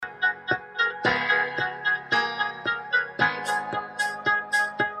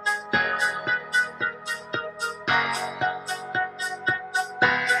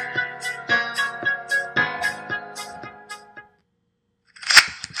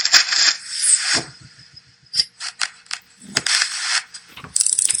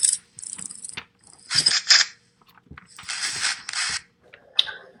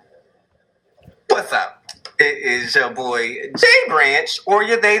is your boy Jay Branch, or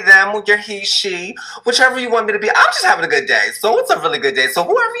your they, them, or your he, she, whichever you want me to be. I'm just having a good day, so it's a really good day. So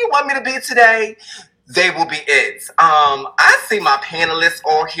whoever you want me to be today, they will be it. I see my panelists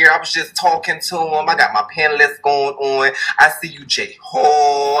all here. I was just talking to them. I got my panelists going on. I see you, Jay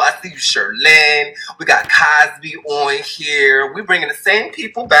Hall. I see you, Sherlyn. We got Cosby on here. We're bringing the same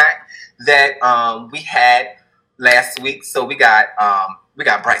people back that we had last week. So we got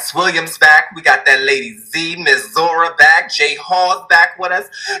Bryce Williams back. We got that lady Z, Miss Zora back. Jay Hall's back with us.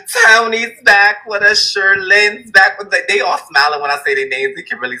 Tony's back with us. Sherlyn's back with us. They all smiling when I say their names. They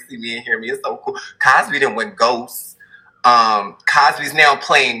can really see me and hear me. It's so cool. Cosby didn't win Ghost. Cosby's now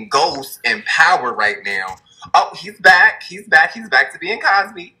playing Ghost in Power right now. Oh, he's back. He's back to being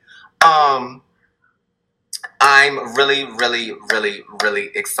Cosby. I'm really, really, really, really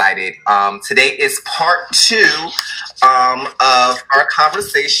excited. Today is part 2 of our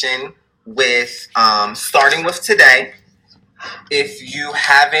conversation with starting with today. If you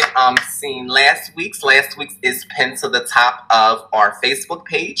haven't seen last week's is pinned to the top of our Facebook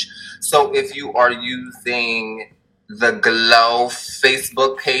page. So if you are using the Glow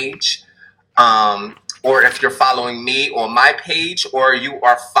Facebook page, or if you're following me on my page, or you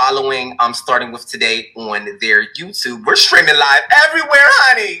are following Starting With Today on their YouTube, we're streaming live everywhere,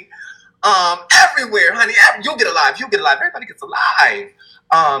 honey. Everywhere, honey. You'll get a live. Everybody gets a live.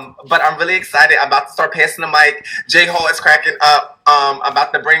 But I'm really excited. I'm about to start passing the mic. Jay Hall is cracking up. I'm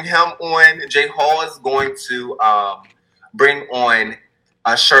about to bring him on. Jay Hall is going to bring on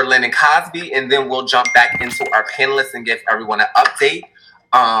Sherlyn and Cosby, and then we'll jump back into our panelists and give everyone an update.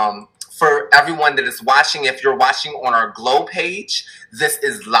 For everyone that is watching, if you're watching on our Glow page, this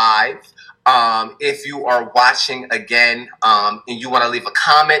is live. If you are watching again and you want to leave a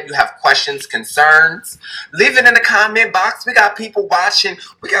comment, you have questions, concerns, leave it in the comment box. We got people watching,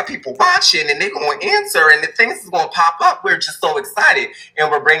 and they're going to answer, and the things is going to pop up. We're just so excited,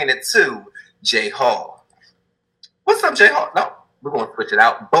 and we're bringing it to Jay Hall. What's up, Jay Hall? No, we're going to switch it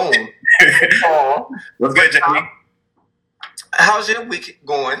out. Boom. Hall. What's good, Jay? How's your week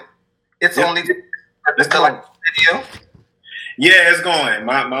going? It's only like video. Yeah, it's going.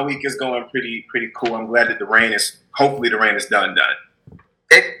 My week is going pretty cool. I'm glad that hopefully the rain is done.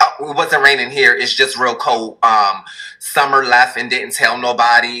 It wasn't raining here. It's just real cold. Summer left and didn't tell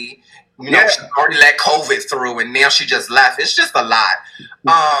nobody. You know, she already let COVID through, and now she just left. It's just a lot.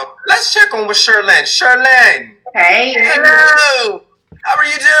 Let's check on with Sherlyn. Sherlyn. Hey. Hello. How are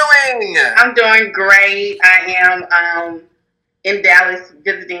you doing? I'm doing great. I am in Dallas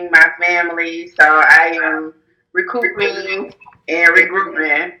visiting my family, so I am recouping and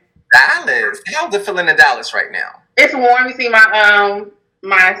regrouping. Dallas. How's it feeling in Dallas right now? It's warm. You see my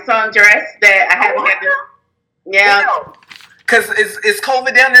sundress that I haven't had to. Yeah. Because is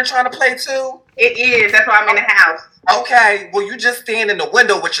COVID down there trying to play too? It is. That's why I'm in the house. Okay. Well, you just stand in the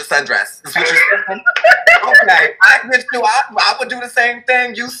window with your sundress. Is what you're saying? Okay. I would do the same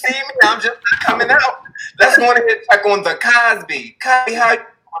thing. You see me. I'm just coming out. Let's go ahead and check on the Cosby. Cosby, how you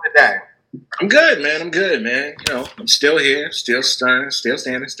doing today? I'm good, man. You know, I'm still here, still stirring, still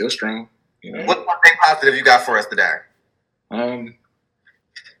standing, still strong. You know. What's one thing positive you got for us today?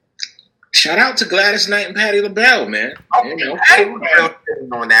 Shout out to Gladys Knight and Patti LaBelle, man. Okay, you know. I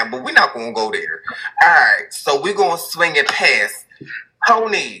ain't on that, but we're not gonna go there. All right, so we're gonna swing it past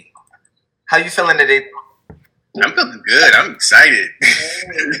Tony. How you feeling today? I'm feeling good. I'm excited.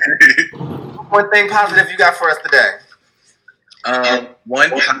 One thing positive you got for us today? One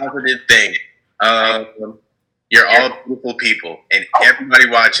positive thing. You're all beautiful people, and everybody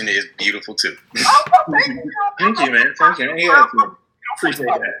watching it is beautiful too. Thank you, man. Thank you. Yeah, appreciate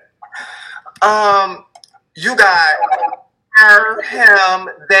that. You got her, him,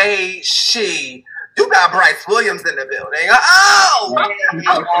 they, she. You got Bryce Williams in the building. Oh!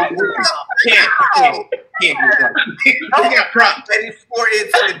 Can't get props. Ready for it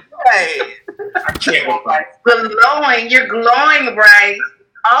today. I can't go Bryce. Glowing. You're glowing, Bryce.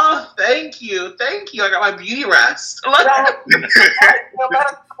 Oh, thank you. I got my beauty rest.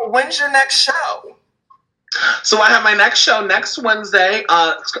 When's your next show? So I have my next show next Wednesday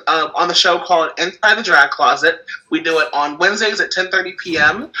on the show called Inside the Drag Closet. We do it on Wednesdays at 10:30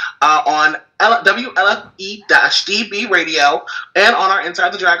 p.m. On WLFE-DB radio and on our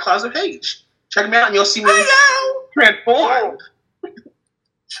Inside the Drag Closet page. Check me out and you'll see me transformed.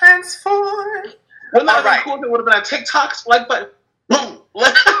 Transformed. Wouldn't that have been cool if it would have been a TikTok but boom. I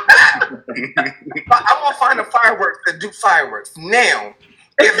want to find the fireworks that do fireworks. Now,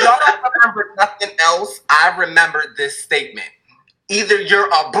 if y'all don't remember nothing else, I remember this statement. Either you're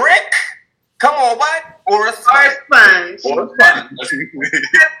a brick, come on, what? or a Or sponge? sponge.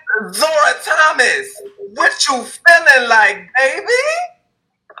 Zora Thomas, what you feeling like, baby?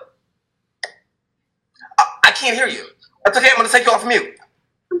 I can't hear you. That's okay. I'm gonna take you off mute.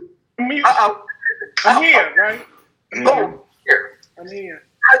 Mute. Uh-oh. I'm here, right? Go here. I'm here.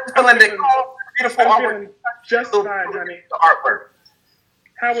 How you feeling? They call beautiful I'm artwork. feeling just fine, honey. The artwork.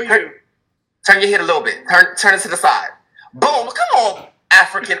 How are you? Turn your head a little bit. Turn it to the side. Boom. Come on,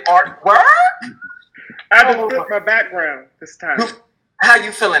 African artwork. I just flipped my background this time. How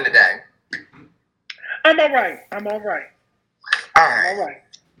you feeling today? I'm all right. I'm all right. All I'm right. all right.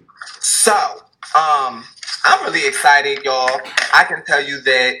 So, I'm really excited, y'all. I can tell you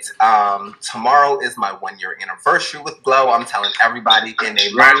that tomorrow is my 1-year anniversary with Glow. I'm telling everybody in a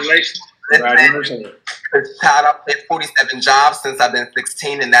Congratulations. Congratulations. Shout out to 47 jobs since I've been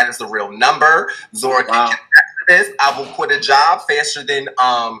 16, and that is a real number. Zora can get back to this. I will quit a job faster than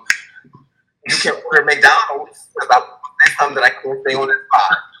you can order McDonald's because I will say something that I can't say on this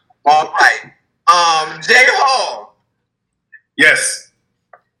pod. All right. Jay Hall. Yes.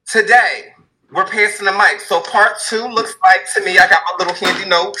 Today, we're passing the mic. So part 2 looks like, to me, I got my little handy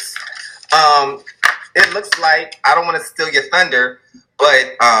notes. It looks like, I don't want to steal your thunder,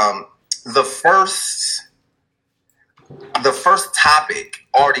 but the first topic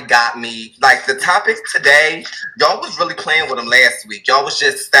already got me. Like, the topic today, y'all was really playing with them last week. Y'all was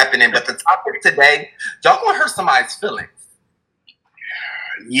just stepping in. But the topic today, y'all gonna hurt somebody's feelings.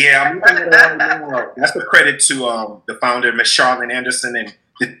 Yeah, I'm looking at that's the credit to the founder, Miss Charlotte Anderson, and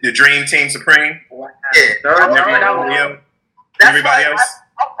the Dream Team Supreme. Yeah. Everybody else.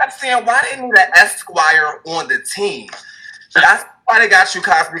 I'm saying, why they need an Esquire on the team? That's why they got you,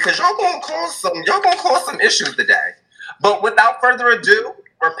 Cosby, because y'all gonna cause some issues today. But without further ado,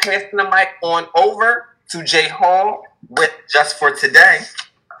 we're passing the mic on over to Jay Hall with Just for Today.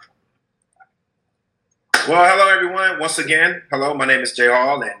 Well, hello everyone. Once again, hello. My name is Jay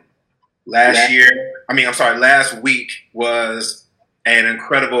Hall, and last week was an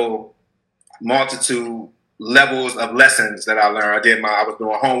incredible multitude levels of lessons that I learned. I was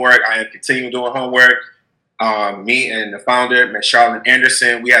doing homework. I am continuing doing homework. Me and the founder, Ms. Charlotte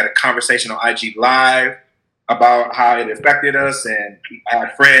Anderson, we had a conversation on IG Live about how it affected us, and I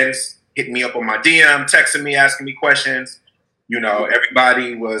had friends hitting me up on my DM, texting me, asking me questions. You know,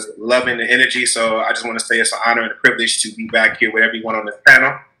 everybody was loving the energy, so I just want to say it's an honor and a privilege to be back here with everyone on this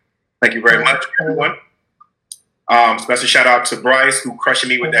panel. Thank you very much, everyone. Special shout out to Bryce, who crushed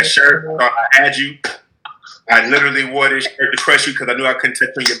me with that shirt. I thought I had you. I literally wore this shirt to crush you because I knew I couldn't touch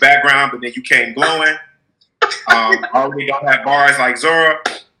on your background, but then you came glowing. I already don't have bars like Zora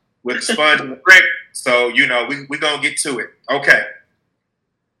with the sponge and the brick, so, you know, we're going to get to it. Okay.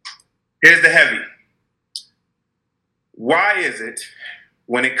 Here's the heavy. Why is it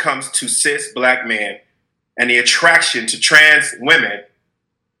when it comes to cis black men and the attraction to trans women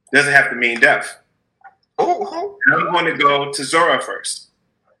doesn't have to mean death? Ooh. I'm going to go to Zora first.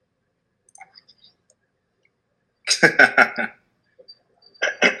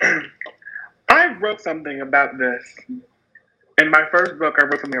 I wrote something about this. In my first book, I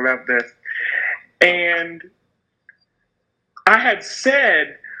wrote something about this. And I had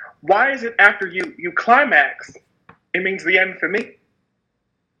said, why is it after you climax, it means the end for me?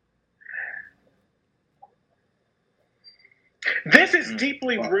 This is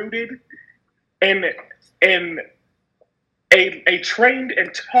deeply rooted in a trained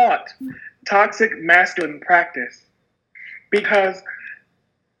and taught toxic masculine practice, because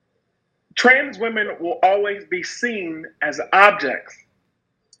trans women will always be seen as objects,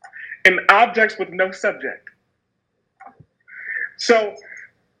 and objects with no subject. So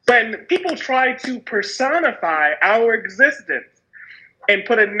when people try to personify our existence and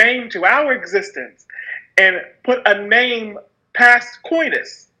put a name to our existence and put a name past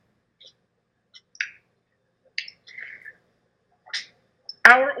coitus,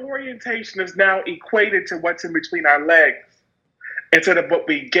 our orientation is now equated to what's in between our legs instead of what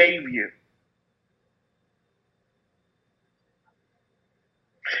we gave you.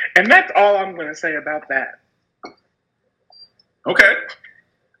 And that's all I'm going to say about that. Okay.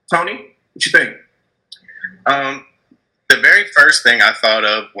 Tony, what you think? The very first thing I thought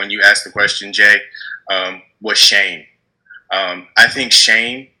of when you asked the question, Jay, was shame. I think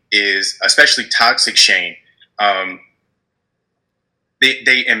shame is, especially toxic shame,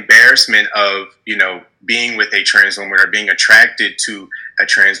 the embarrassment of, you know, being with a trans woman or being attracted to a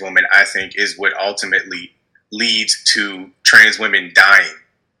trans woman, I think, is what ultimately leads to trans women dying.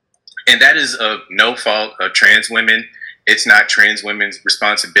 And that is of no fault of trans women. It's not trans women's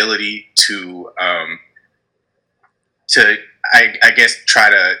responsibility to I guess, try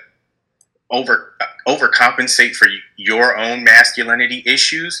to overcompensate for your own masculinity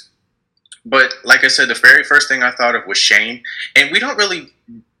issues. But like I said, the very first thing I thought of was shame. And we don't really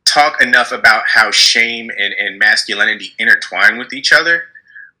talk enough about how shame and masculinity intertwine with each other.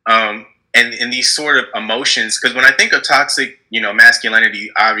 And these sort of emotions, because when I think of toxic,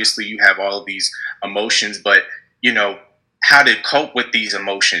 masculinity, obviously you have all of these emotions, but, how to cope with these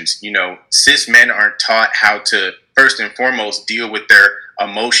emotions. Cis men aren't taught how to, first and foremost, deal with their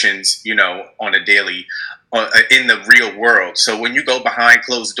emotions, on a daily, in the real world. So when you go behind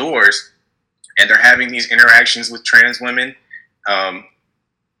closed doors and they're having these interactions with trans women,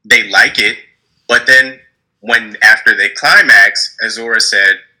 they like it. But then after they climax, as Zora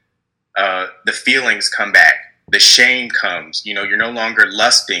said, the feelings come back. The shame comes. You're no longer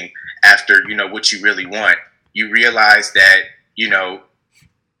lusting after, what you really want. You realize that,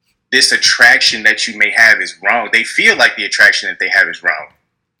 this attraction that you may have is wrong. They feel like the attraction that they have is wrong.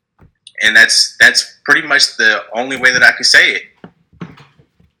 And that's pretty much the only way that I could say it.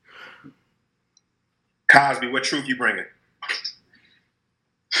 Cosby, what truth you bringing?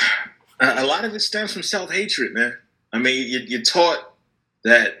 A lot of it stems from self-hatred, man. I mean, you're taught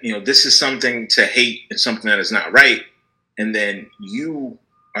that, this is something to hate and something that is not right. And then you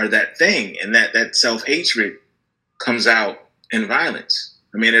are that thing. And that self-hatred comes out in violence.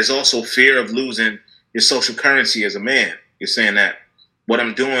 I mean, there's also fear of losing your social currency as a man. You're saying that what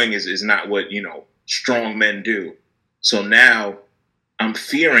I'm doing is not what, strong men do. So now I'm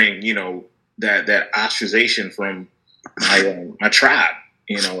fearing, that ostracization from my tribe,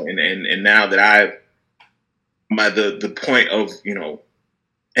 and now that the point of,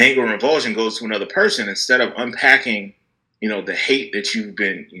 anger and revulsion goes to another person instead of unpacking, the hate that you've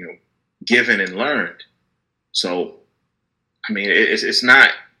been, given and learned. So, I mean, it's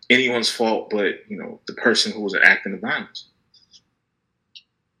not anyone's fault, but, the person who was acting the violence.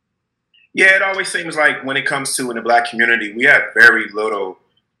 Yeah, it always seems like when it comes to in the Black community, we have very little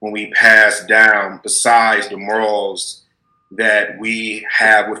when we pass down besides the morals that we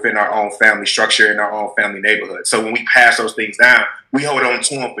have within our own family structure and our own family neighborhood. So when we pass those things down, we hold on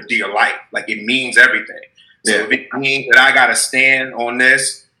to them for dear life. Like, it means everything. So if it means that I got to stand on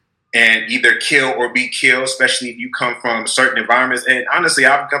this and either kill or be killed, especially if you come from certain environments. And honestly,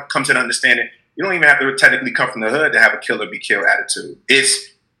 I've come to the understanding you don't even have to technically come from the hood to have a kill or be killed attitude.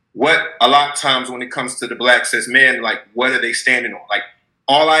 It's what a lot of times when it comes to the Black cis men, like, what are they standing on? Like,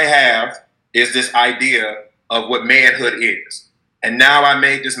 all I have is this idea of what manhood is. And now I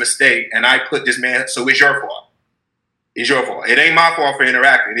made this mistake and I put this man, so it's your fault. It's your fault. It ain't my fault for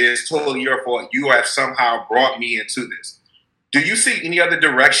interacting. It is totally your fault. You have somehow brought me into this. Do you see any other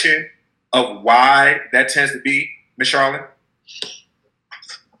direction of why that tends to be, Ms. Charlotte?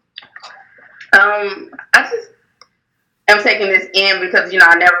 I'm taking this in because,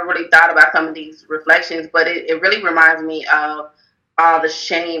 I never really thought about some of these reflections, but it really reminds me of all the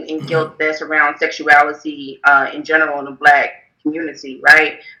shame and guilt that's around sexuality in general in the Black community,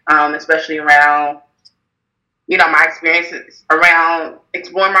 right? Especially around, my experiences around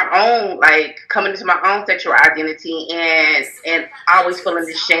exploring my own, like coming into my own sexual identity and always feeling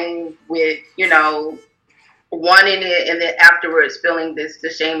the shame with, wanting it and then afterwards feeling the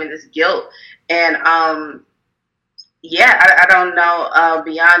shame and this guilt. And I don't know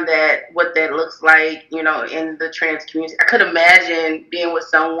beyond that what that looks like, in the trans community. I could imagine being with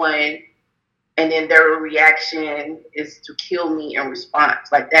someone and then their reaction is to kill me in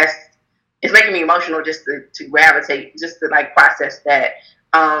response. Like, it's making me emotional just to gravitate, just to like process that,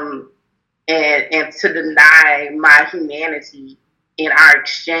 and to deny my humanity in our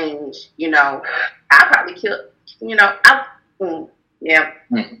exchange. I'll probably kill. Yeah.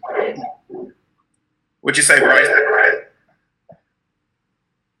 What'd you say, Bryce?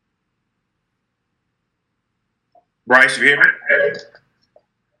 Bryce, you hear me?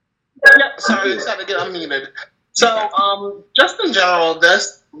 Yeah, sorry, I just had to get unmuted. So, just in general,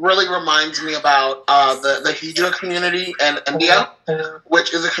 this really reminds me about the Hijra community in India,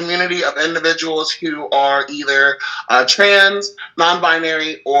 which is a community of individuals who are either trans,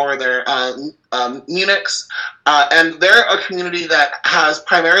 non-binary, or they're eunuchs. And they're a community that has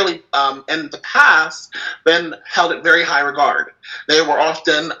primarily, in the past, been held at very high regard. They were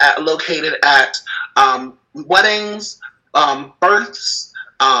often located at weddings, births,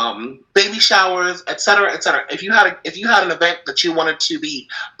 baby showers, etc., etc. If you had an event that you wanted to be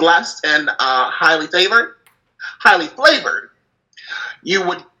blessed and highly flavored, you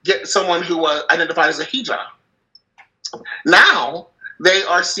would get someone who was identified as a hijra. Now they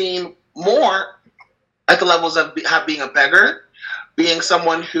are seen more at the levels of being a beggar, being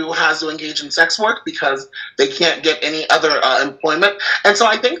someone who has to engage in sex work because they can't get any other employment. And so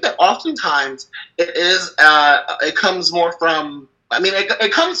I think that oftentimes it comes more from,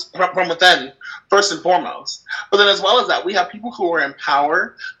 it comes from within, first and foremost. But then as well as that, we have people who are in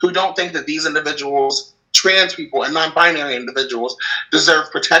power who don't think that these individuals, trans people and non-binary individuals,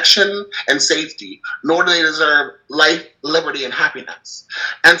 deserve protection and safety, nor do they deserve life, liberty, and happiness.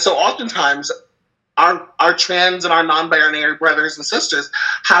 And so oftentimes, our trans and our non-binary brothers and sisters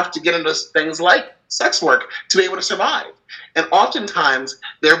have to get into things like sex work to be able to survive. And oftentimes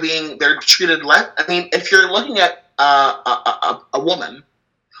they're treated less. I mean, if you're looking at a woman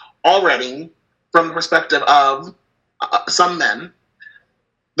already from the perspective of some men,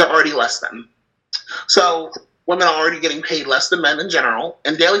 they're already less than. So women are already getting paid less than men in general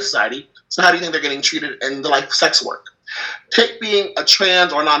in daily society. So how do you think they're getting treated in the life of sex work? Take being a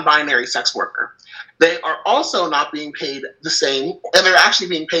trans or non-binary sex worker. They are also not being paid the same, and they're actually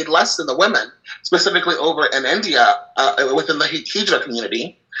being paid less than the women, specifically over in India within the Hijra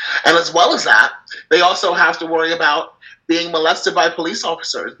community. And as well as that, they also have to worry about being molested by police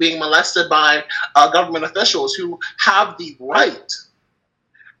officers, being molested by government officials who have the right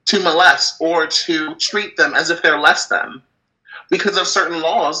to molest or to treat them as if they're less than because of certain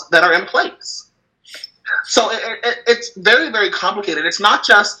laws that are in place. So it's very, very complicated. It's not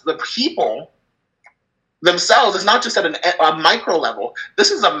just the people themselves. It's not just at a micro level.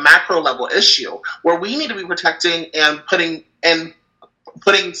 This is a macro level issue where we need to be protecting and putting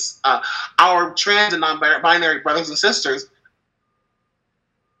our trans and non-binary brothers and sisters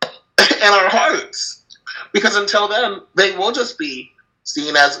in our hearts, because until then they will just be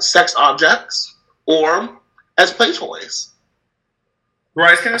seen as sex objects or as play toys.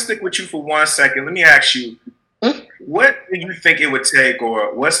 Bryce, can I stick with you for 1 second? Let me ask you, what do you think it would take,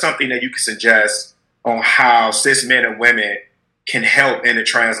 or what's something that you can suggest on how cis men and women can help in the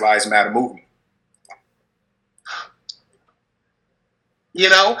Trans Lives Matter movement?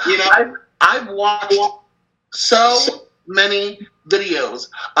 I've watched so many videos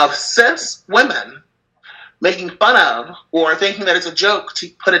of cis women making fun of or thinking that it's a joke to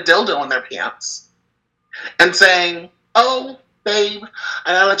put a dildo in their pants and saying, "Oh, babe,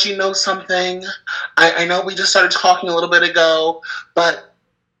 I gotta let you know something. I know we just started talking a little bit ago, but,"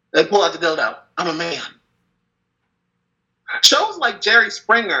 they pull out the dildo. "I'm a man." Shows like Jerry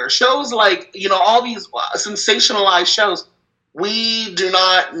Springer, shows like, all these sensationalized shows, we do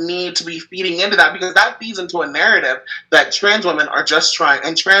not need to be feeding into that, because that feeds into a narrative that trans women are just trying,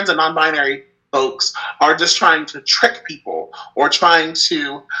 and trans and non-binary folks are just trying to trick people or trying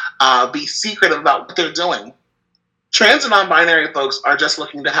to be secretive about what they're doing. Trans and non-binary folks are just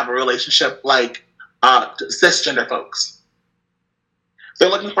looking to have a relationship like cisgender folks. They're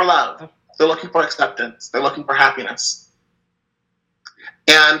looking for love. They're looking for acceptance. They're looking for happiness.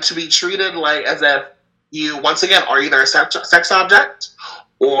 And to be treated like as if you, once again, are either a sex object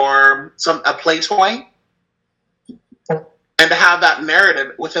or a play toy, and to have that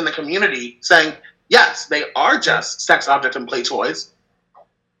narrative within the community saying, yes, they are just sex objects and play toys.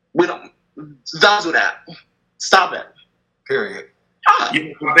 Don't do that. Stop it. Period. Ah.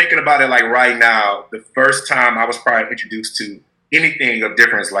 I'm thinking about it like right now, the first time I was probably introduced to anything of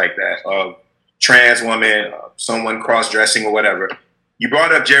difference like that, of trans woman, someone cross-dressing or whatever. You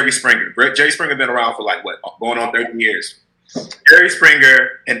brought up Jerry Springer. Jerry Springer been around for going on 30 years. Jerry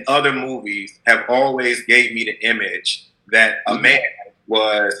Springer and other movies have always gave me the image that a man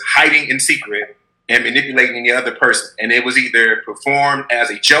was hiding in secret and manipulating the other person. And it was either performed as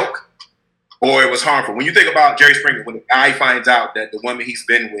a joke or it was harmful. When you think about Jerry Springer, when the guy finds out that the woman he's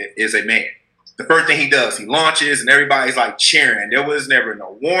been with is a man, the first thing he does, he launches and everybody's like cheering. There was never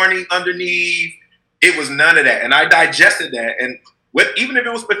no warning underneath. It was none of that. And I digested that. And even if it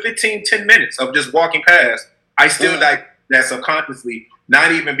was for 10 minutes of just walking past, I still digested that subconsciously,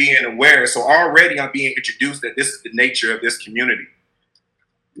 not even being aware. So already I'm being introduced that this is the nature of this community.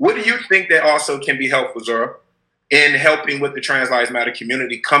 What do you think that also can be helpful, Zora, in helping with the Trans Lives Matter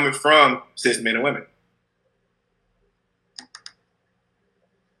community coming from cis men and women?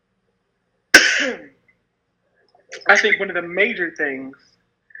 I think one of the major things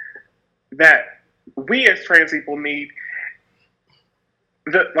that we as trans people need,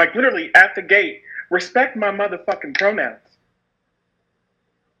 literally at the gate, respect my motherfucking pronouns.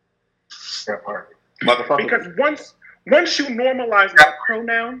 That part. Motherfucker. Because once you normalize my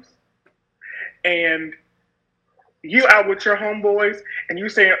pronouns and you out with your homeboys and you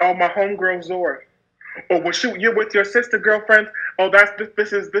saying, "Oh, my homegirl Zora," or when you're with your sister girlfriends, "Oh,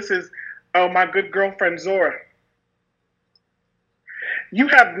 this is oh, my good girlfriend Zora." You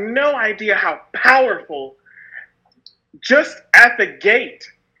have no idea how powerful just at the gate,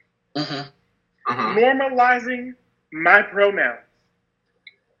 Mm-hmm. normalizing my pronouns.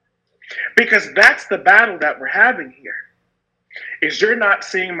 Because that's the battle that we're having here, is you're not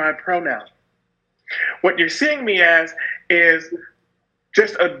seeing my pronoun. What you're seeing me as is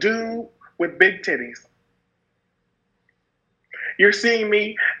just a dude with big titties. You're seeing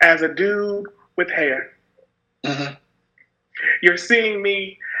me as a dude with hair. Mm-hmm. You're seeing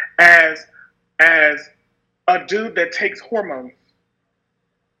me as a dude that takes hormones.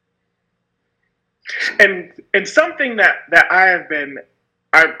 And something that I have been,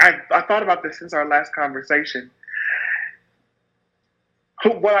 I thought about this since our last conversation.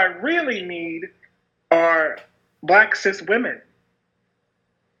 What I really need are black cis women.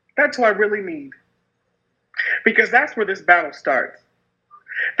 That's what I really need. Because that's where this battle starts.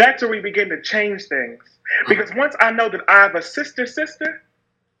 That's where we begin to change things. Because once I know that I have a sister,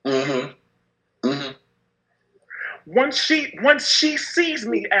 Mm-hmm. Mm-hmm. once she sees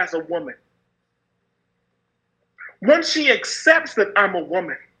me as a woman, once she accepts that I'm a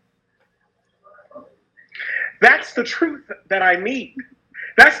woman, that's the truth that I need.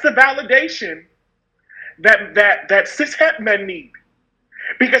 That's the validation that cis het men need.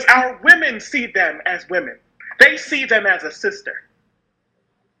 Because our women see them as women. They see them as a sister.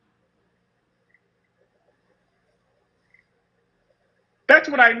 That's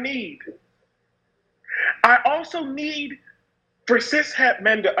what I need. I also need for cis het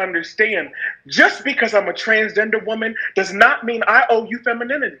men to understand, just because I'm a transgender woman does not mean I owe you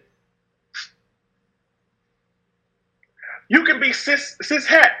femininity. You can be cis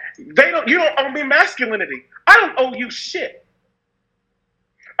het. You don't owe me masculinity. I don't owe you shit.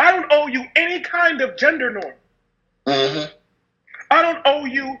 I don't owe you any kind of gender norm. Mm-hmm. I don't owe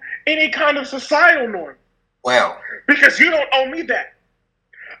you any kind of societal norm. Well, Because you don't owe me that.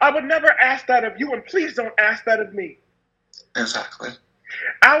 I would never ask that of you, and please don't ask that of me. Exactly.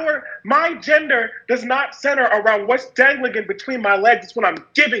 My gender does not center around what's dangling in between my legs. It's what I'm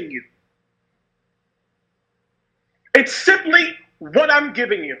giving you. It's simply what I'm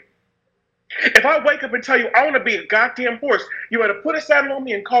giving you. If I wake up and tell you I want to be a goddamn horse, you better put a saddle on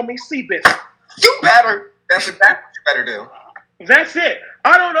me and call me Seabiscuit. you better. That's exactly what you better do. That's it.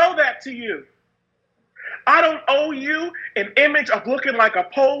 I don't owe that to you. I don't owe you an image of looking like a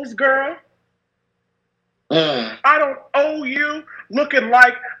pose girl. Mm. I don't owe you looking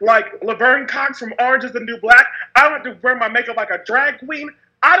like Laverne Cox from Orange is the New Black. I don't have to wear my makeup like a drag queen.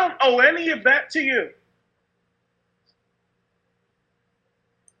 I don't owe any of that to you.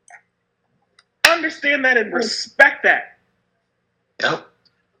 Understand that and respect that. Yep.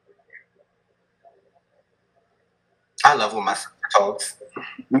 I love when my sister talks.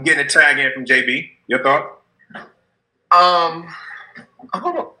 We getting a tag in from JB. Your thought? Hold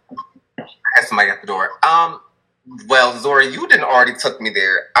on. I had somebody at the door. Well, Zora, you didn't already took me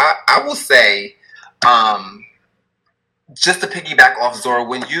there. I will say, just to piggyback off Zora,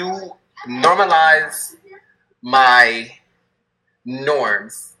 when you normalize my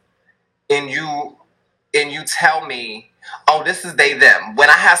norms and you tell me, oh, this is they them.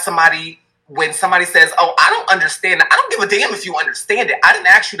 When somebody says, oh, I don't understand it, I don't give a damn if you understand it. I didn't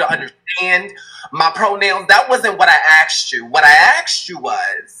ask you to understand my pronouns. That wasn't what I asked you. What I asked you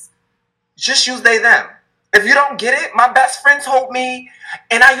was, just use they them. If you don't get it, my best friend told me,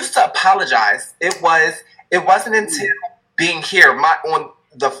 and I used to apologize. It wasn't until being here, on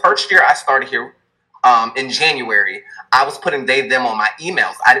the first year I started here, in January, I was putting they them on my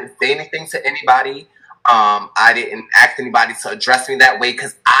emails. I didn't say anything to anybody. I didn't ask anybody to address me that way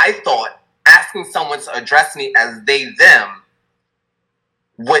because I thought asking someone to address me as they them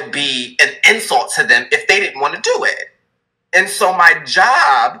would be an insult to them if they didn't want to do it. And so my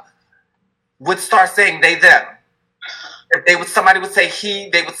job would start saying they them. If somebody would say he,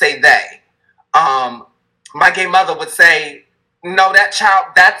 they would say they. My gay mother would say, no, that child,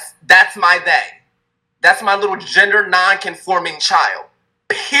 that's my they. That's my little gender non-conforming child.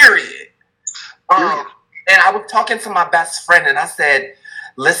 Period. And I was talking to my best friend and I said,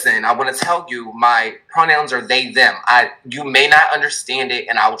 listen, I want to tell you my pronouns are they them. You may not understand it,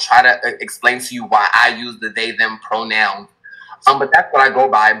 and I will try to explain to you why I use the they them pronoun. But that's what I go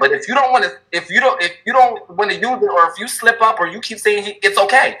by. But if you don't want to use it, or if you slip up or you keep saying it's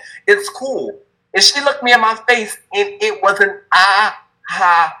okay, it's cool. And she looked me in my face and it was an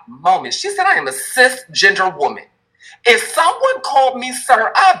aha moment. She said, I am a cisgender woman. If someone called me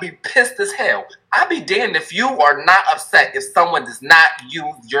sir, I'd be pissed as hell. I'd be damned if you are not upset if someone does not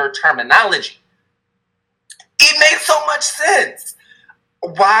use your terminology. It made so much sense.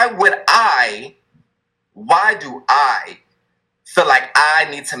 Why do I feel like I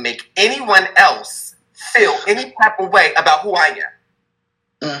need to make anyone else feel any type of way about who I am.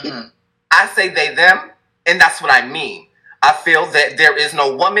 Mm-hmm. I say they, them, and that's what I mean. I feel that there is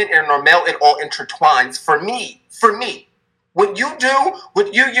no woman and no male. It all intertwines for me. For me. What you do,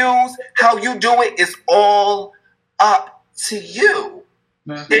 what you use, how you do it is all up to you.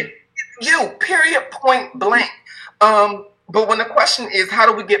 Mm-hmm. You, period, point blank. But when the question is, how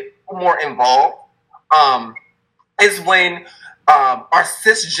do we get people more involved? Is when our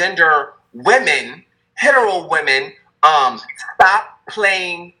cisgender women, hetero women, stop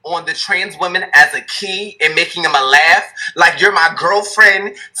playing on the trans women as a key and making them a laugh. Like, you're my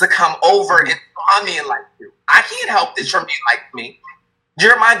girlfriend to come over and I'm being like you. I can't help that you're being like me.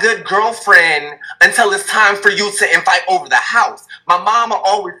 You're my good girlfriend until it's time for you to invite over the house. My mama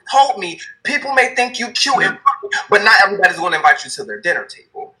always told me, people may think you cute and funny, but not everybody's going to invite you to their dinner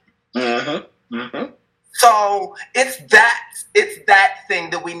table. Mm-hmm. Mm-hmm. So it's that thing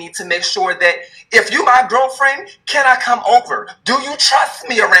that we need to make sure that if you my girlfriend, can I come over? Do you trust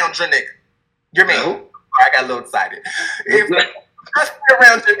me around your nigga? Your man. No. I got a little excited. If you trust me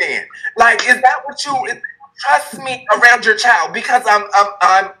around your man, like, is that what you trust me around your child? Because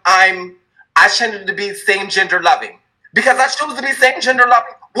I tend to be same gender loving. Because I choose to be same gender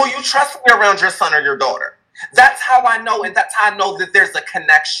loving. Will you trust me around your son or your daughter? That's how I know, and that's how I know that there's a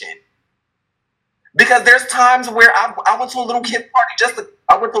connection. Because there's times where I went to a little kid party.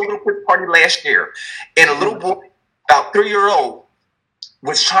 I went to a little kid party last year, and a little boy, about 3-year-old,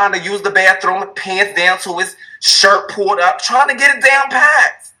 was trying to use the bathroom, pants down to his shirt pulled up, trying to get it down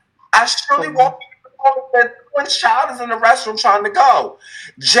pat. I surely walked in and said, "One child is in the restroom trying to go.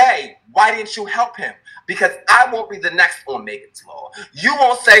 Jay, why didn't you help him?" Because I won't be the next on Megan's Law. You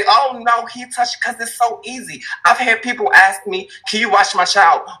won't say, "Oh no, he touched," because it's so easy. I've had people ask me, "Can you watch my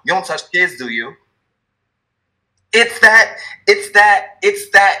child?" You don't touch kids, do you? It's that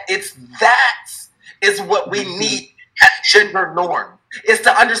is what we need as gender norm. Is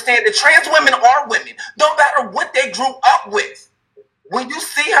to understand that trans women are women, no matter what they grew up with. When you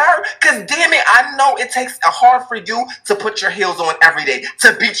see her, because damn it, I know it takes hard for you to put your heels on every day,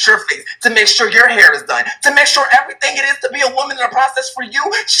 to beat your face, to make sure your hair is done, to make sure everything it is to be a woman in the process for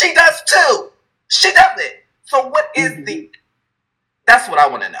you, she does too. She does it. So what is that's what I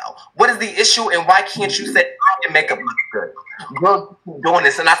want to know. What is the issue, and why can't you say, "Your makeup looks good"? Girl, keep doing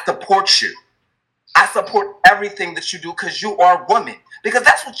this, and I support you. I support everything that you do because you are a woman. Because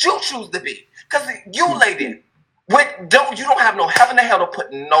that's what you choose to be. Because you lady, you don't have no heaven or hell to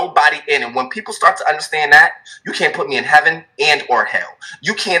put nobody in. And when people start to understand that, you can't put me in heaven and or hell.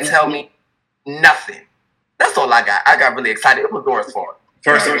 You can't tell me nothing. That's all I got. I got really excited. It was Dora's fault.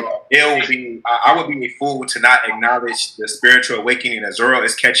 First of all, I would be a fool to not acknowledge the spiritual awakening that Zora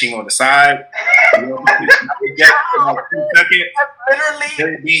is catching on the side.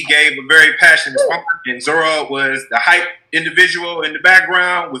 Literally, he gave a very passionate response, and Zora was the hype individual in the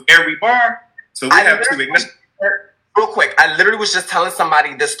background with every bar. So we have to acknowledge. Real quick, I literally was just telling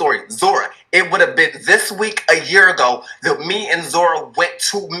somebody this story. Zora, it would have been this week a year ago that me and Zora went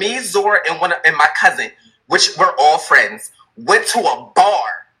to Zora, and my cousin, which we're all friends, went to a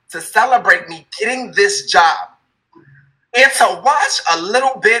bar to celebrate me getting this job and to watch a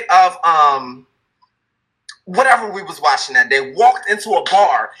little bit of whatever we was watching that day. Walked into a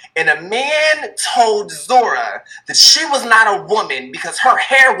bar and a man told Zora that she was not a woman because her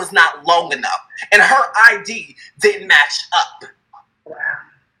hair was not long enough and her ID didn't match up.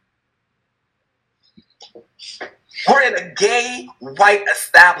 We're in a gay white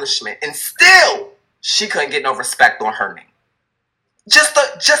establishment and still she couldn't get no respect on her name. Just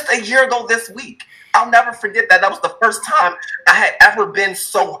a year ago this week. I'll never forget that. That was the first time I had ever been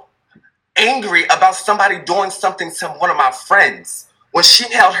so angry about somebody doing something to one of my friends. When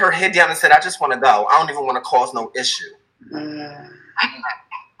she held her head down and said, "I just want to go. I don't even want to cause no issue."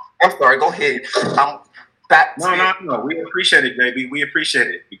 I'm sorry. Go ahead. No. We appreciate it, baby. We appreciate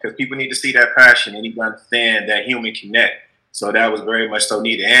it because people need to see that passion and need to understand that human connect. So that was very much so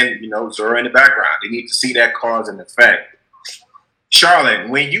needed. And, Zora in the background. They need to see that cause and effect. Charlotte,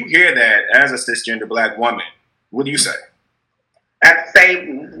 when you hear that as a cisgender black woman, what do you say? I'd say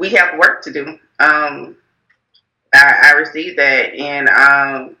we have work to do. I received that, and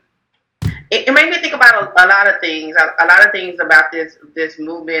it made me think about a lot of things. A lot of things about this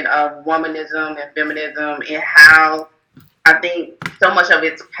movement of womanism and feminism, and how I think so much of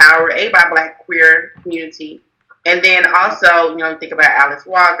its power, by Black queer community, and then also think about Alice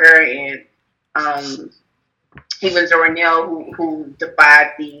Walker and even Zora Neale, who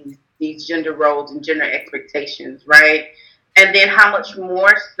defied these gender roles and gender expectations, right? And then how much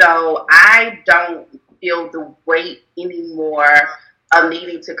more so I don't feel the weight anymore of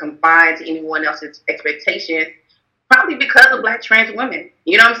needing to confine to anyone else's expectations, probably because of Black trans women.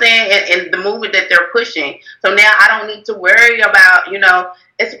 You know what I'm saying? And the movement that they're pushing. So now I don't need to worry about,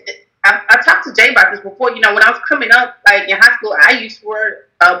 I talked to Jay about this before. When I was coming up, like in high school, I used to wear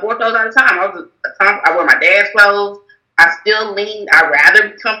boy clothes all the time. I wear my dad's clothes. I still lean. I'd rather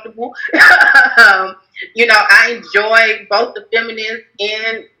be comfortable. I enjoy both the feminist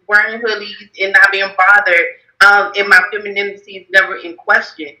and wearing hoodies and not being bothered. And my femininity is never in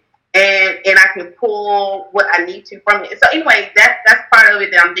question. And I can pull what I need to from it. So anyway, that's part of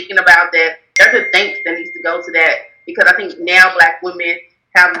it that I'm thinking about. That there's a thanks that needs to go to that, because I think now Black women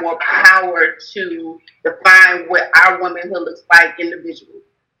have more power to define what our womanhood looks like individually,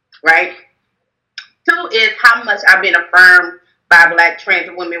 right? Two is how much I've been affirmed by Black trans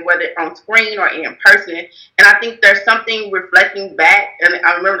women, whether on screen or in person. And I think there's something reflecting back. And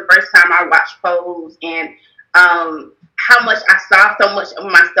I remember the first time I watched Pose, and how much I saw so much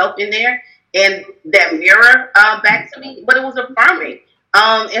of myself in there, and that mirror back to me, but it was affirming.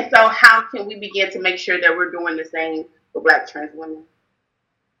 And so how can we begin to make sure that we're doing the same for Black trans women?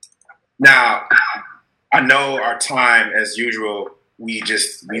 Now, I know our time, as usual, we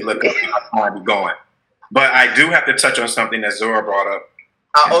look up how time we're going. But I do have to touch on something that Zora brought up.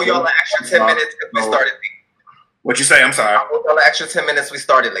 I owe y'all an extra 10 minutes because we started late. What you say? I'm sorry. I owe y'all an extra 10 minutes. We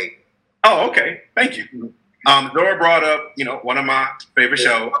started late. Oh, okay. Thank you. Zora brought up, one of my favorite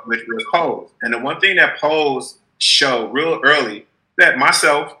shows, which was Pose. And the one thing that Pose showed real early, that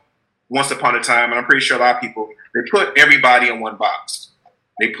myself, once upon a time, and I'm pretty sure a lot of people, they put everybody in one box.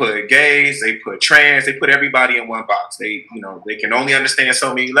 They put gays, they put trans, they put everybody in one box. They can only understand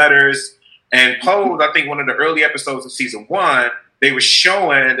so many letters. And Pose, I think one of the early episodes of season 1, they were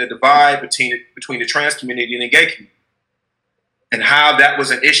showing the divide between the trans community and the gay community, and how that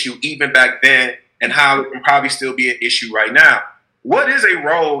was an issue even back then, and how it can probably still be an issue right now. What is a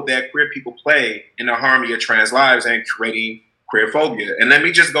role that queer people play in the harmony of trans lives and creating queerphobia? And let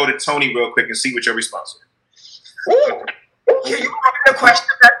me just go to Tony real quick and see what your response is. Ooh. Can you repeat the question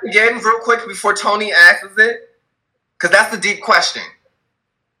back again real quick before Tony asks it? Because that's a deep question.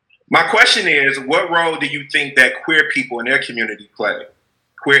 My question is, what role do you think that queer people in their community play,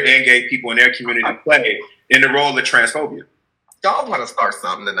 queer and gay people in their community play in the role of transphobia? Y'all want to start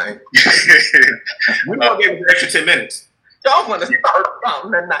something tonight. We're going to give you an extra 10 minutes. Y'all want to start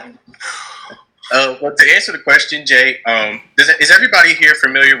something tonight. Well, to answer the question, Jay, is everybody here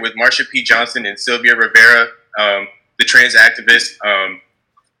familiar with Marsha P. Johnson and Sylvia Rivera, the trans activists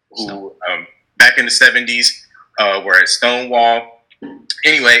who back in the 70s were at Stonewall?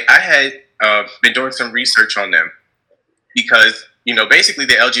 Anyway, I had been doing some research on them because, basically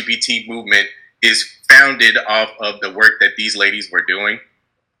the LGBT movement is founded off of the work that these ladies were doing.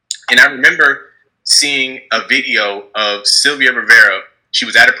 And I remember seeing a video of Sylvia Rivera. She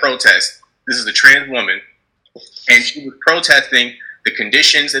was at a protest. This is a trans woman. And she was protesting the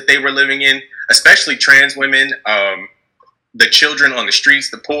conditions that they were living in, especially trans women, the children on the streets,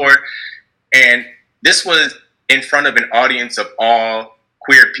 the poor. And this was in front of an audience of all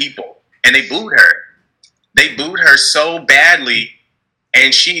queer people. And they booed her. They booed her so badly.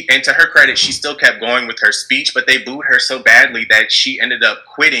 And to her credit, she still kept going with her speech, but they booed her so badly that she ended up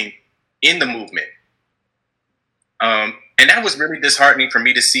quitting in the movement. And that was really disheartening for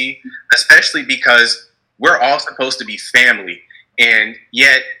me to see, especially because we're all supposed to be family. And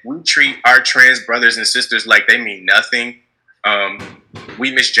yet we treat our trans brothers and sisters like they mean nothing.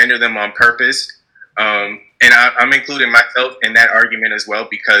 We misgender them on purpose. And I'm including myself in that argument as well,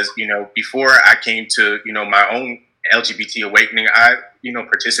 because, before I came to, my own LGBT awakening, I,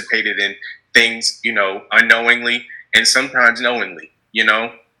 participated in things, unknowingly and sometimes knowingly,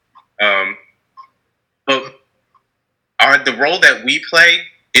 but the role that we play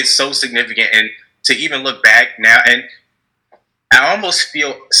is so significant. And to even look back now, and I almost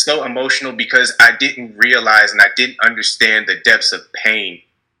feel so emotional because I didn't realize and I didn't understand the depths of pain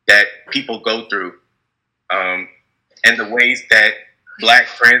that people go through, and the ways that Black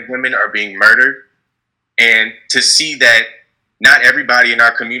trans women are being murdered. And to see that not everybody in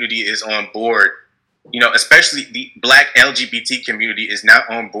our community is on board, especially the Black LGBT community is not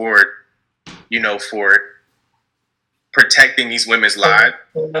on board, for protecting these women's lives.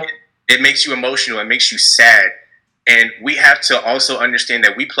 It makes you emotional. It makes you sad. And we have to also understand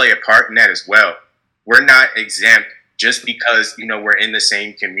that we play a part in that as well. We're not exempt just because, we're in the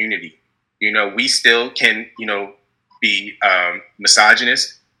same community. We still can, be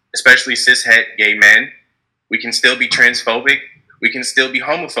misogynist, especially cishet gay men. We can still be transphobic. We can still be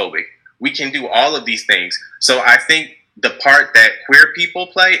homophobic. We can do all of these things. So I think the part that queer people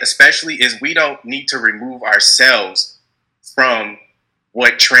play, especially, is we don't need to remove ourselves from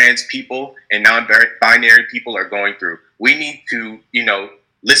what trans people and non-binary people are going through. We need to,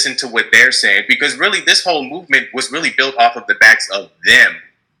 listen to what they're saying, because really this whole movement was really built off of the backs of them.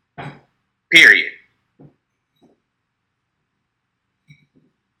 Period.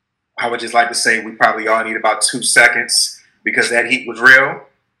 I would just like to say we probably all need about 2 seconds because that heat was real.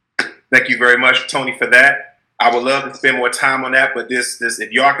 Thank you very much, Tony, for that. I would love to spend more time on that, but this,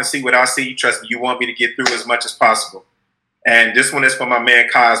 if y'all can see what I see, trust me, you want me to get through as much as possible. And this one is for my man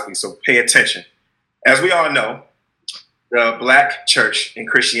Cosby, so pay attention. As we all know, the Black church in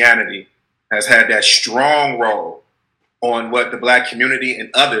Christianity has had that strong role on what the Black community and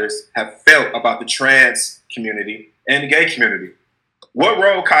others have felt about the trans community and the gay community. What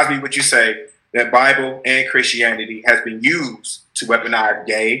role, Cosby, would you say that Bible and Christianity has been used to weaponize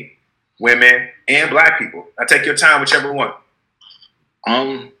gay, women, and Black people? Now take your time, whichever one.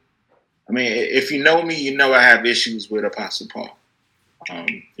 I mean, if you know me, you know I have issues with Apostle Paul.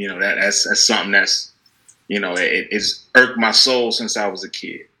 That's something that's, it's irked my soul since I was a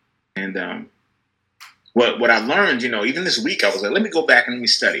kid. And what I learned, even this week, I was like, let me go back and let me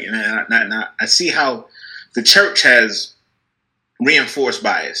study. And I see how the church has reinforced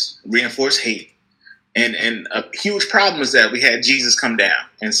bias, reinforced hate. And a huge problem is that we had Jesus come down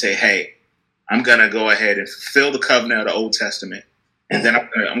and say, hey, I'm going to go ahead and fulfill the covenant of the Old Testament. And then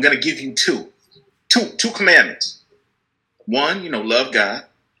I'm going to give you two commandments. One, love God,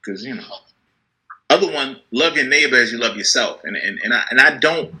 because, other one, love your neighbor as you love yourself. And I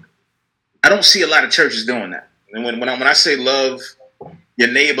don't see a lot of churches doing that. And when I say love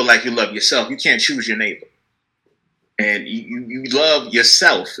your neighbor like you love yourself, you can't choose your neighbor. And you love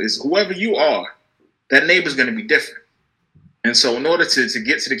yourself is whoever you are, that neighbor's going to be different. And so in order to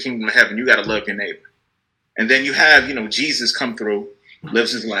get to the kingdom of heaven, you got to love your neighbor. And then you have, Jesus come through,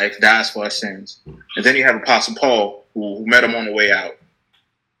 lives his life, dies for our sins. And then you have Apostle Paul who met him on the way out.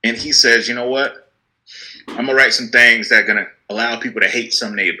 And he says, you know what? I'm going to write some things that are going to allow people to hate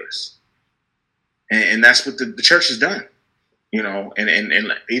some neighbors. And that's what the church has done. And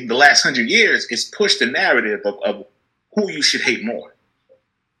in the last 100 years, it's pushed the narrative of who you should hate more.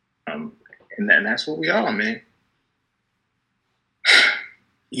 And that's what we are, man.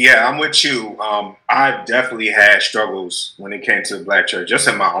 Yeah, I'm with you. I definitely had struggles when it came to the Black church, just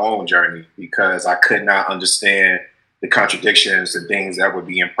in my own journey, because I could not understand the contradictions, the things that were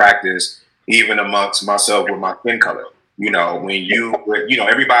being practiced, even amongst myself with my skin color.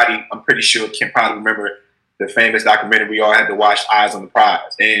 Everybody, I'm pretty sure, can probably remember the famous documentary we all had to watch, Eyes on the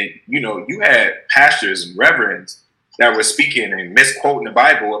Prize. And, you had pastors and reverends that were speaking and misquoting the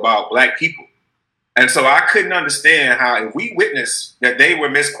Bible about Black people. And so I couldn't understand how, if we witnessed that they were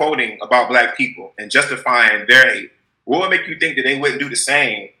misquoting about Black people and justifying their hate, what would make you think that they wouldn't do the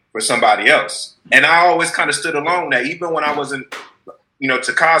same for somebody else? And I always kind of stood alone that even when I wasn't,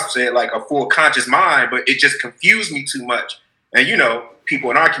 to Cosby said, like a full conscious mind, but it just confused me too much. And, people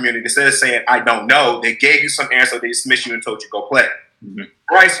in our community, instead of saying, I don't know, they gave you some answer, they dismissed you and told you go play. Mm-hmm.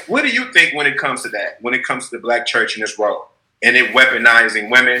 Bryce, what do you think when it comes to that, when it comes to the Black church in this role and it weaponizing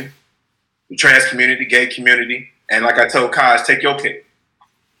women, the trans community, gay community, and like I told Kaz, take your pick.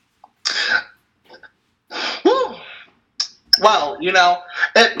 Woo. Well,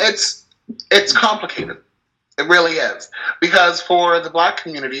 it's complicated. It really is. Because for the Black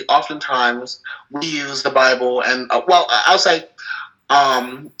community, oftentimes we use the Bible and, I'll say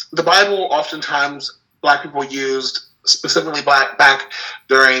the Bible oftentimes Black people used, specifically back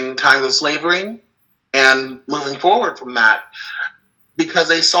during times of slavery and moving forward from that, because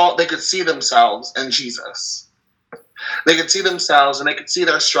they could see themselves in Jesus. They could see themselves and they could see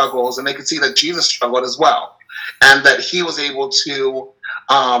their struggles and they could see that Jesus struggled as well. And that he was able to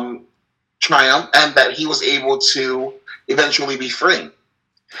triumph and that he was able to eventually be free.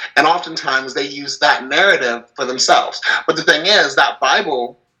 And oftentimes they use that narrative for themselves. But the thing is, that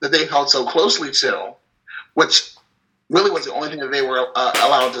Bible that they held so closely to, which really was the only thing that they were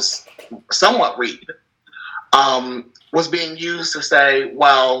allowed to somewhat read, was being used to say,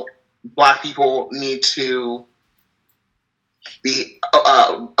 well, Black people need to be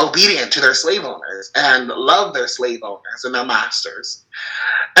obedient to their slave owners and love their slave owners and their masters.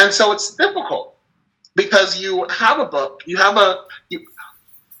 And so it's difficult because you have a book,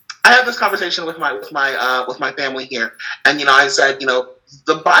 I had this conversation with my family here, and I said,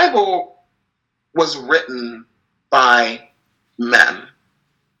 the Bible was written by men.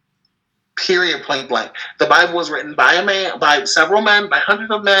 Period, point blank. The Bible was written by a man, by several men, by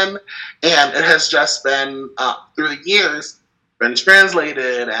hundreds of men, and it has just been through the years been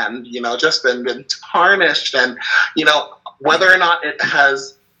translated and just been tarnished, and whether or not it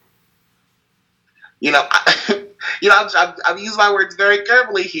has I've used my words very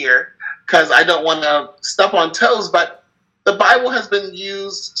carefully here because I don't want to step on toes, but the Bible has been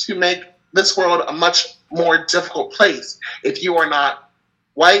used to make this world a much more difficult place if you are not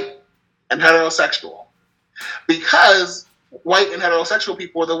white and heterosexual. Because white and heterosexual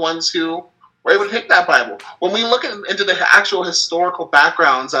people are the ones who were able to take that Bible. When we look into the actual historical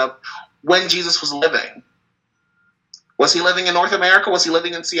backgrounds of when Jesus was living, was he living in North America? Was he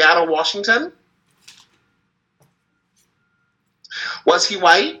living in Seattle, Washington? Was he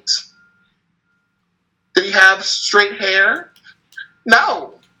white? Did he have straight hair?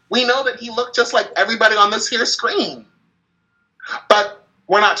 No. We know that he looked just like everybody on this here screen. But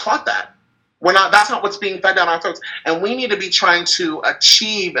we're not taught that. That's not what's being fed down our throats. And we need to be trying to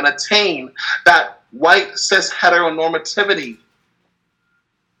achieve and attain that white cis heteronormativity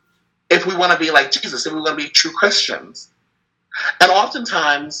if we want to be like Jesus, if we want to be true Christians. And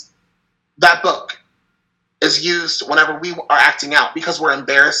oftentimes, that book is used whenever we are acting out because we're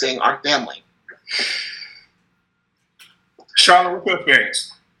embarrassing our family. Charlotte, what's your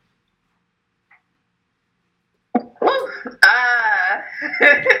experience?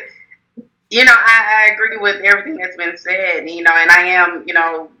 I agree with everything that's been said, and I am,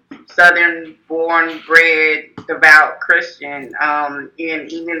 Southern born, bred, devout Christian. And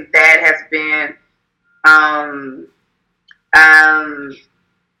even that has been,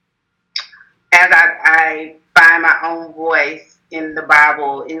 as I find my own voice in the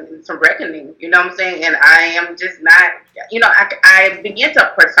Bible, in some reckoning, you know what I'm saying? And I am just not, I begin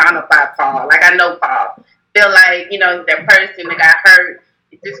to personify Paul. Like, I know Paul. Feel like, that person that got hurt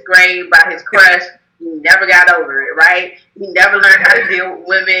in 6th grade by his crush, he never got over it, right? He never learned how to deal with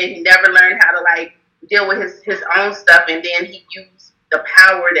women. He never learned how to, deal with his own stuff. And then he used the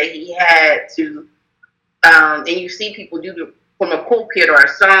power that he had to, and you see people do from a pulpit or a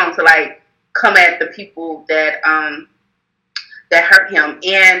song to, come at the people that that hurt him.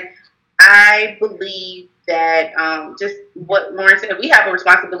 And I believe that just what Lauren said, we have a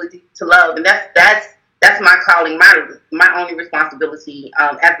responsibility to love, and that's my calling, my only responsibility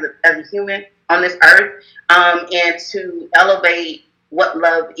as a human on this earth, and to elevate what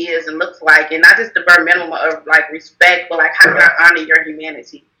love is and looks like, and not just the bare minimum of respect, but how can I honor your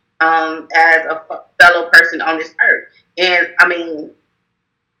humanity as a fellow person on this earth. And I mean,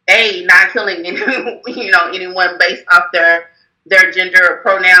 not killing anyone based off their gender or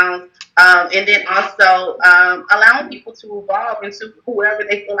pronouns, and then also allowing people to evolve into whoever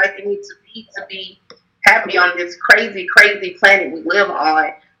they feel like they need to be happy on this crazy, crazy planet we live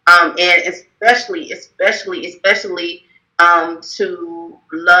on, and especially to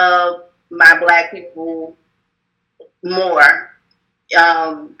love my Black people more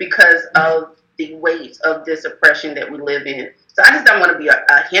because of the weight of this oppression that we live in. So I just don't want to be a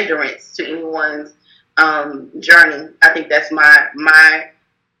hindrance to anyone's journey. I think that's my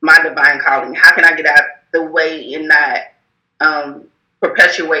divine calling. How can I get out the way and not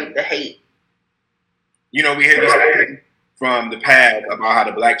perpetuate the hate? We hear this from the past about how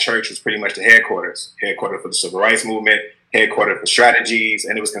the Black church was pretty much the headquarters for the civil rights movement, headquarters for strategies,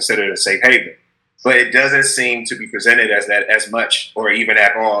 and it was considered a safe haven. But it doesn't seem to be presented as that as much, or even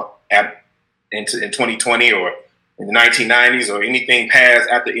at all, in 2020 or in the 1990s or anything past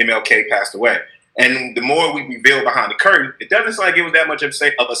after MLK passed away. And the more we reveal behind the curtain, it doesn't sound like it was that much of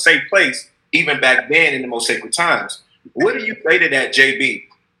a safe place, even back then in the most sacred times. What do you say to that, JB,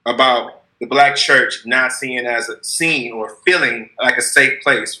 about the Black church not seen or feeling like a safe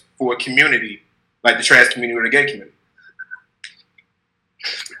place for a community like the trans community or the gay community?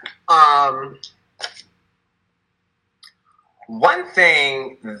 One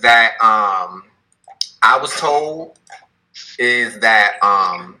thing that I was told is that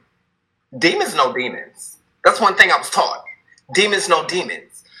demons know demons. That's one thing I was taught. Demons know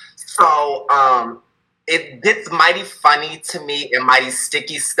demons. So it gets mighty funny to me and mighty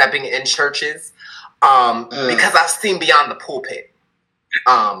sticky stepping in churches because I've seen beyond the pulpit.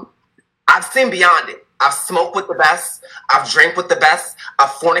 I've seen beyond it. I've smoked with the best. I've drank with the best. I've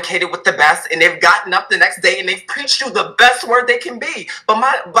fornicated with the best. And they've gotten up the next day and they've preached you the best word they can be. But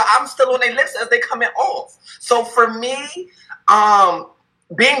I'm still on their lips as they coming off. So for me,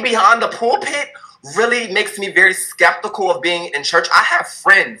 being beyond the pulpit really makes me very skeptical of being in church. I have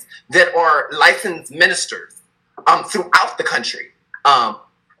friends that are licensed ministers throughout the country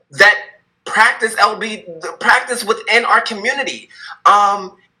that practice within our community.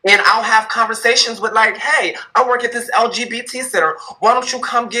 And I'll have conversations with hey, I work at this LGBT center. Why don't you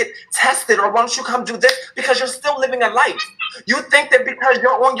come get tested, or why don't you come do this? Because you're still living a life. You think that because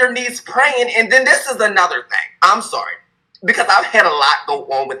you're on your knees praying, and then this is another thing. I'm sorry. Because I've had a lot go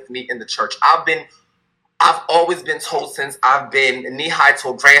on with me in the church. I've been I've always been told since I've been knee-high to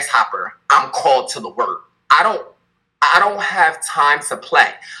a grasshopper, I'm called to the word. I don't have time to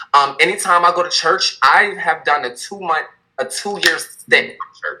play. Anytime I go to church, I have done a 2-year stint in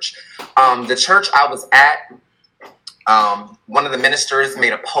church. The church I was at, one of the ministers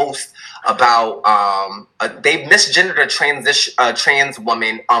made a post about they misgendered a trans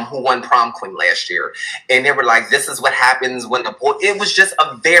woman who won prom queen last year, and they were like, "This is what happens when the boy." It was just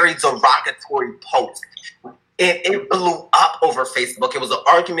a very derogatory post. It blew up over Facebook. It was an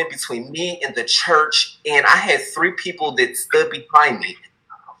argument between me and the church, and I had 3 people that stood behind me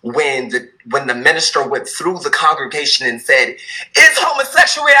when the minister went through the congregation and said, "Is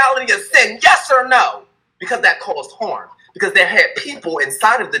homosexuality a sin? Yes or no?" Because that caused harm. Because there had people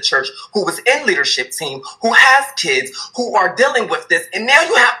inside of the church who was in leadership team, who has kids, who are dealing with this, and now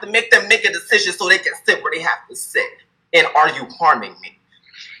you have to make them make a decision so they can sit where they have to sit. And are you harming me?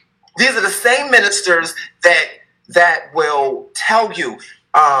 These are the same ministers that will tell you,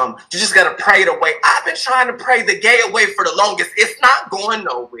 you just got to pray it away. I've been trying to pray the gay away for the longest. It's not going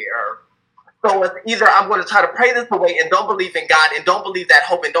nowhere. So it's either I'm going to try to pray this away and don't believe in God and don't believe that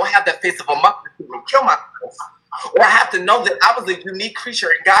hope and don't have that face of a mustard seed and kill myself, or I have to know that I was a unique creature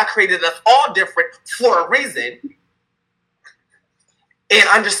and God created us all different for a reason, and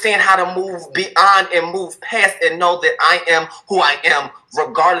understand how to move beyond and move past and know that I am who I am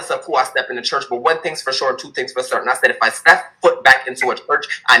regardless of who I step in the church. But one thing's for sure and 2 things for certain. I said, if I step foot back into a church,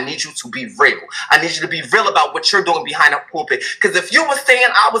 I need you to be real. I need you to be real about what you're doing behind that pulpit. Because if you were saying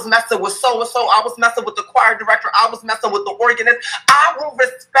I was messing with so-and-so, I was messing with the choir director, I was messing with the organist, I will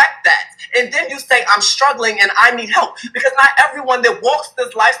respect that. And then you say I'm struggling and I need help. Because not everyone that walks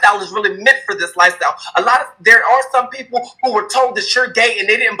this lifestyle is really meant for this lifestyle. There are some people who were told that you're gay and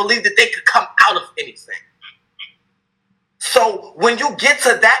they didn't believe that they could come out of anything. So when you get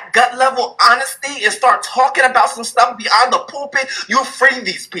to that gut level honesty and start talking about some stuff beyond the pulpit, you free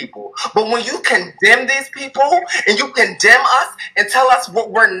these people. But when you condemn these people and you condemn us and tell us what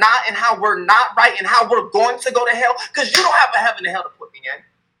we're not and how we're not right and how we're going to go to hell, because you don't have a heaven and hell to put me in.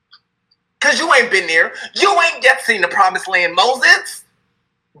 Because you ain't been there. You ain't yet seen the promised land, Moses.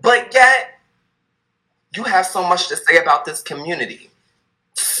 But yet, you have so much to say about this community.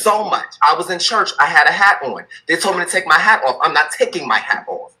 So much. I was in church. I had a hat on. They told me to take my hat off. I'm not taking my hat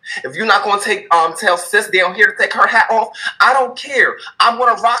off. If you're not going to tell sis down here to take her hat off, I don't care. I'm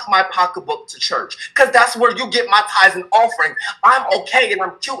going to rock my pocketbook to church because that's where you get my tithes and offering. I'm okay and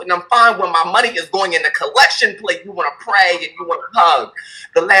I'm cute and I'm fine when my money is going in the collection plate. You want to pray and you want to hug.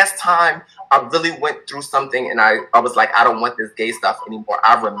 The last time I really went through something and I was like, I don't want this gay stuff anymore.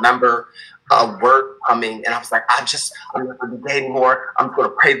 I remember a word coming, and I was like, I'm not going to be gay anymore. I'm going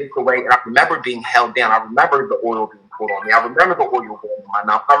to pray this away. And I remember being held down. I remember the oil being poured on me. I remember the oil going in my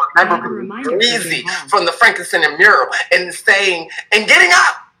mouth. I remember being breezy from the frankincense and myrrh and saying, and getting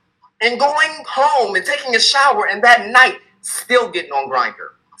up and going home and taking a shower, and that night still getting on Grindr.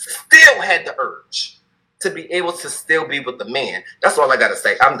 Still had the urge to be able to still be with the man. That's all I got to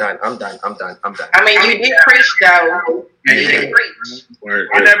say. I'm done. I mean, you did preach, though. You did preach.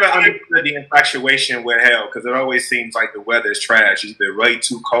 I never understood the infatuation with hell because it always seems like the weather is trash. It's either way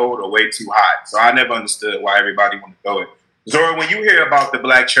too cold or way too hot. So I never understood why everybody wanted to go it. Zora, when you hear about the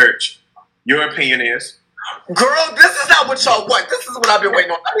black church, your opinion is? Girl, this is not what y'all want. This is what I've been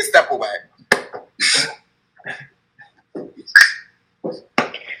waiting on. Let me step away.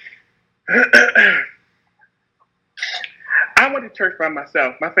 I went to church by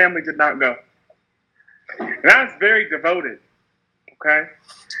myself. My family did not go. And I was very devoted. Okay?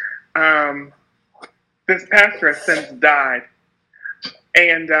 This pastor has since died.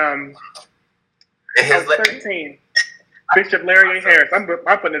 And I was 13. Bishop Larry A. Harris. I'm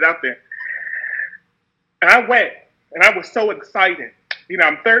putting it out there. And I went. And I was so excited. You know,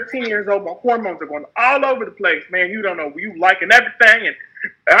 I'm 13 years old. My hormones are going all over the place. Man, you don't know. You liking everything.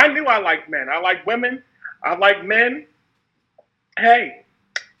 And I knew I liked men. I like women. I like men. Hey.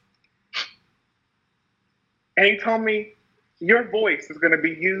 And he told me, your voice is going to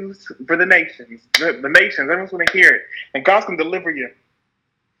be used for the nations. The nations, everyone's going to hear it. And God's going to deliver you.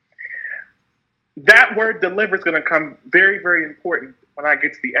 That word deliver is going to come very, very important when I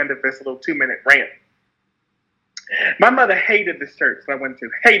get to the end of this little 2-minute rant. My mother hated this church that I went to.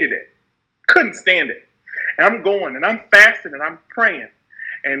 Hated it. Couldn't stand it. And I'm going and I'm fasting and I'm praying.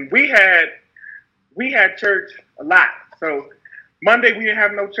 And we had church a lot. So Monday, we didn't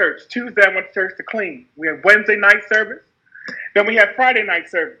have no church. Tuesday, I went to church to clean. We had Wednesday night service. Then we had Friday night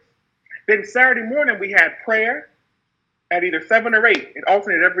service. Then Saturday morning, we had prayer at either 7 or 8. It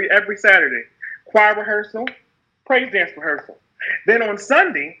alternated every Saturday. Choir rehearsal, praise dance rehearsal. Then on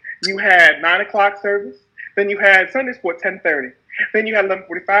Sunday, you had 9 o'clock service. Then you had Sunday school at 10:30. Then you had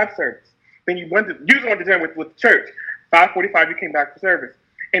 11:45 service. Then you usually went to dinner with the church. 5:45 you came back for service.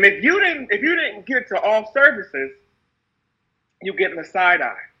 And if you didn't get to all services, you get in the side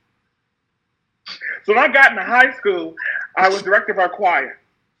eye. So when I got into high school, I was director of our choir,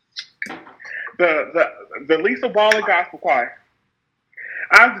 the Lisa Waller Gospel Choir.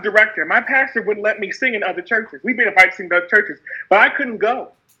 I was the director. My pastor wouldn't let me sing in other churches. We'd been invited to sing in other churches, but I couldn't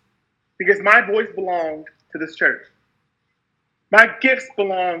go because my voice belonged to this church. My gifts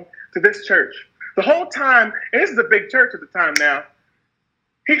belong to this church. The whole time, and this is a big church at the time now,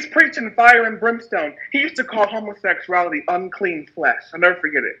 he's preaching fire and brimstone. He used to call homosexuality unclean flesh. I'll never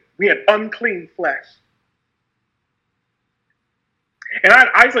forget it. We had unclean flesh. And I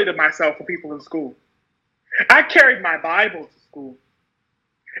isolated myself from people in school. I carried my Bible to school.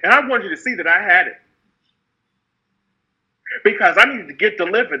 And I wanted you to see that I had it. Because I needed to get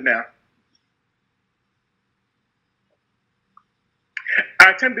delivered now.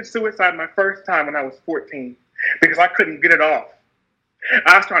 I attempted suicide my first time when I was 14 because I couldn't get it off.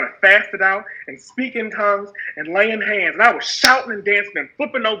 I was trying to fast it out and speak in tongues and laying hands. And I was shouting and dancing and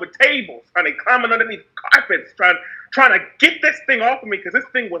flipping over tables, climbing underneath carpets, trying to get this thing off of me because this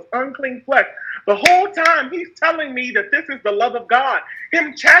thing was unclean flesh. The whole time he's telling me that this is the love of God.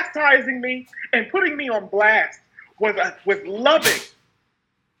 Him chastising me and putting me on blast was loving.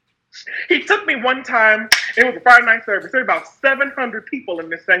 He took me one time, it was a Friday night service. There were about 700 people in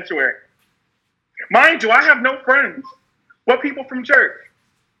this sanctuary. Mind you, I have no friends. What people from church?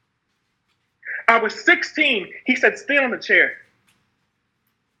 I was 16. He said, stand on the chair.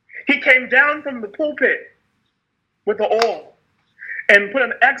 He came down from the pulpit with the oil and put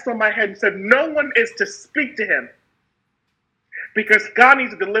an X on my head and said, no one is to speak to him because God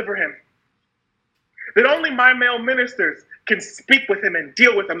needs to deliver him. That only my male ministers can speak with him and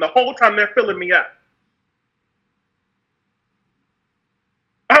deal with him the whole time they're filling me up.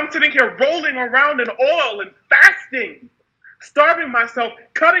 I'm sitting here rolling around in oil and fasting, starving myself,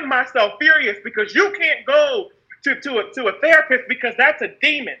 cutting myself furious because you can't go to a therapist because that's a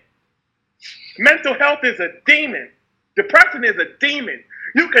demon. Mental health is a demon. Depression is a demon.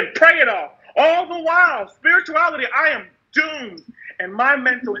 You can pray it off. All the while, spirituality, I am doomed. And my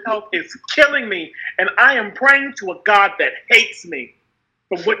mental health is killing me. And I am praying to a God that hates me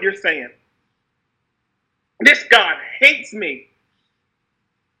for what you're saying. This God hates me.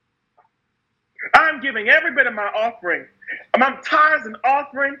 I'm giving every bit of my offering. My tithes and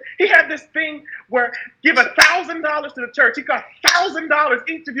offering. He had this thing where give $1,000 to the church. He got $1,000.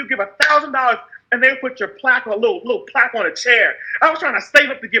 Each of you give $1,000, and they put your plaque on a little plaque on a chair. I was trying to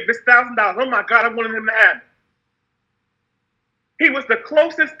save up to give this $1,000. Oh my God, I wanted him to have it. He was the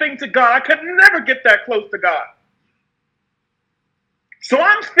closest thing to God. I could never get that close to God. So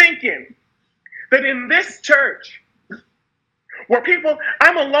I'm thinking that in this church, where people,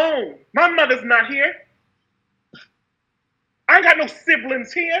 I'm alone. My mother's not here. I ain't got no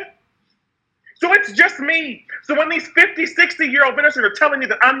siblings here. So it's just me. So when these 50, 60-year-old ministers are telling me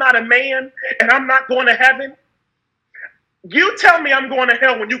that I'm not a man and I'm not going to heaven, you tell me I'm going to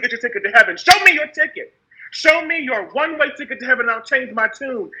hell when you get your ticket to heaven. Show me your ticket. Show me your one-way ticket to heaven and I'll change my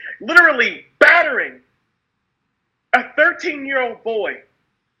tune. Literally battering a 13-year-old boy.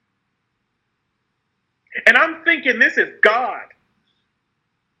 And I'm thinking this is God.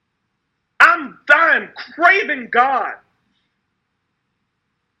 I'm craving God.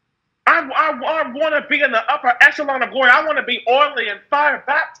 I want to be in the upper echelon of glory. I want to be oily and fire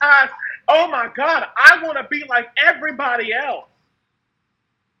baptized. Oh my God, I want to be like everybody else.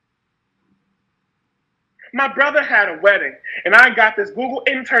 My brother had a wedding, and I got this Google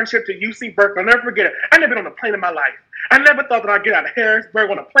internship to UC Berkeley. I'll never forget it. I never been on a plane in my life. I never thought that I'd get out of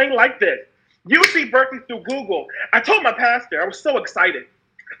Harrisburg on a plane like this. UC Berkeley through Google. I told my pastor, I was so excited.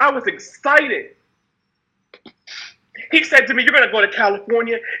 I was excited. He said to me, you're going to go to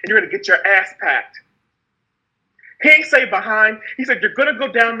California, and you're going to get your ass packed. He ain't say behind. He said, you're going to go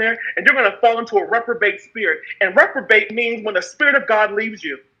down there, and you're going to fall into a reprobate spirit. And reprobate means when the Spirit of God leaves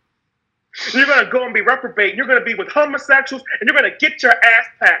you. You're going to go and be reprobate. You're going to be with homosexuals, and you're going to get your ass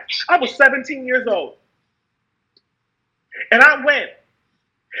packed. I was 17 years old. And I went.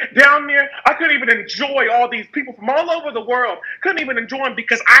 Down there, I couldn't even enjoy all these people from all over the world. Couldn't even enjoy them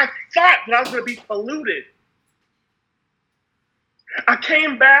because I thought that I was going to be polluted. I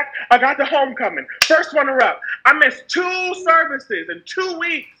came back. I got the homecoming. First runner-up. I missed 2 services in 2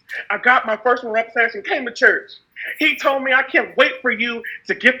 weeks. I got my first runner-up session, came to church. He told me, I can't wait for you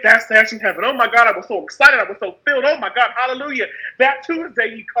to get that session in heaven. Oh my God, I was so excited. I was so filled. Oh my God, hallelujah. That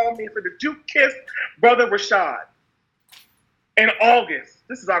Tuesday, he called me and said, did you kiss Brother Rashad? In August.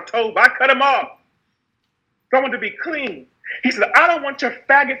 This is October. I cut him off. So I want to be clean. He said, I don't want your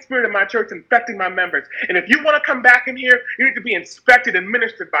faggot spirit in my church infecting my members. And if you want to come back in here, you need to be inspected and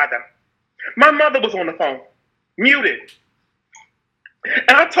ministered by them. My mother was on the phone, muted.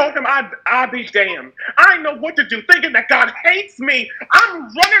 And I told him I'd be damned. I didn't know what to do, thinking that God hates me. I'm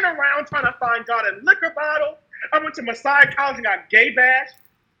running around trying to find God in liquor bottle. I went to Messiah College and got gay bashed.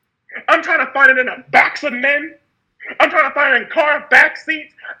 I'm trying to find it in the backs of men. I'm trying to find it in car back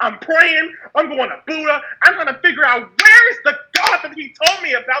seats. I'm praying. I'm going to Buddha. I'm trying to figure out where's the God that he told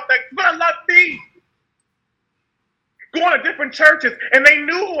me about that's going to love me. Going to different churches, and they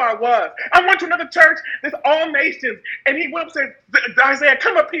knew who I was. I went to another church, this All Nations, and he went up and said, Isaiah,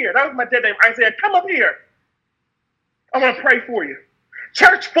 come up here. That was my dead name. Isaiah, come up here. I want to pray for you.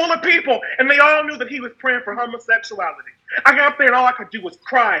 Church full of people, and they all knew that he was praying for homosexuality. I got up there, and all I could do was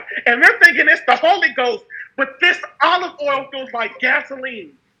cry. And they're thinking it's the Holy Ghost, but this olive oil feels like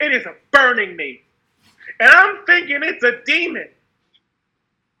gasoline. It is burning me. And I'm thinking it's a demon.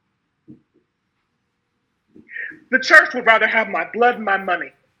 The church would rather have my blood and my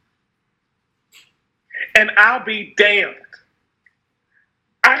money. And I'll be damned.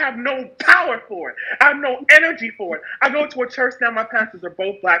 I have no power for it. I have no energy for it. I go to a church now, my pastors are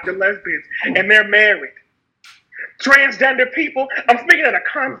both black, they're lesbians, and they're married. Transgender people, I'm speaking at a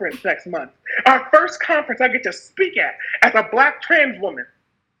conference next month. Our first conference I get to speak at as a black trans woman.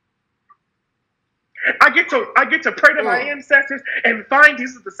 I get to pray to my ancestors and find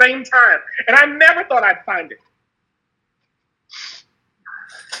Jesus at the same time. And I never thought I'd find it.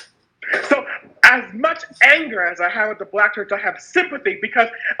 So as much anger as I have at the black church, I have sympathy because,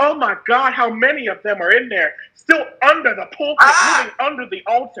 oh my God, how many of them are in there still under the pulpit, living under the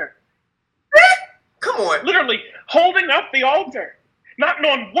altar. Come on. Literally holding up the altar, not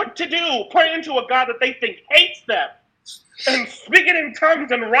knowing what to do, praying to a God that they think hates them, and speaking in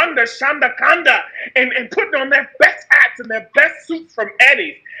tongues and randa, shanda, kanda, and putting on their best hats and their best suits from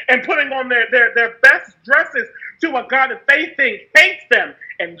Eddie's, and putting on their best dresses to a God that they think hates them,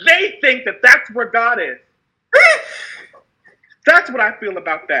 and they think that that's where God is. That's what I feel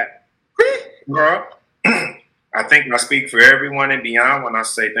about that. Girl, I think I speak for everyone and beyond when I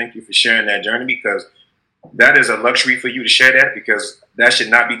say thank you for sharing that journey, because that is a luxury for you to share that, because that should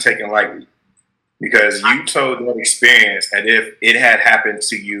not be taken lightly. Because you told that experience as if it had happened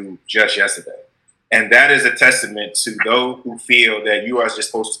to you just yesterday. And that is a testament to those who feel that you are just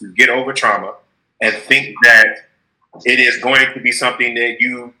supposed to get over trauma and think that it is going to be something that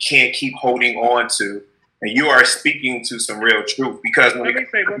you can't keep holding on to. And you are speaking to some real truth. Because let me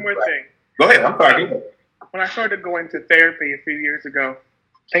say one more thing. Go ahead. I'm sorry. When I started going to therapy a few years ago,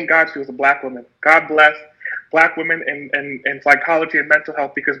 thank God she was a black woman. God bless black women in psychology and mental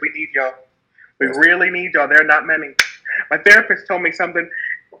health, because we need y'all. We really need y'all. There are not many. My therapist told me something,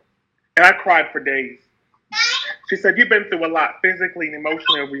 and I cried for days. She said, you've been through a lot physically and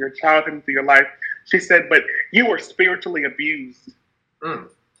emotionally over your childhood and through your life. She said, but you were spiritually abused.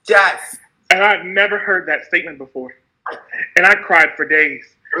 Yes. And I've never heard that statement before. And I cried for days.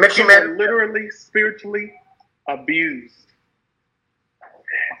 You were literally spiritually abused.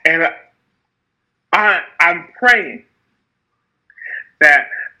 And I'm praying that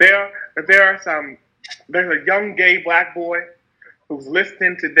there's a young gay black boy who's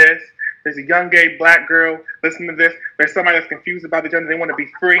listening to this. There's a young gay black girl listening to this. There's somebody that's confused about the gender. They want to be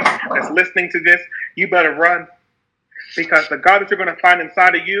free, that's listening to this. You better run. Because the God that you're going to find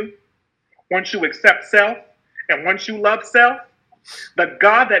inside of you, once you accept self and once you love self, the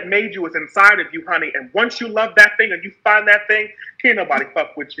God that made you is inside of you, honey. And once you love that thing and you find that thing, can't nobody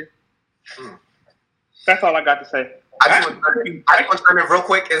fuck with you. That's all I got to say. I just want to turn it real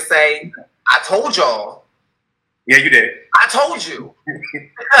quick and say, I told y'all. Yeah, you did. I told you.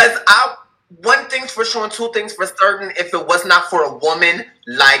 Because one thing's for sure and two things for certain, if it was not for a woman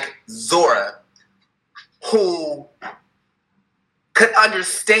like Zora, who could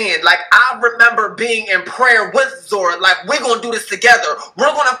understand. Like, I remember being in prayer with Zora, like, we're going to do this together.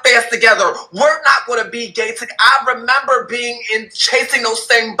 We're going to fast together. We're not going to be gay together. I remember being chasing those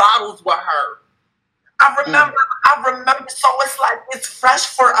same bottles with her. I remember, so it's like, it's fresh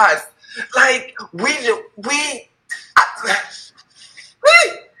for us. Like,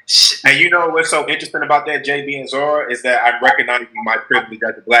 and you know what's so interesting about that, JB and Zora, is that I'm recognizing my privilege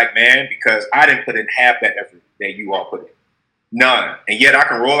as a black man, because I didn't put in half that effort that you all put in. None. And yet I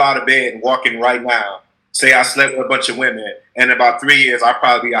can roll out of bed and walk in right now, say I slept with a bunch of women, and in about 3 years, I'll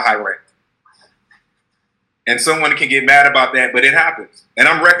probably be a high rank. And someone can get mad about that, but it happens. And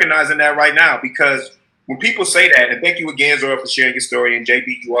I'm recognizing that right now, because when people say that, and thank you again, Zora, for sharing your story, and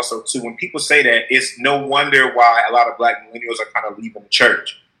JB, you also too, when people say that, it's no wonder why a lot of black millennials are kind of leaving the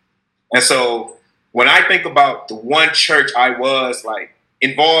church. And so when I think about the one church I was like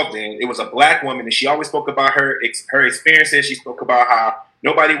involved in, it was a black woman, and she always spoke about her experiences. She spoke about how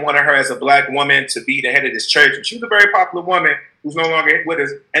nobody wanted her as a black woman to be the head of this church. And she was a very popular woman who's no longer with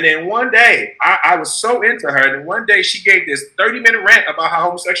us. And then one day, I was so into her. And one day she gave this 30-minute rant about how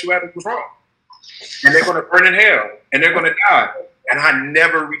homosexuality was wrong. And they're going to burn in hell. And they're going to die. And I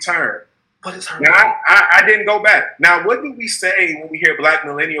never returned. What is her now, I didn't go back. Now, what do we say when we hear black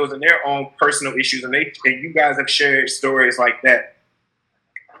millennials and their own personal issues? And you guys have shared stories like that.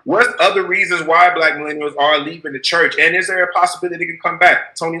 What's other reasons why black millennials are leaving the church? And is there a possibility they can come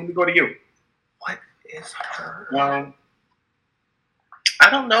back? Tony, let me go to you. What is her? I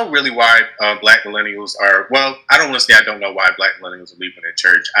don't know really why black millennials are, well, I don't want to say I don't know why black millennials are leaving the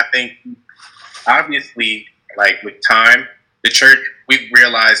church. I think, obviously, like with time, the church, we've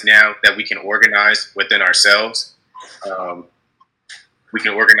realized now that we can organize within ourselves. We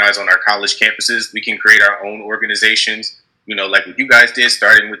can organize on our college campuses. We can create our own organizations. You know, like what you guys did,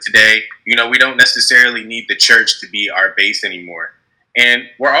 starting with today, you know, we don't necessarily need the church to be our base anymore. And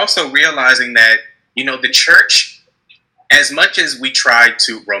we're also realizing that, you know, the church, as much as we try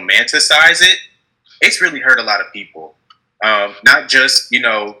to romanticize it, it's really hurt a lot of people. Not just, you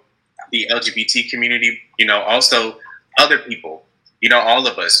know, the LGBT community, you know, also other people, you know, all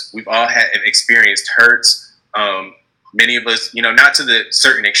of us, we've all had experienced hurts. Many of us, you know, not to the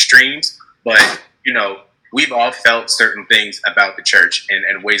certain extremes, but, you know, we've all felt certain things about the church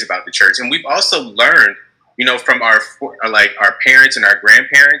and ways about the church. And we've also learned, you know, from our parents and our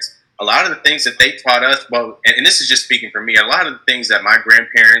grandparents, a lot of the things that they taught us, well, and this is just speaking for me, a lot of the things that my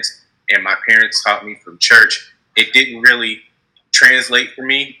grandparents and my parents taught me from church, it didn't really translate for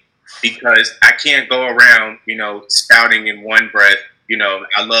me because I can't go around, you know, spouting in one breath, you know,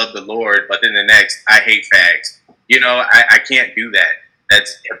 I love the Lord, but then the next, I hate fags. You know, I can't do that.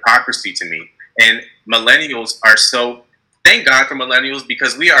 That's hypocrisy to me. And millennials are so, thank God for millennials,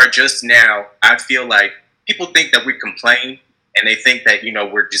 because we are just now, I feel like people think that we complain and they think that, you know,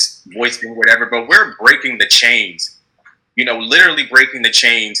 we're just voicing whatever, but we're breaking the chains, you know, literally breaking the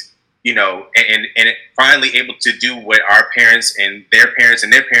chains, you know, and finally able to do what our parents and their parents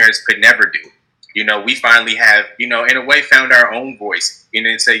could never do. You know, we finally have, you know, in a way found our own voice, you know,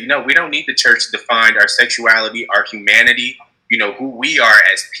 and say, you know, we don't need the church to define our sexuality, our humanity, you know, who we are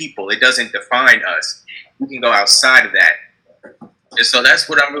as people. It doesn't define us. We can go outside of that. And so that's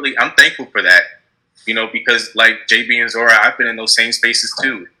what I'm thankful for that, you know, because like JB and Zora, I've been in those same spaces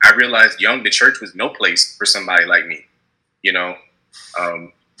too. I realized the church was no place for somebody like me, you know,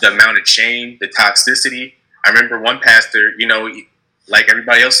 the amount of shame, the toxicity. I remember one pastor, you know, like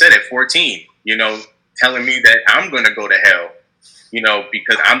everybody else said at 14, you know, telling me that I'm going to go to hell, you know,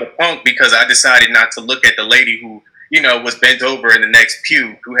 because I'm a punk, because I decided not to look at the lady who, you know, was bent over in the next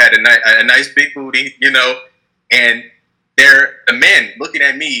pew, who had a nice big booty, you know, and they're the men looking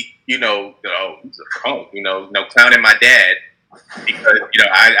at me, you know, oh, he's a punk, you know, clowning my dad because, you know,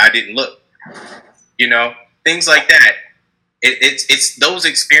 I didn't look, you know, things like that. It's those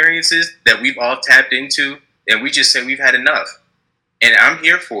experiences that we've all tapped into, and we just say we've had enough, and I'm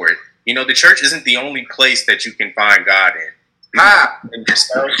here for it. You know, the church isn't the only place that you can find God in. In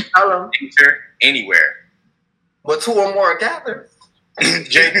yourself, nature, anywhere. Well, two or more gathered.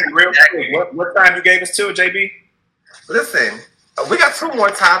 JB, real quick, what time you gave us to, JB? Listen, we got two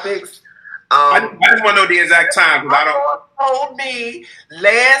more topics. I just want to know the exact time because I don't. Told me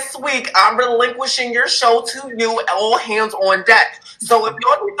last week I'm relinquishing your show to you. All hands on deck. So if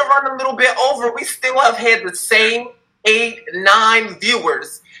y'all need to run a little bit over, we still have had the same 8-9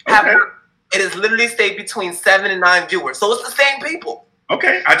 viewers. Okay. It has literally stayed between 7 and 9 viewers. So it's the same people.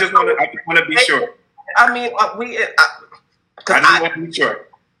 Okay, I just want to be sure. I mean, I just want to be sure.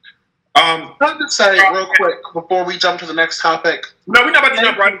 Let me just say real quick before we jump to the next topic. No, we're not about to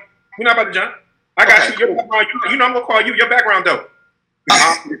jump, right? We're not about to jump. I got you. You know I'm gonna call you. Your background though.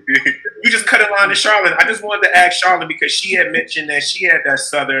 You just cut a line to Charlotte. I just wanted to ask Charlotte because she had mentioned that she had that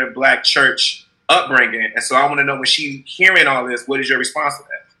Southern Black church upbringing, and so I want to know when she hearing all this, what is your response to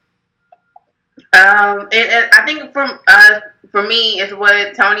that? I think for me, it's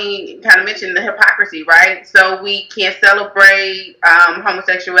what Tony kind of mentioned, the hypocrisy, right? So we can't celebrate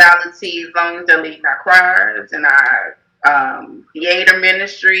homosexuality as long as they're leading our choirs and our theater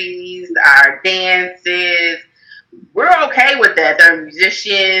ministries, our dances. We're okay with that. They're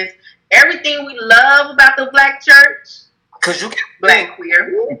musicians. Everything we love about the Black church. Because you can Black queer,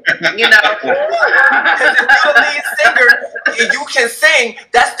 you know. Because if you're the lead singer, you can sing.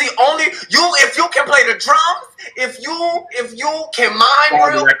 That's the only if you can play the drums, if you can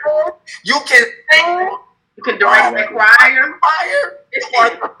mime real good, you can sing. You can direct the choir.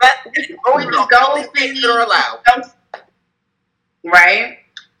 We can go see. Right?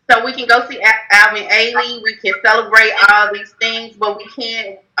 So we can go see Alvin Ailey. We can celebrate all these things, but we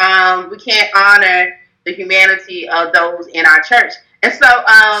can't honor the humanity of those in our church. And so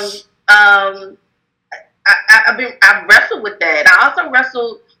I've wrestled with that. I also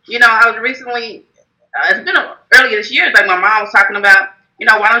wrestled. I was recently. It's been earlier this year. Like my mom was talking about.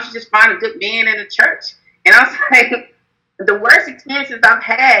 Why don't you just find a good man in the church? And I was like, the worst experiences I've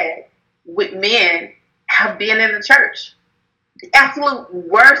had with men have been in the church. The absolute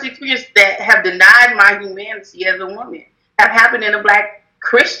worst experience that have denied my humanity as a woman have happened in a Black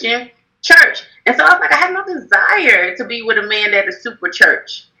Christian church. And so I was like, I have no desire to be with a man that is super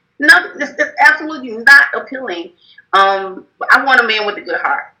church. No, it's absolutely not appealing. I want a man with a good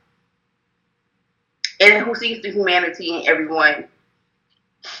heart and who sees the humanity in everyone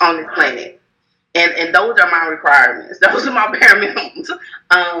on this planet. And those are my requirements. Those are my bare minimums.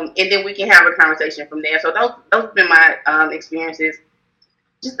 And then we can have a conversation from there. So those have been my experiences.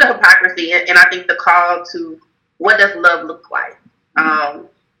 Just the hypocrisy. And I think the call to what does love look like? And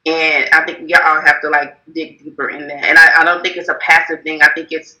I think y'all have to like dig deeper in that. And I don't think it's a passive thing. I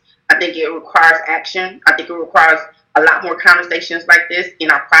think it requires action. I think it requires a lot more conversations like this in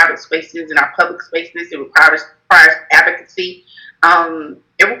our private spaces, in our public spaces. It requires advocacy.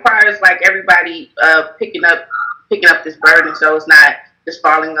 It requires like everybody picking up this burden, so it's not just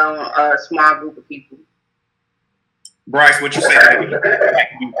falling on a small group of people. Bryce, what you say?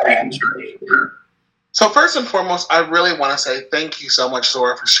 So first and foremost, I really want to say thank you so much,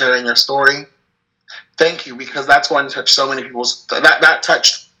 Zora, for sharing your story. Thank you, because that's one that touched so many people's. That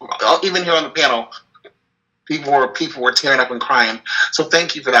touched even here on the panel. People were tearing up and crying. So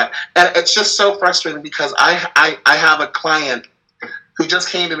thank you for that. And it's just so frustrating because I have a client who just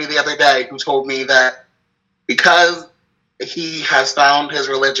came to me the other day who told me that because he has found his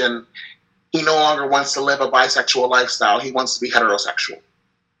religion, he no longer wants to live a bisexual lifestyle. He wants to be heterosexual.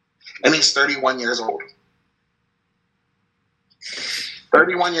 And he's 31 years old.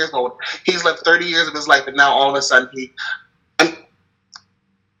 31 years old. He's lived 30 years of his life, and now all of a sudden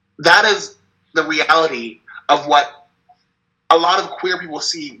that is the reality of what a lot of queer people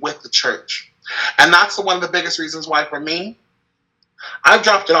see with the church. And that's one of the biggest reasons why, for me, I've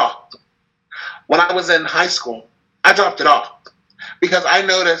dropped it off. When I was in high school, I dropped it off because I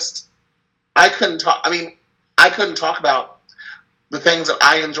noticed I couldn't talk about the things that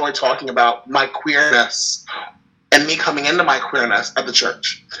I enjoy talking about, my queerness and me coming into my queerness at the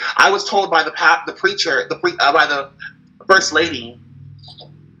church. I was told by the preacher, by the first lady,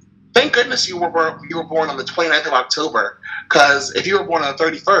 thank goodness you were born on the 29th of October, because if you were born on the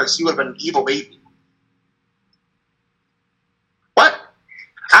 31st, you would have been an evil baby. What?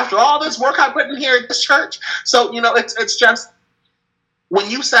 After all this work I put in here at this church? So, it's just, when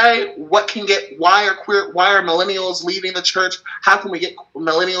you say why are millennials leaving the church? How can we get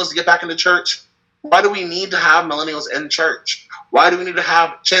millennials to get back into church? Why do we need to have millennials in church? Why do we need to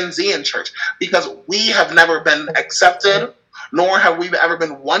have Gen Z in church? Because we have never been accepted, nor have we ever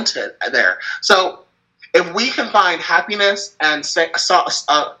been wanted there. So if we can find happiness and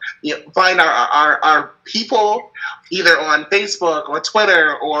find our people either on Facebook or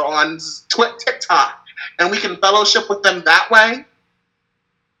Twitter or on TikTok, and we can fellowship with them that way,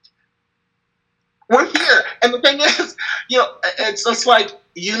 we're here. And the thing is, it's just like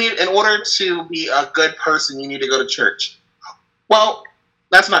in order to be a good person, you need to go to church. Well,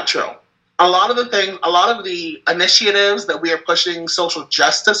 that's not true. A lot of the initiatives that we are pushing social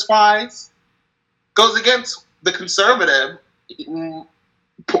justice-wise goes against the conservative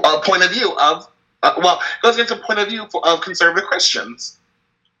point of view goes against the point of view of conservative Christians.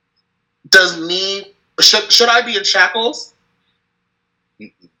 Should I be in shackles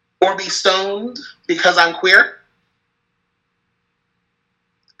or be stoned because I'm queer?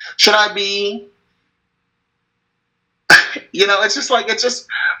 Should I be, it's just,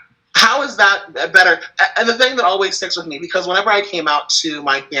 how is that better? And the thing that always sticks with me, because whenever I came out to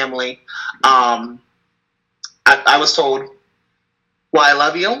my family, I was told, well, I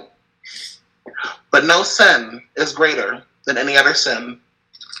love you, but no sin is greater than any other sin.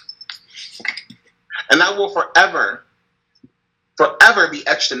 And that will forever be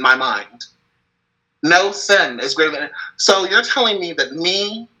etched in my mind. No sin is greater than. So you're telling me that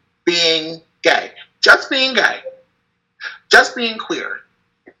me being gay, just being queer,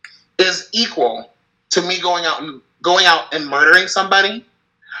 is equal to me going out and murdering somebody,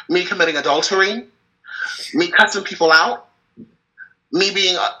 me committing adultery, me cussing people out, me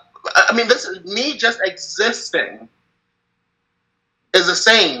being. This is me just existing is the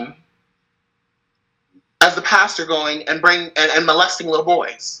same as the pastor going and and molesting little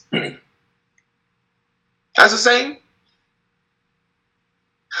boys. That's the same.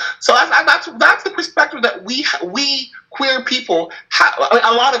 So that's the perspective that we queer people have. I mean,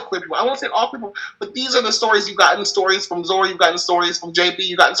 a lot of queer people. I won't say all people, but these are the stories. You've gotten stories from Zori. You've gotten stories from JB.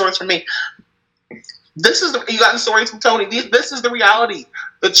 You've gotten stories from me. You gotten stories from Tony. This is the reality.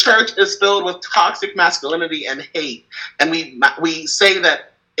 The church is filled with toxic masculinity and hate, and we say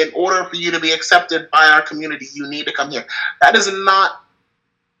that in order for you to be accepted by our community, you need to come here. That is not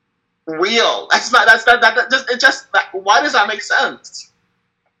real. Why does that make sense?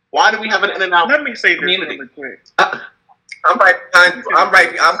 Why do we have an in and out? Let me say this community? really quick. I'm right behind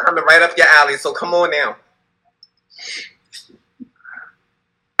you. I'm coming right up your alley. So come on now.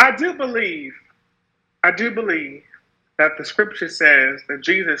 I do believe that the scripture says that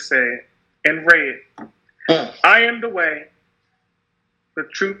Jesus said in red, I am the way, the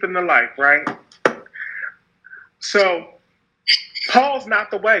truth, and the life, right? So Paul's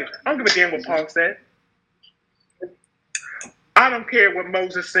not the way. I don't give a damn what Paul said. I don't care what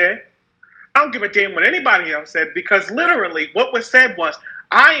Moses said. I don't give a damn what anybody else said, because literally what was said was,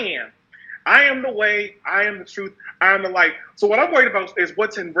 I am the way, I am the truth, I am the light. So what I'm worried about is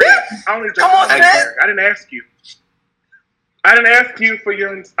what's in red. I only just I didn't ask you. I didn't ask you for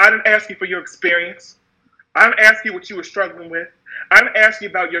your experience. I didn't ask you what you were struggling with. I didn't ask you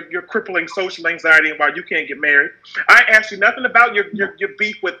about your crippling social anxiety and why you can't get married. I asked you nothing about your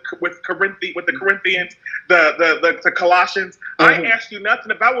beef with the Corinthians, the Colossians. I asked you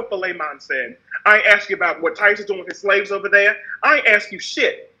nothing about what Philemon said. I asked you about what Titus is doing with his slaves over there. I asked you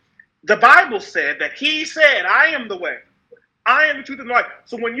shit. The Bible said that he said, I am the way. I am the truth and the life.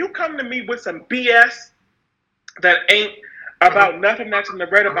 So when you come to me with some BS that ain't about nothing that's in the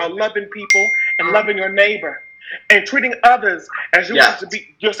red about loving people and loving your neighbor and treating others as you want to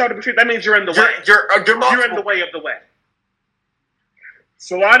be yourself to be treated, that means you're in the way. You're in the way of the way.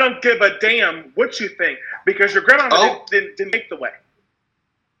 So I don't give a damn what you think, because your grandmama didn't make the way.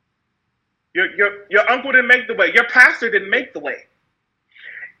 Your uncle didn't make the way. Your pastor didn't make the way.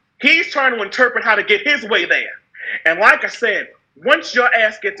 He's trying to interpret how to get his way there. And like I said, once your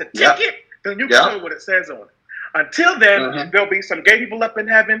ass gets a ticket, then you can know what it says on it. Until then, there'll be some gay people up in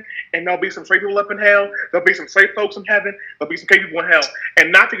heaven, and there'll be some straight people up in hell. There'll be some straight folks in heaven. There'll be some gay people in hell.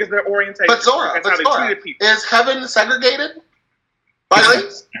 And not because of their orientation. But Zora, they treated people. Is heaven segregated by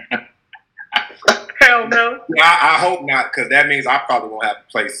race? Hell no. I hope not, because that means I probably won't have a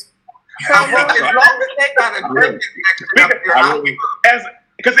place. As long as they got a great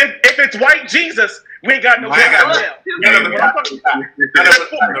because if it's white Jesus, we ain't got no hell.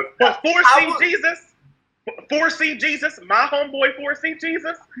 But 4C Jesus, my homeboy 4C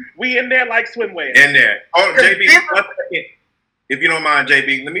Jesus, we in there like swimwear. In there. Oh, JB, 1 second. If you don't mind,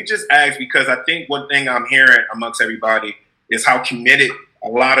 JB, let me just ask, because I think one thing I'm hearing amongst everybody is how committed a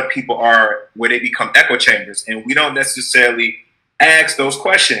lot of people are where they become echo chambers, and we don't necessarily ask those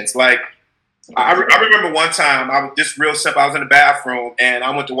questions. Like, I remember one time, I was just real simple. I was in the bathroom and I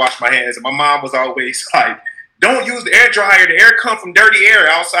went to wash my hands, and my mom was always like, don't use the air dryer. The air comes from dirty air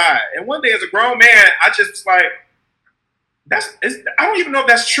outside. And one day as a grown man, I just was like, I don't even know if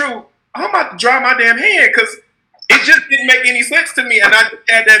that's true. I'm about to dry my damn hand, because it just didn't make any sense to me. And I just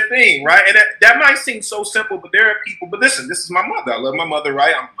had that thing, right? And that might seem so simple, but there are people, but listen, this is my mother. I love my mother,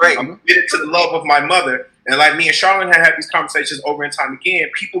 right? I'm committed to the love of my mother. And like me and Charlene had these conversations over and time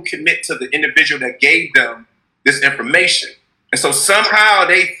again, people commit to the individual that gave them this information. And so somehow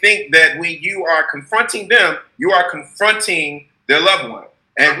they think that when you are confronting them, you are confronting their loved one.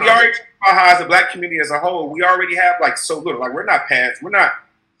 And we already talk about how, as a Black community as a whole, we already have like so little. Like,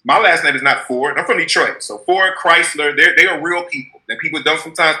 my last name is not Ford. I'm from Detroit. So Ford, Chrysler, they are real people that people don't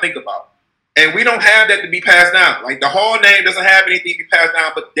sometimes think about. And we don't have that to be passed down. Like, the Hall name doesn't have anything to be passed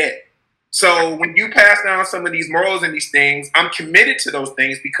down but debt. So when you pass down some of these morals and these things, I'm committed to those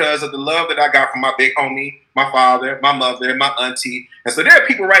things because of the love that I got from my big homie, my father, my mother, my auntie. And so there are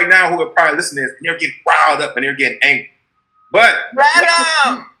people right now who are probably listening to this, and they're getting riled up and they're getting angry. But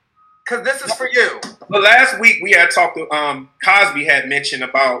because this is for you. But last week we had talked to Cosby had mentioned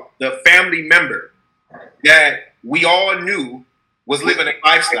about the family member that we all knew was living a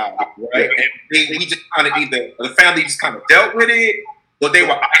lifestyle, right? And we just kind of either the family just kind of dealt with it, or they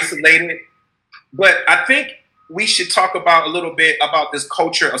were isolated. But I think we should talk about a little bit about this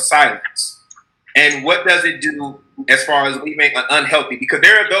culture of silence and what does it do as far as we make it unhealthy, because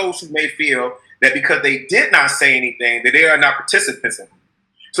there are those who may feel that because they did not say anything, that they are not participants in it.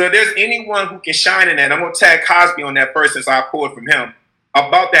 So if there's anyone who can shine in that, I'm going to tag Cosby on that first, since I pulled from him,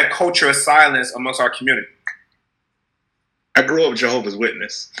 about that culture of silence amongst our community. I grew up Jehovah's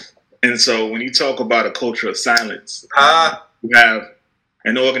Witness. And so when you talk about a culture of silence, you have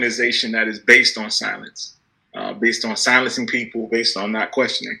an organization that is based on silence, based on silencing people, based on not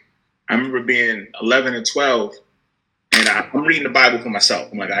questioning. I remember being 11 and 12, and I'm reading the Bible for myself.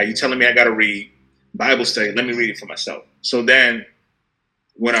 I'm like, are you telling me I got to read Bible study? Let me read it for myself. So then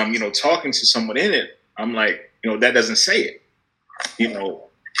when I'm, talking to someone in it, I'm like, that doesn't say it.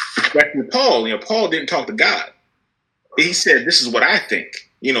 Especially Paul, Paul didn't talk to God. He said, this is what I think.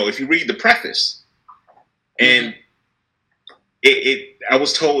 If you read the preface, and I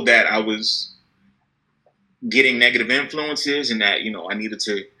was told that I was getting negative influences and that, I needed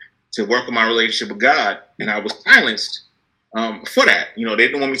to work on my relationship with God. And I was silenced for that. They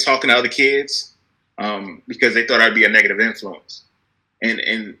didn't want me talking to other kids because they thought I'd be a negative influence.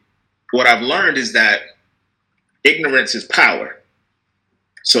 And what I've learned is that ignorance is power.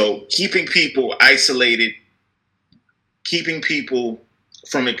 So keeping people isolated, keeping people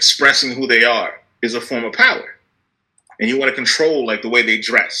from expressing who they are is a form of power. And you want to control the way they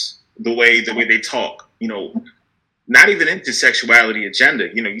dress, the way they talk, not even into sexuality agenda.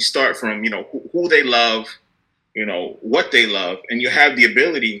 You start from, who they love, what they love, and you have the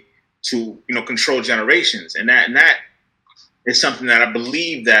ability to, control generations. And that is something that I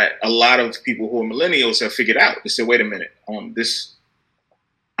believe that a lot of people who are millennials have figured out. They say, wait a minute,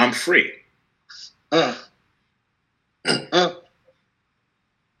 I'm free.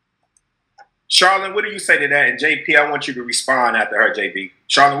 Charlotte, what do you say to that? And JP, I want you to respond after her, JB.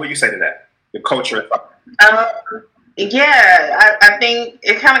 Charlotte, what do you say to that? The culture. I think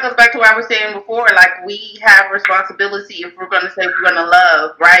it kind of goes back to what I was saying before. We have responsibility if we're going to say we're going to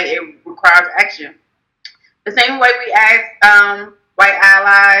love, right? It requires action. The same way we ask white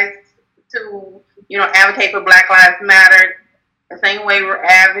allies to, advocate for Black Lives Matter. The same way we're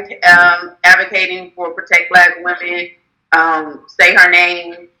advocating for Protect Black Women, Say Her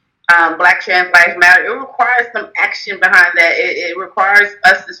Name, Black Trans Lives Matter. It requires some action behind that. It requires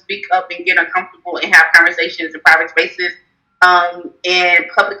us to speak up and get uncomfortable and have conversations in private spaces, in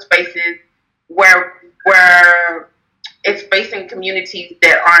public spaces where it's facing communities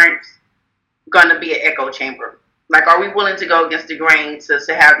that aren't going to be an echo chamber. Are we willing to go against the grain to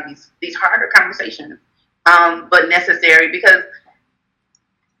have these harder conversations, but necessary? Because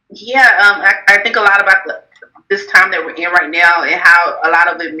I think a lot about this time that we're in right now and how a lot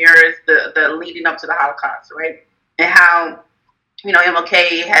of it mirrors the leading up to the Holocaust, right? And how,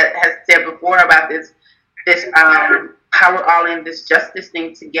 MLK has said before about this how we're all in this justice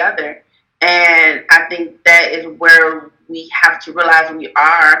thing together. And I think that is where we have to realize we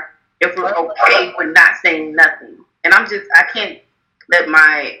are if we're okay with not saying nothing. And I can't let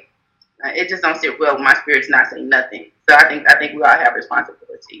it just don't sit well with my spirit's not saying nothing. So I think we all have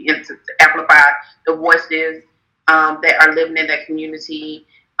responsibility and to amplify the voices that are living in that community,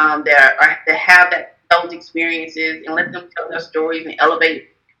 that have those experiences, and let them tell their stories and elevate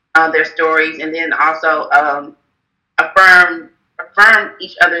their stories, and then also affirm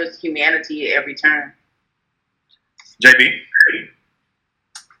each other's humanity at every turn. JB?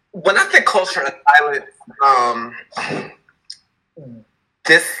 When I think culture and silence,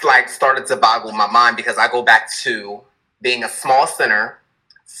 this started to boggle my mind because I go back to being a small center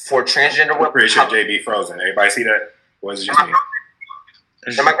for transgender women. Pretty sure JB frozen. Everybody see that? What is it just me?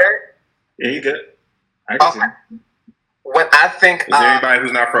 Am I good? Yeah, you good. Okay. When I think is there anybody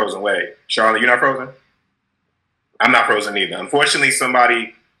who's not frozen? Wait, Charlotte, you're not frozen? I'm not frozen either. Unfortunately,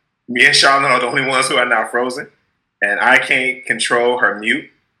 me and Charlotte are the only ones who are not frozen, and I can't control her mute.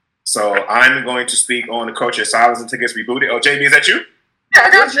 So I'm going to speak on the culture of silence until it gets rebooted. Oh, JB, is that you? Yeah,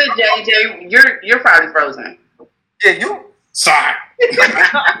 that's it, JJ. You're probably frozen. Yeah, you. Sorry.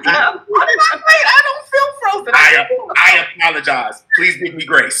 I don't feel frozen. I apologize. Please give me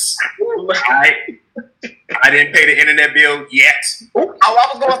grace. I didn't pay the internet bill yet. Oh, I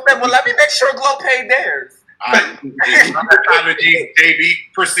was going to say, well, let me make sure Glow paid theirs. Apologies, JB.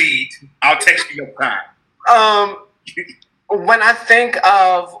 Proceed. I'll text you next time. When I think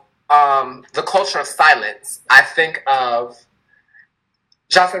of the culture of silence, I think of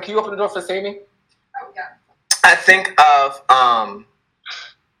Jocelyn. Can you open the door for Sammy? Oh yeah. I think of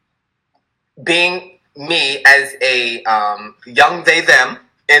being me as a young they them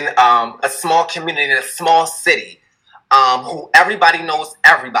in a small community in a small city, who everybody knows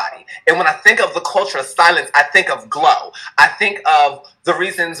everybody. And when I think of the culture of silence, I think of Glow. I think of the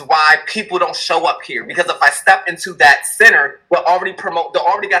reasons why people don't show up here. Because if I step into that center, they already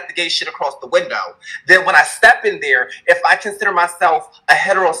got the gay shit across the window. Then when I step in there, if I consider myself a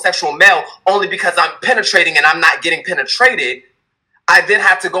heterosexual male only because I'm penetrating and I'm not getting penetrated, I then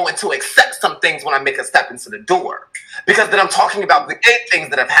have to go into accept some things when I make a step into the door. Because then I'm talking about the gay things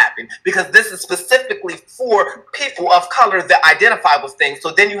that have happened. Because this is specifically for people of color that identify with things.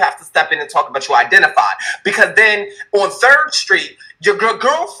 So then you have to step in and talk about your identify. Because then on 3rd Street, your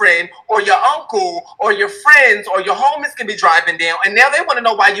girlfriend or your uncle or your friends or your homies can be driving down. And now they want to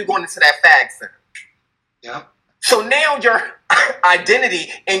know why you're going into that fag center. Yeah. So now your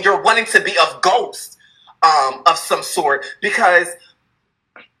identity and you're wanting to be of ghost of some sort, because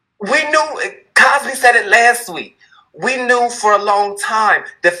we knew, Cosby said it last week, we knew for a long time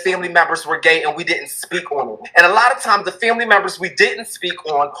that family members were gay and we didn't speak on it. And a lot of times the family members we didn't speak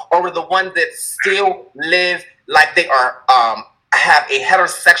on are the ones that still live like they are have a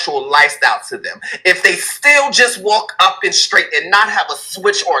heterosexual lifestyle to them. If they still just walk up and straight and not have a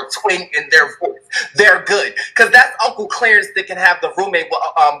switch or a twang in their voice, they're good. Because that's Uncle Clarence that can have the roommate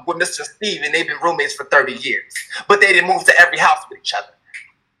with Mr. Steve, and they've been roommates for 30 years. But they didn't move to every house with each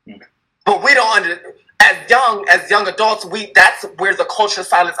other. But we don't as young adults, that's where the culture of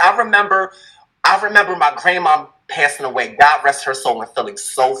silence. I remember my grandma passing away. God rest her soul, and feeling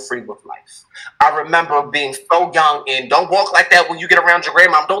so free with life. I remember being so young, and don't walk like that when you get around your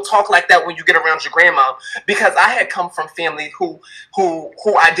grandma. Don't talk like that when you get around your grandma, because I had come from family who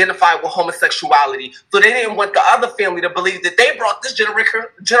identified with homosexuality. So they didn't want the other family to believe that they brought this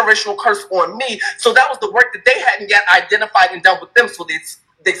generational curse on me. So that was the work that they hadn't yet identified and done with them. So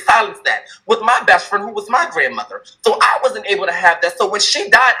they silenced that with my best friend, who was my grandmother. So I wasn't able to have that. So when she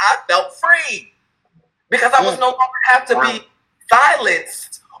died, I felt free, because I was no longer have to be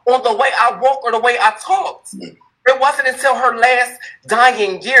silenced on the way I walk or the way I talked. It wasn't until her last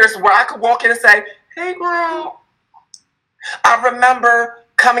dying years where I could walk in and say, "Hey, girl." I remember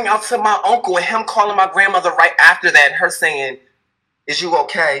coming out to my uncle and him calling my grandmother right after that, and her saying, "Is you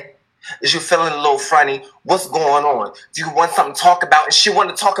okay? Is you feeling a little funny? What's going on? Do you want something to talk about?" And she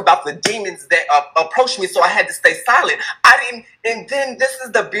wanted to talk about the demons that approached me, so I had to stay silent. And then this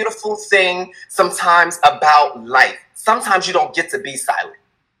is the beautiful thing sometimes about life. Sometimes you don't get to be silent.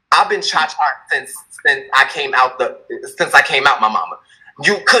 I've been cha-cha since I came out my mama.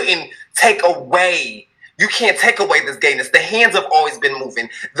 You can't take away this gayness. The hands have always been moving.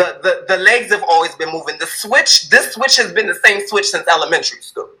 The legs have always been moving. This switch has been the same switch since elementary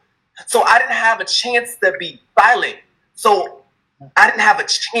school. So I didn't have a chance to be silent. So I didn't have a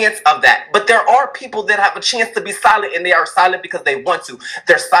chance of that. But there are people that have a chance to be silent, and they are silent because they want to.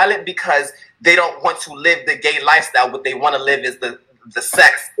 They're silent because they don't want to live the gay lifestyle. What they want to live is the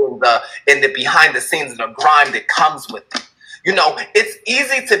sex and the behind the scenes and the grime that comes with it. You know, it's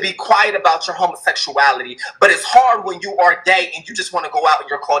easy to be quiet about your homosexuality, but it's hard when you are gay and you just want to go out and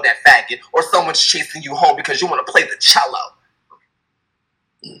you're called that faggot, or someone's chasing you home because you want to play the cello.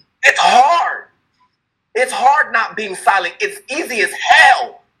 It's hard. It's hard not being silent. It's easy as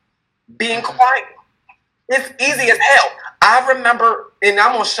hell being quiet. It's easy as hell. I remember, and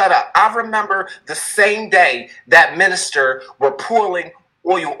I'm going to shut up. I remember the same day that minister were pouring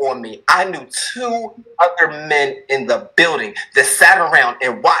oil on me. I knew 2 other men in the building that sat around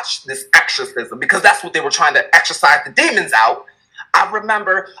and watched this exorcism, because that's what they were trying to exorcise the demons out. I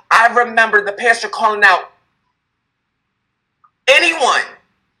remember the pastor calling out, "Anyone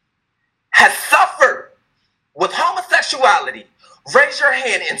has suffered with homosexuality, raise your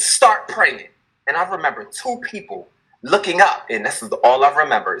hand and start praying." And I remember 2 people looking up, and this is all I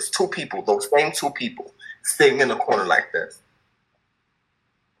remember, is 2 people, those same 2 people, sitting in the corner like this.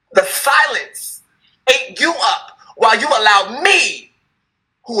 The silence ate you up while you allowed me,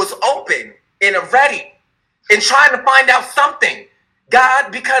 who was open and ready and trying to find out something.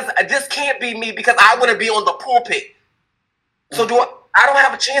 God, because this can't be me, because I want to be on the pulpit. So I don't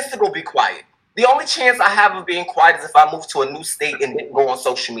have a chance to go be quiet. The only chance I have of being quiet is if I move to a new state and didn't go on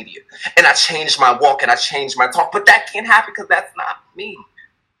social media, and I change my walk and I change my talk. But that can't happen because that's not me.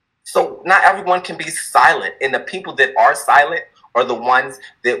 So not everyone can be silent. And the people that are silent are the ones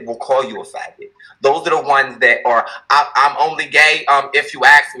that will call you a faggot. Those are the ones that are, I'm only gay if you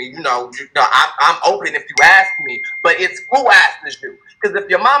ask me. I'm open if you ask me. But it's who asks you. Because if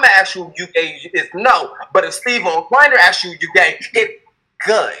your mama asks you gay, it's no. But if Steve on Grindr asks you gay, it's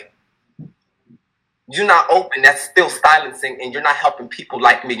good. You're not open, that's still silencing, and you're not helping people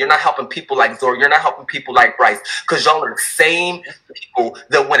like me. You're not helping people like Zora. You're not helping people like Bryce, because y'all are the same people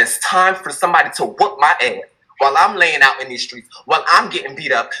that when it's time for somebody to whoop my ass while I'm laying out in these streets, while I'm getting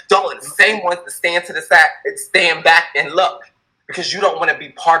beat up, y'all are the same ones that stand to the side and stand back and look, because you don't want to be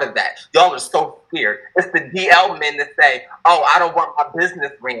part of that. Y'all are so scared. It's the DL men that say, "Oh, I don't want my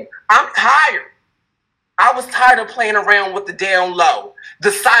business ran." I'm tired. I was tired of playing around with the down low,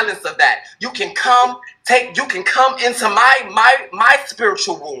 the silence of that. You can come into my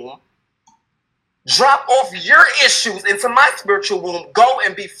spiritual womb, drop off your issues into my spiritual womb, go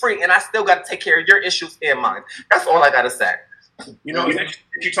and be free, and I still got to take care of your issues and mine. That's all I got to say. You know,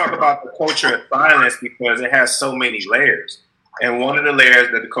 you talk about the culture of silence because it has so many layers. And one of the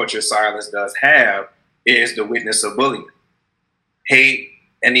layers that the culture of silence does have is the witness of bullying, hate,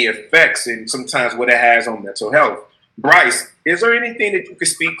 and the effects and sometimes what it has on mental health. Bryce, is there anything that you could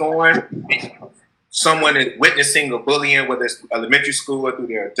speak on? Someone is witnessing a bullying, whether it's elementary school or through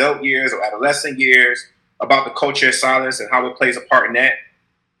their adult years or adolescent years, about the culture of silence and how it plays a part in that?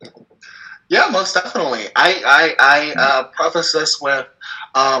 Yeah, most definitely. I preface this with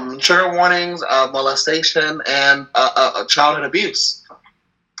trigger warnings of molestation and childhood abuse.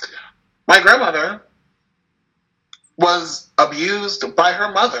 My grandmother was abused by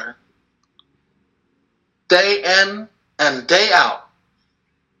her mother day in and day out.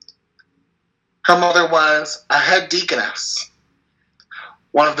 Her mother was a head deaconess,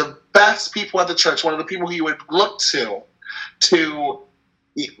 one of the best people at the church, one of the people who you would look to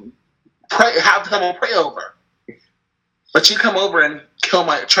pray, have someone pray over. But she'd come over and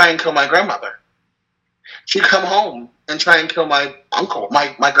try and kill my grandmother. She'd come home and try and kill my uncle,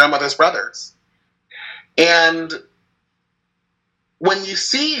 my grandmother's brothers. And when you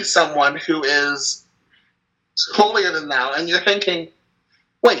see someone who is holier than thou, and you're thinking,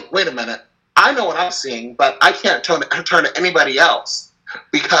 wait a minute, I know what I'm seeing, but I can't turn to anybody else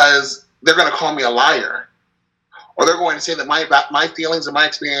because they're going to call me a liar. Or they're going to say that my feelings and my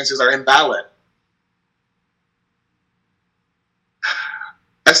experiences are invalid.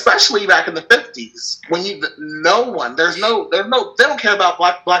 Especially back in the 50s, when they don't care about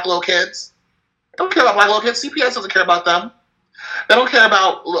black little kids. They don't care about black little kids. CPS doesn't care about them. They don't care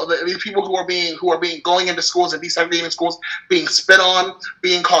about these people who are going into schools and desegregating schools, being spit on,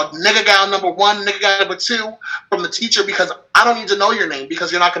 being called nigga gal number 1, nigga gal number 2 from the teacher because I don't need to know your name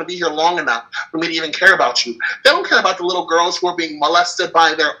because you're not going to be here long enough for me to even care about you. They don't care about the little girls who are being molested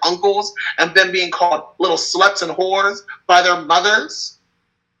by their uncles and then being called little sluts and whores by their mothers.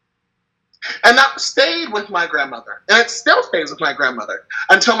 And that stayed with my grandmother. And it still stays with my grandmother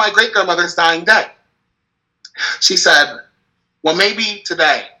until my great-grandmother's dying day. She said, well, maybe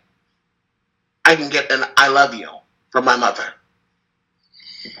today I can get an I love you from my mother.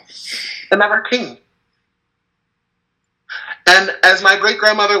 And never came. And as my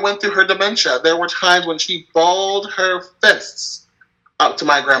great-grandmother went through her dementia, there were times when she balled her fists up to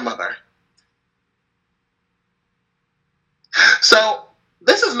my grandmother. So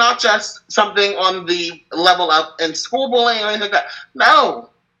this is not just something on the level of in school bullying or anything like that.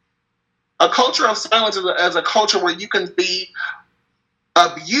 No. A culture of silence is a culture where you can be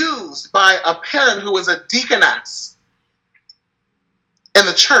abused by a parent who is a deaconess in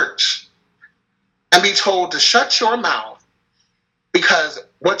the church and be told to shut your mouth because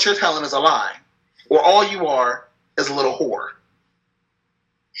what you're telling is a lie, or all you are is a little whore.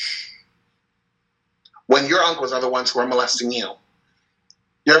 When your uncles are the ones who are molesting you.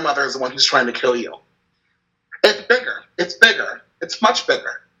 Your mother is the one who's trying to kill you. It's bigger. It's bigger. It's much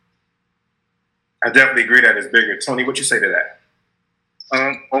bigger. I definitely agree that it's bigger. Tony, what you say to that?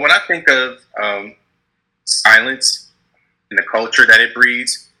 Well, when I think of silence and the culture that it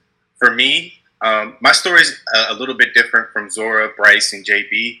breeds, for me, my story is a little bit different from Zora, Bryce, and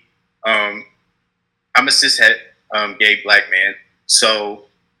JB. I'm a cishet gay black man. So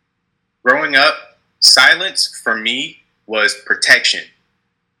growing up, silence for me was protection.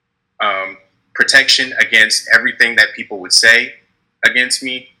 Protection against everything that people would say against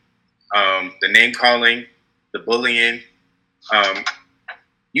me, the name calling, the bullying.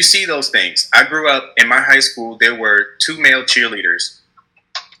 You see those things. I grew up in my high school, there were 2 male cheerleaders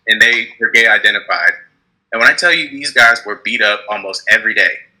and they were gay identified. And when I tell you these guys were beat up almost every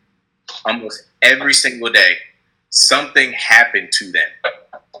day, almost every single day, something happened to them.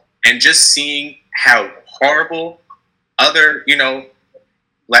 And just seeing how horrible other,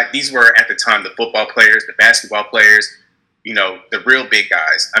 like these were at the time the football players, the basketball players, the real big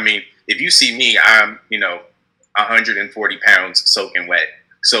guys. I mean, if you see me, I'm, 140 pounds soaking wet.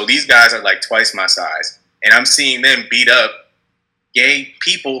 So these guys are like twice my size. And I'm seeing them beat up gay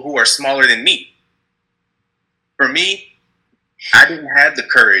people who are smaller than me. For me, I didn't have the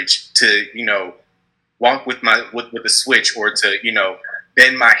courage to, walk with a switch or to,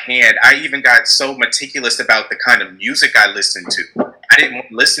 bend my hand. I even got so meticulous about the kind of music I listened to. I didn't want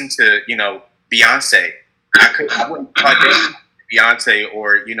to listen to, Beyonce. I wouldn't audition Beyonce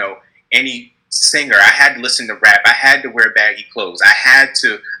or, any singer. I had to listen to rap. I had to wear baggy clothes.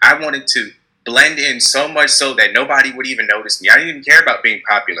 I wanted to blend in so much so that nobody would even notice me. I didn't even care about being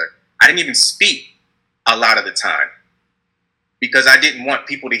popular. I didn't even speak a lot of the time because I didn't want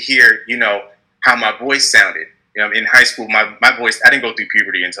people to hear, you know, how my voice sounded. You know, in high school, my voice, I didn't go through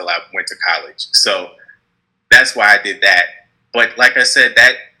puberty until I went to college. So that's why I did that. But like I said,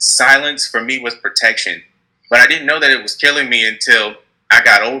 that silence for me was protection. But I didn't know that it was killing me until I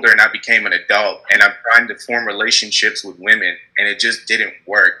got older and I became an adult. And I'm trying to form relationships with women, and it just didn't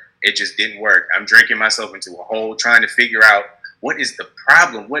work. It just didn't work. I'm drinking myself into a hole, trying to figure out what is the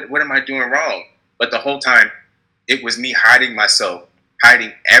problem? What am I doing wrong? But the whole time, it was me hiding myself,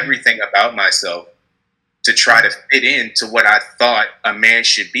 hiding everything about myself to try to fit into what I thought a man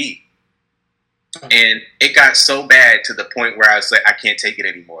should be. And it got so bad to the point where I was like, I can't take it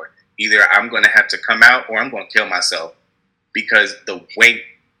anymore. Either I'm going to have to come out or I'm going to kill myself because the weight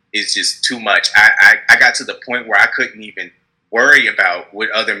is just too much. I got to the point where I couldn't even worry about what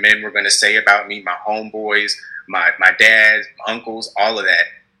other men were going to say about me, my homeboys, my dad, my uncles, all of that.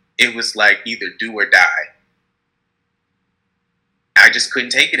 It was like either do or die. I just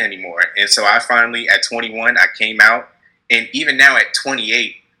couldn't take it anymore. And so I finally, at 21, I came out. And even now at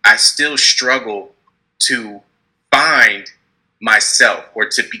 28, I still struggle to find myself or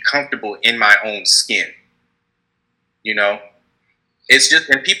to be comfortable in my own skin. You know, it's just,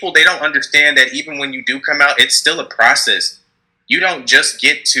 and people, they don't understand that even when you do come out, it's still a process. You don't just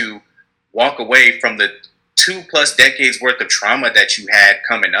get to walk away from the 2+ decades worth of trauma that you had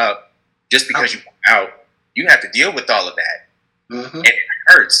coming up just because you come out. You have to deal with all of that. Mm-hmm. And it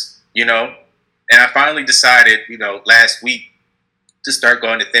hurts, you know. And I finally decided, you know, last week to start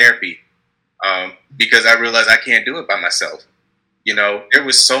going to therapy because I realized I can't do it by myself. You know, there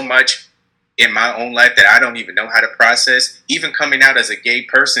was so much in my own life that I don't even know how to process. Even coming out as a gay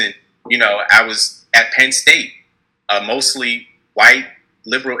person, you know, I was at Penn State, a mostly white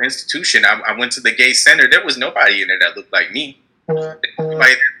liberal institution. I went to the gay center. There was nobody in there that looked like me. Nobody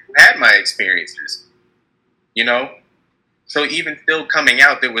that had my experiences, you know. So even still coming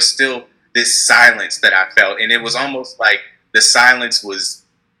out, there was still this silence that I felt. And it was almost like the silence was,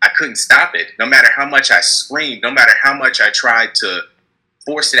 I couldn't stop it. No matter how much I screamed, no matter how much I tried to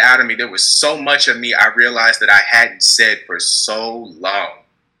force it out of me, there was so much of me I realized that I hadn't said for so long,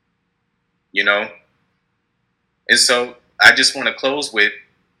 you know? And so I just want to close with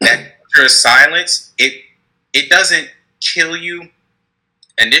that your silence, it doesn't kill you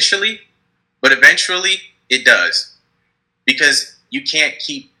initially, but eventually it does. Because you can't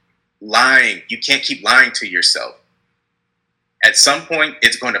keep lying. You can't keep lying to yourself. At some point,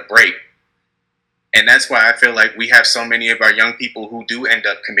 it's going to break. And that's why I feel like we have so many of our young people who do end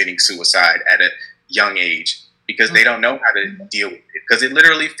up committing suicide at a young age because they don't know how to deal with it. Because it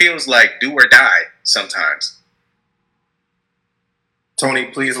literally feels like do or die sometimes. Tony,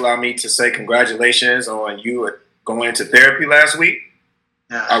 please allow me to say congratulations on you going into therapy last week.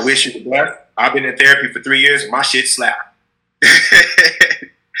 Yes. I wish you the best. I've been in therapy for 3 years. And my shit slapped.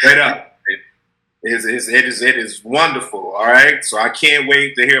 Straight up. It is wonderful. All right. So I can't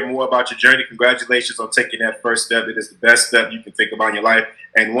wait to hear more about your journey. Congratulations on taking that first step. It is the best step you can think about in your life.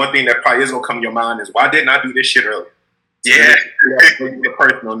 And one thing that probably is gonna come to your mind is why didn't I do this shit earlier? Yeah. A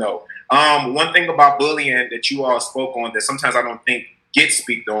personal note. One thing about bullying that you all spoke on that sometimes I don't think gets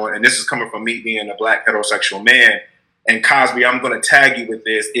speaked on, and this is coming from me being a black heterosexual man, and Cosby, I'm gonna tag you with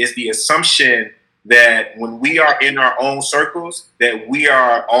this, is the assumption that when we are in our own circles, that we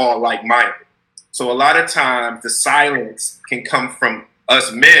are all like-minded. So a lot of times the silence can come from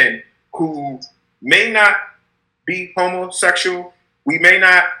us men who may not be homosexual, we may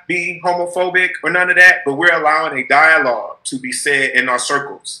not be homophobic or none of that, but we're allowing a dialogue to be said in our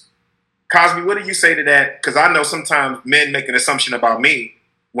circles. Cosby, what do you say to that? Because I know sometimes men make an assumption about me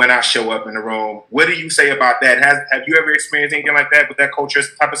when I show up in the room. What do you say about that? Have you ever experienced anything like that with that culture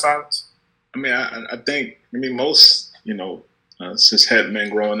type of silence? I mean, I think most, you know, cis-het men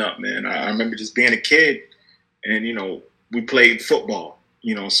growing up, man. I remember just being a kid and, you know, we played football.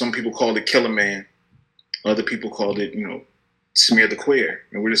 You know, some people called it Killer Man. Other people called it, you know, Smear the Queer.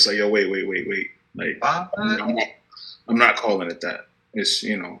 And we're just like, yo, wait. Like, I'm not calling it that. It's,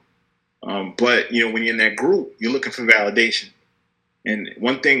 you know, but, you know, when you're in that group, you're looking for validation. And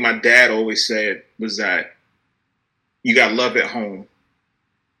one thing my dad always said was that you got love at home,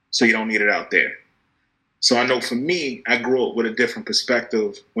 so you don't need it out there. So I know for me, I grew up with a different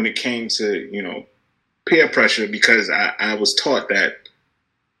perspective when it came to, you know, peer pressure because I was taught that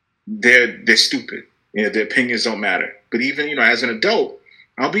they're stupid. You know, their opinions don't matter. But even, you know, as an adult,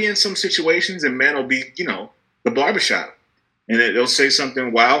 I'll be in some situations and men will be, you know, the barbershop. And they'll say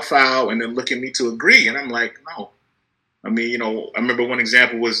something wild foul and then look at me to agree. And I'm like, no, I mean, I remember one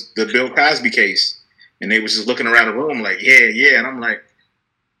example was the Bill Cosby case, and they was just looking around the room like, yeah, and I'm like,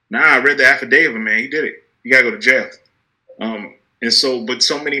 nah, I read the affidavit, man. He did it. You gotta go to jail. But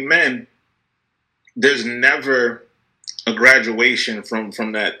so many men, there's never a graduation from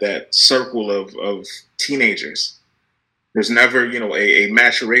that circle of teenagers. There's never, a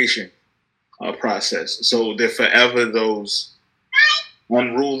maturation process. So they're forever those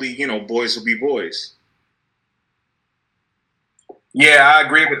unruly, boys will be boys. Yeah, I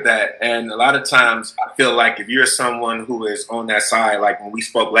agree with that. And a lot of times I feel like if you're someone who is on that side, like when we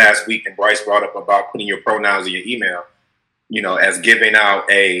spoke last week and Bryce brought up about putting your pronouns in your email, as giving out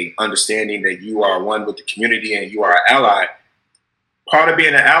a understanding that you are one with the community and you are an ally, part of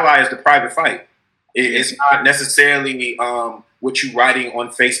being an ally is the private fight. It's not necessarily what you writing on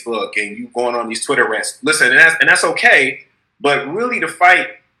Facebook and you going on these Twitter rants. Listen, and that's okay, but really the fight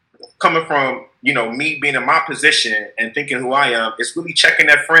coming from, me being in my position and thinking who I am, it's really checking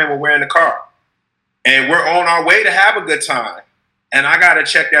that friend when we're in the car. And we're on our way to have a good time. And I got to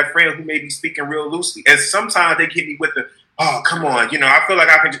check that friend who may be speaking real loosely. And sometimes they hit me with the, oh, come on. I feel like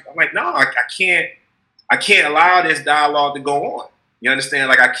I can I'm like, no, I can't allow this dialogue to go on. You understand?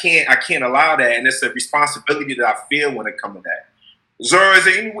 Like I can't allow that. And it's a responsibility that I feel when it comes to that. Zora, is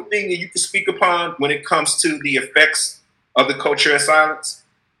there anything that you can speak upon when it comes to the effects of the culture of silence?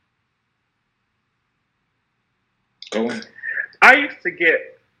 Go on. I used to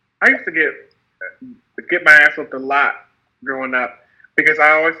get my ass whipped a lot growing up because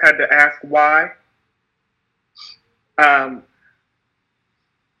I always had to ask why.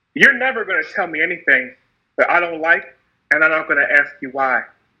 You're never going to tell me anything that I don't like, and I'm not going to ask you why.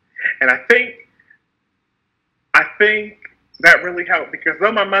 And I think that really helped because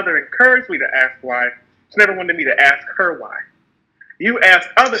though my mother encouraged me to ask why, she never wanted me to ask her why. You ask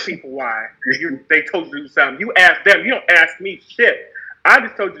other people why they told you to do something. You ask them. You don't ask me shit. I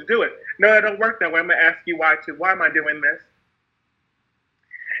just told you to do it. No, it don't work that way. I'm going to ask you why too. Why am I doing this?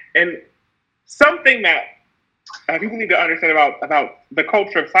 And something that people need to understand about the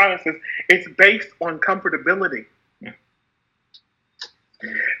culture of silence is it's based on comfortability.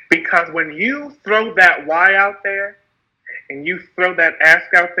 Because when you throw that why out there and you throw that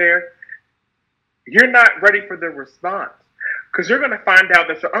ask out there, you're not ready for the response. Because you're going to find out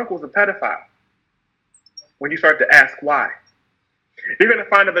that your uncle's a pedophile when you start to ask why. You're going to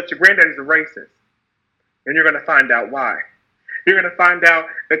find out that your granddaddy's a racist. And you're going to find out why. You're going to find out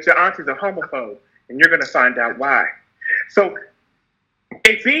that your auntie's a homophobe. And you're going to find out why. So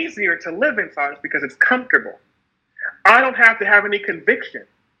it's easier to live in silence because it's comfortable. I don't have to have any conviction.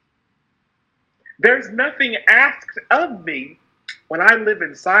 There's nothing asked of me when I live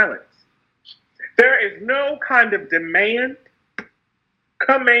in silence. There is no kind of command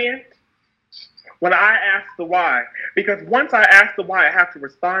when I ask the why. Because once I ask the why, I have to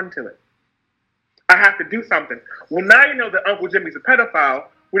respond to it. I have to do something. Well, now you know that Uncle Jimmy's a pedophile.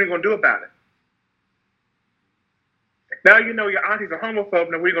 What are you going to do about it? Now you know your auntie's a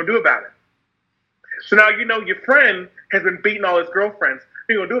homophobe. Now what are you going to do about it? So now you know your friend has been beating all his girlfriends. What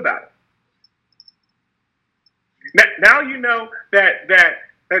are you going to do about it? Now you know that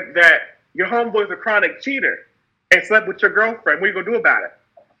your homeboy's a chronic cheater and slept with your girlfriend. What are you going to do about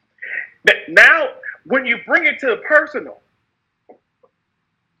it? Now, when you bring it to the personal,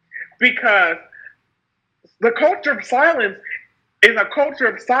 because the culture of silence is a culture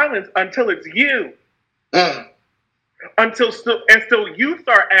of silence until it's you. Until you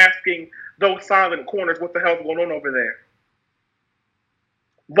start asking those silent corners, what the hell's going on over there?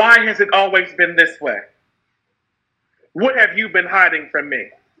 Why has it always been this way? What have you been hiding from me?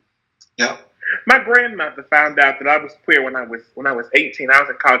 Yeah. My grandmother found out that I was queer when I was 18. I was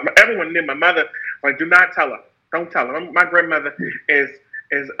in college. Everyone knew. My mother, like, do not tell her. Don't tell her. My grandmother is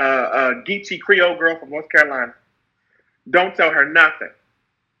a Geechee Creole girl from North Carolina. Don't tell her nothing.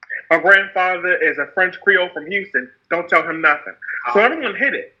 My grandfather is a French Creole from Houston. Don't tell him nothing. So everyone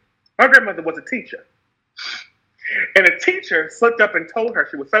hid it. My grandmother was a teacher. And a teacher slipped up and told her,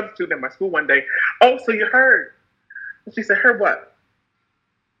 she was substituting in my school one day, oh, so you heard. And she said, heard what?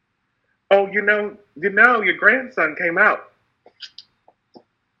 Oh, you know, your grandson came out.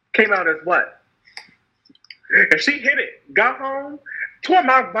 Came out as what? And she hit it. Got home. Tore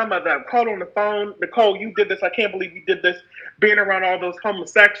my mother up. Called on the phone. Nicole, you did this. I can't believe you did this. Being around all those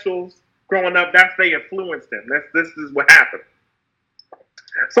homosexuals growing up, they influenced him. This is what happened.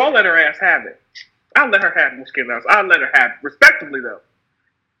 So I'll let her ass have it. I'll let her have it. I'll let her have it. Respectively, though.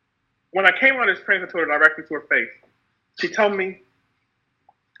 When I came on this train, I told her directly to her face. She told me,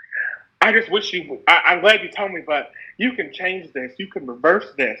 I just wish you would. I'm glad you told me, but you can change this. You can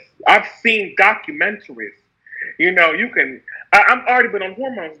reverse this. I've seen documentaries. You know, you can. I'm already been on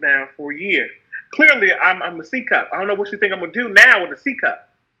hormones now for a year. Clearly, I'm a C cup. I don't know what you think I'm gonna do now with a C cup.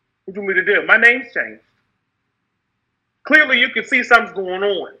 What do you want me to do? My name's changed. Clearly, you can see something's going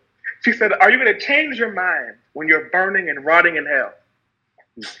on. She said, "Are you gonna change your mind when you're burning and rotting in hell?"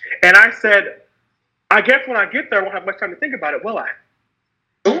 And I said, "I guess when I get there, I won't have much time to think about it, will I?"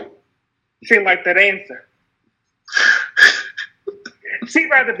 Ooh. She didn't like that answer. She'd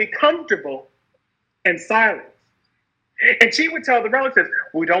rather be comfortable in silence. And she would tell the relatives,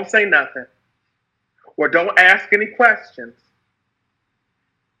 "We don't say nothing, or don't ask any questions.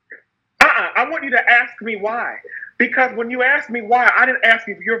 I want you to ask me why. Because when you ask me why, I didn't ask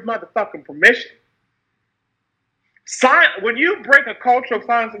you for your motherfucking permission. When you break a cultural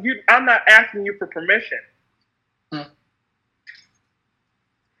silence, I'm not asking you for permission.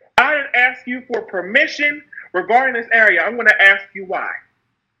 I didn't ask you for permission regarding this area. I'm going to ask you why.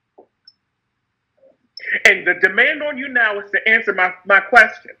 And the demand on you now is to answer my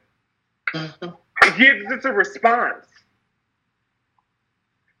question. It's a response.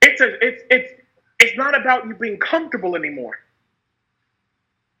 It's not about you being comfortable anymore.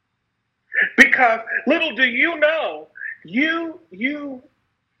 Because little do you know, you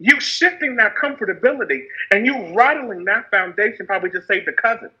shifting that comfortability and you rattling that foundation probably just saved a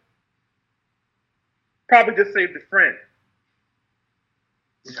cousin. Probably just saved a friend.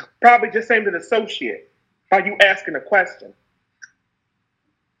 Probably just saved an associate by you asking a question.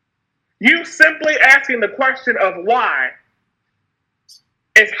 You simply asking the question of why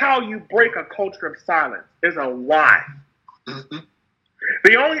is how you break a culture of silence, is a why. Mm-hmm.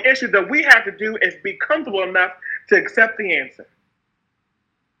 The only issue that we have to do is be comfortable enough to accept the answer.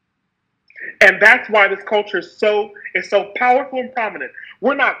 And that's why this culture is so powerful and prominent.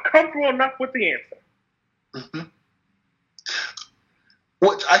 We're not comfortable enough with the answer. Mm-hmm.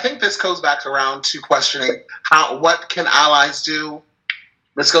 Which I think this goes back around to questioning what can allies do?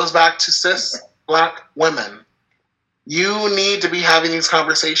 This goes back to cis Black women. You need to be having these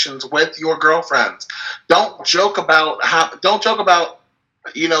conversations with your girlfriends. Don't joke about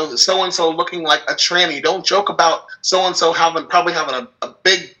so and so looking like a tranny. Don't joke about so and so probably having a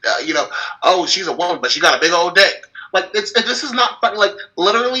big oh, she's a woman but she got a big old dick. Like this is not funny. Like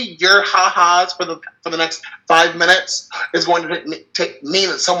literally, your ha-has for the next 5 minutes is going to mean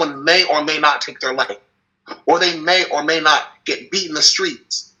that someone may or may not take their life, or they may or may not get beat in the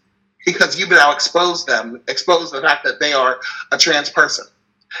streets because you've now exposed the fact that they are a trans person.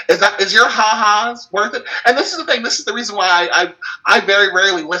 Is your ha-has worth it? And this is the thing. This is the reason why I very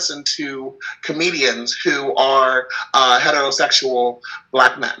rarely listen to comedians who are heterosexual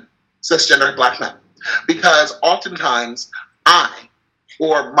Black men, cisgender Black men. Because oftentimes I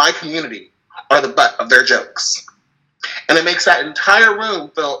or my community are the butt of their jokes. And it makes that entire room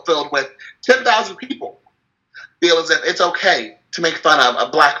filled with 10,000 people feel as if it's okay to make fun of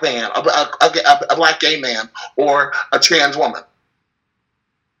a Black man, a Black gay man, or a trans woman.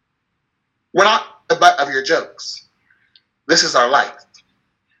 We're not the butt of your jokes. This is our life.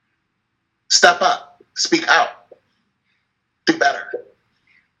 Step up. Speak out. Do better.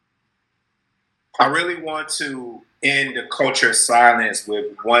 I really want to end the culture of silence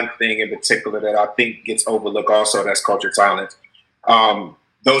with one thing in particular that I think gets overlooked also, that's culture silence.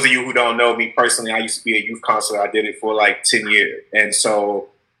 Those of you who don't know me personally, I used to be a youth counselor. I did it for like 10 years. And so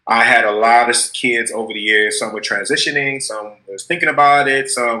I had a lot of kids over the years. Some were transitioning, some was thinking about it,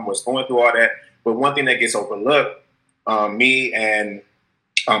 some was going through all that. But one thing that gets overlooked, me and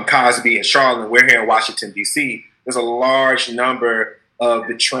Cosby and Charlotte, we're here in Washington, D.C., there's a large number of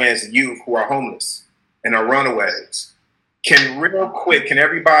the trans youth who are homeless and are runaways. Can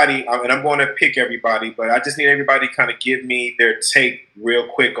everybody, and I'm going to pick everybody, but I just need everybody to kind of give me their take real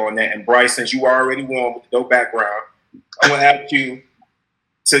quick on that. And Bryce, since you are already warm with no background, I'm going to ask you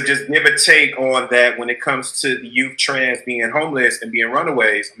to just give a take on that when it comes to the youth trans being homeless and being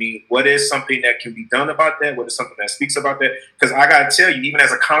runaways. I mean, what is something that can be done about that? What is something that speaks about that? Because I got to tell you, even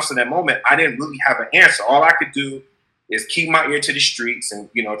as a counselor in that moment, I didn't really have an answer. All I could do is keep my ear to the streets and,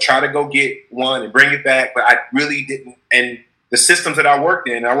 try to go get one and bring it back. But I really didn't. And the systems that I worked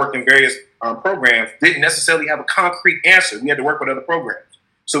in various programs, didn't necessarily have a concrete answer. We had to work with other programs.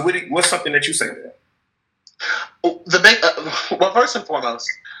 So what's something that you say to that? Well, first and foremost,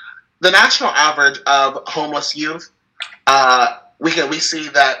 the national average of homeless youth, we see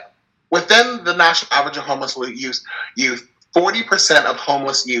that within the national average of homeless youth, 40% of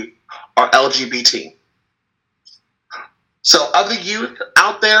homeless youth are LGBT. So of the youth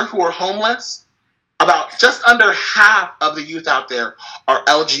out there who are homeless, about just under half of the youth out there are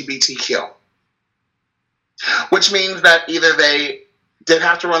LGBTQ, which means that either they did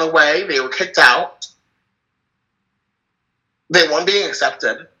have to run away, they were kicked out, they weren't being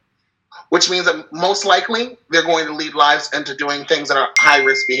accepted, which means that most likely they're going to lead lives into doing things that are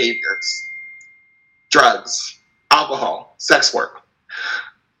high-risk behaviors. Drugs, alcohol, sex work.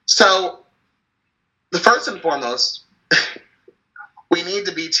 So, the first and foremost, we need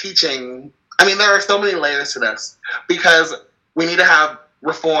to be teaching. I mean, there are so many layers to this because we need to have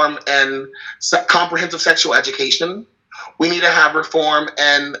reform and comprehensive sexual education. We need to have reform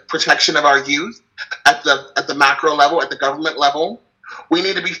and protection of our youth at the macro level, at the government level. We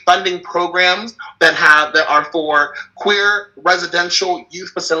need to be funding programs that are for queer residential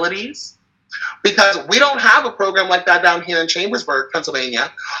youth facilities, because we don't have a program like that down here in Chambersburg,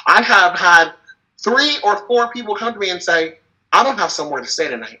 Pennsylvania. I have had 3 or 4 people come to me and say, I don't have somewhere to stay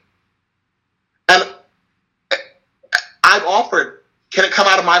tonight. And I've offered, can it come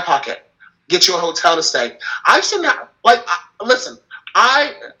out of my pocket? Get you a hotel to stay. I shouldn't have, listen,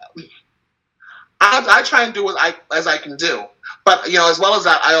 I try and do as I can do. But, as well as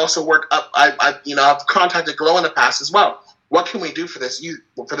that, I also work up, I've contacted GLOW in the past as well. What can we do for this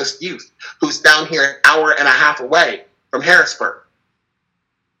youth who's down here an hour and a half away from Harrisburg,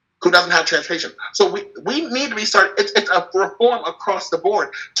 who doesn't have transportation? So we need to be starting. It's a reform across the board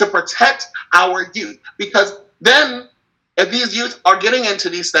to protect our youth, because then if these youth are getting into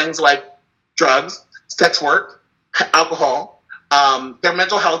these things like drugs, sex work, alcohol, their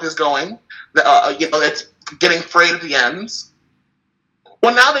mental health is going, it's getting frayed at the ends.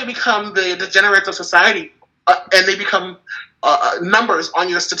 Well, now they become the degenerates of society, and they become numbers on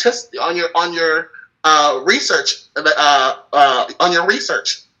your statistics, on your research, on your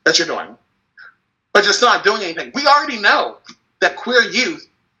research that you're doing, but you're still not doing anything. We already know that queer youth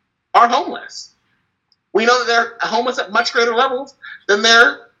are homeless. We know that they're homeless at much greater levels than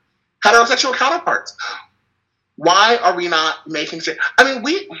their heterosexual counterparts. Why are we not making sure? I mean,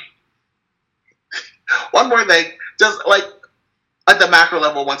 one more thing, just like at the macro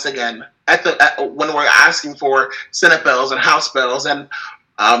level, once again, when we're asking for Senate bills and House bills and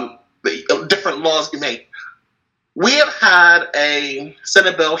the different laws be made. We have had a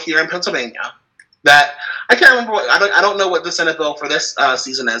Senate bill here in Pennsylvania that I can't remember. I don't know what the Senate bill for this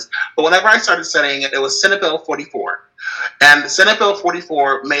season is, but whenever I started studying it, it was Senate Bill 44, and Senate Bill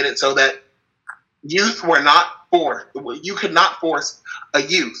 44 made it so that youth were not forced. You could not force a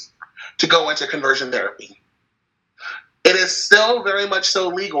youth to go into conversion therapy. It is still very much so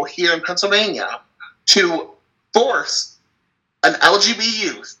legal here in Pennsylvania to force an LGBT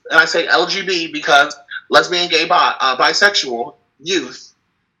youth, and I say LGBT because lesbian, gay, bisexual youth,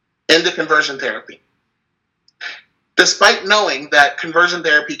 into conversion therapy. Despite knowing that conversion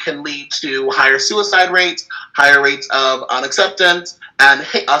therapy can lead to higher suicide rates, higher rates of unacceptance, and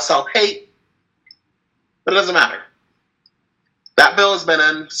self-hate, but it doesn't matter. That bill has been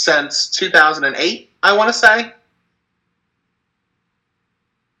in since 2008, I want to say.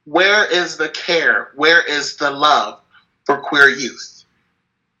 Where is the care? Where is the love for queer youth?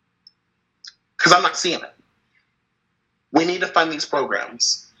 Because I'm not seeing it. We need to fund these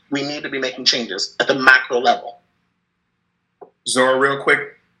programs. We need to be making changes at the macro level. Zora, real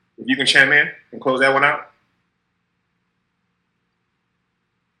quick, if you can chime in and close that one out.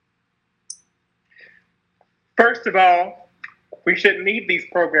 First of all, we shouldn't need these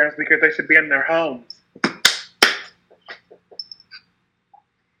programs because they should be in their homes.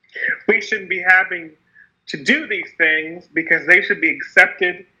 We shouldn't be having to do these things because they should be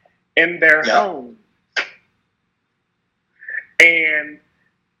accepted in their homes. And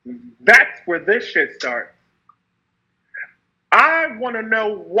that's where this shit starts. I want to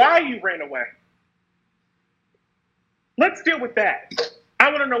know why you ran away. Let's deal with that. I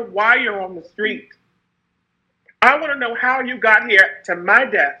want to know why you're on the street. I want to know how you got here to my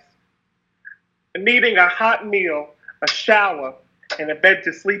desk, needing a hot meal, a shower, and a bed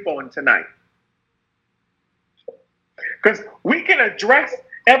to sleep on tonight. Because we can address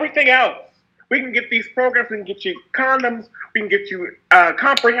everything else. We can get these programs, we can get you condoms, we can get you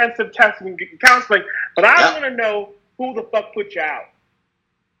comprehensive tests, we can get you counseling, but I want to know who the fuck put you out.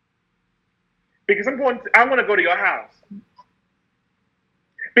 Because I want to go to your house.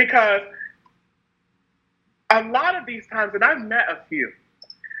 Because a lot of these times, and I've met a few,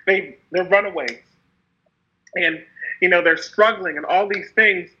 they're runaways. And, they're struggling and all these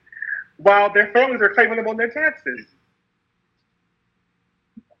things while their families are claiming them on their taxes.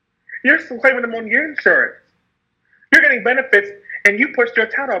 You're still claiming them on your insurance. You're getting benefits, and you pushed your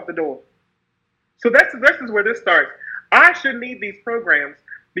child out the door. So this is where this starts. I should need these programs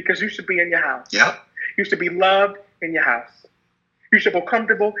because you should be in your house. Yeah. You should be loved in your house. You should feel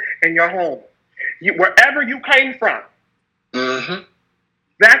comfortable in your home. Wherever you came from. Mm-hmm.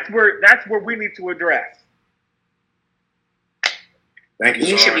 That's where we need to address. Thank you.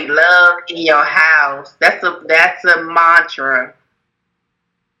 You should be loved in your house. That's a mantra.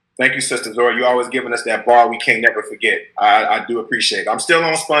 Thank you, Sister Zora. You always giving us that bar we can't never forget. I do appreciate it. I'm still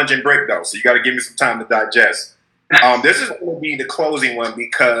on sponge and brick though, so you got to give me some time to digest. This is going to be the closing one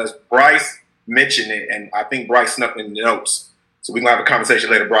because Bryce mentioned it, and I think Bryce snuck in the notes. So we're going to have a conversation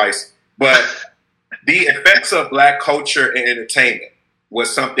later, Bryce. But the effects of Black culture and entertainment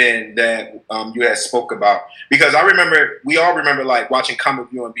was something that you had spoke about. Because we all remember like watching Comic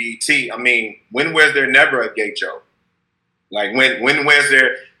View on BET. I mean, when was there never a gay joke? Like when was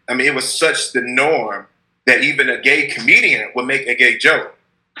there, I mean, it was such the norm that even a gay comedian would make a gay joke.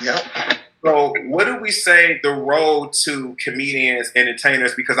 Yep. So what do we say the role to comedians,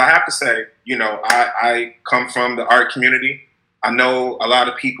 entertainers? Because I have to say, I come from the art community. I know a lot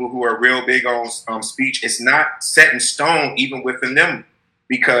of people who are real big on speech. It's not set in stone even within them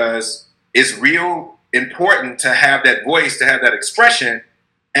because it's real important to have that voice, to have that expression.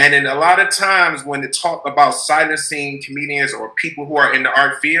 And then a lot of times when they talk about silencing comedians or people who are in the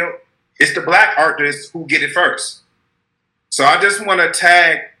art field, it's the Black artists who get it first. So I just want to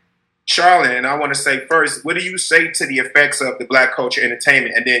tag Charlotte, and I want to say first, what do you say to the effects of the Black culture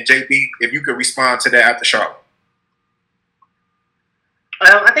entertainment? And then JB, if you could respond to that after Charlotte.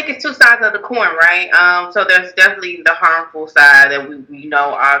 I think it's two sides of the coin, right? So there's definitely the harmful side that we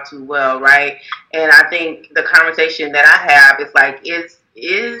know all too well, right? And I think the conversation that I have is like, it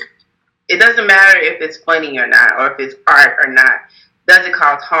doesn't matter if it's funny or not, or if it's art or not. Does it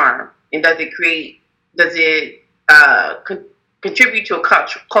cause harm? And does it contribute to a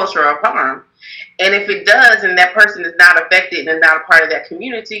culture of harm? And if it does, and that person is not affected and not a part of that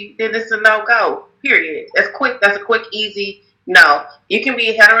community, then it's a no-go, period. That's a quick, easy no. You can be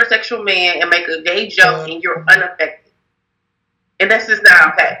a heterosexual man and make a gay joke and you're unaffected. And that's just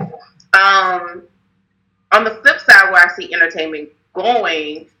not okay. On the flip side, where I see entertainment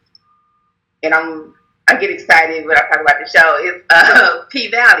going, and I get excited when I talk about the show, is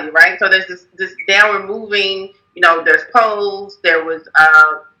P-Valley, right? So there's this downward moving, there's Pose, there was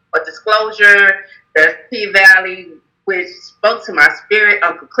a Disclosure, there's P-Valley, which spoke to my spirit,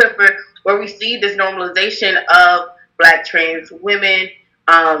 Uncle Clifford, where we see this normalization of Black trans women,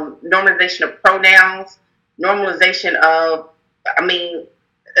 normalization of pronouns, normalization of,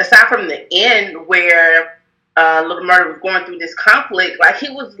 aside from the end where Little Murder was going through this conflict, like he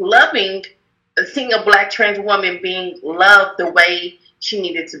was loving seeing a Black trans woman being loved the way she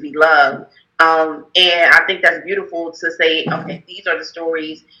needed to be loved. And I think that's beautiful to say, okay, these are the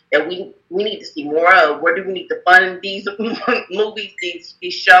stories that we need to see more of. Where do we need to fund these movies,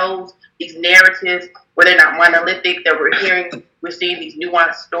 these shows, these narratives, where they're not monolithic, that we're seeing these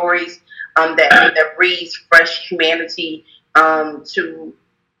nuanced stories that breathes fresh humanity to,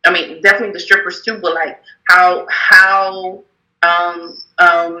 definitely the strippers too, but like how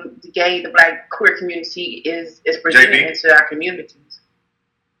the Black queer community is presented into our communities.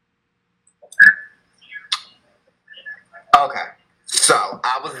 Okay, so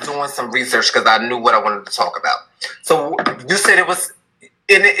I was doing some research because I knew what I wanted to talk about. So you said it was,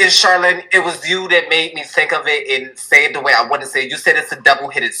 Charlene, it was you that made me think of it and say it the way I want to say it. You said it's a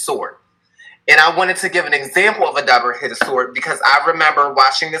double-headed sword. And I wanted to give an example of a double-headed sword because I remember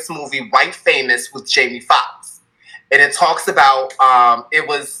watching this movie, White Famous, with Jamie Foxx. And it talks about, it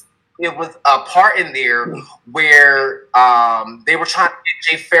was a part in there where they were trying to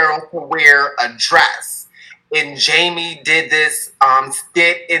get Jay Farrell to wear a dress. And Jamie did this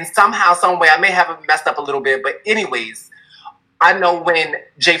skit in somehow, some way. I may have it messed up a little bit, but anyways, I know when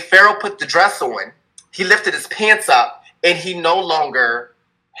Jay Farrell put the dress on, he lifted his pants up and he no longer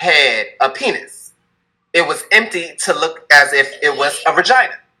had a penis. It was empty to look as if it was a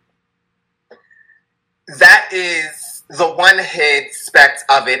vagina. That is the one head spect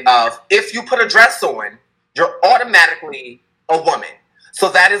of it of if you put a dress on, you're automatically a woman. So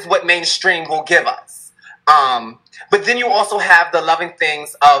that is what mainstream will give us. But then you also have the loving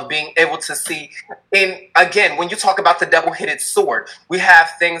things of being able to see. And again, when you talk about the double-headed sword, we have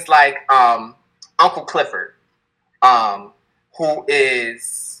things like Uncle Clifford, who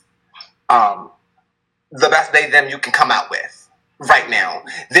is the best they them you can come out with right now.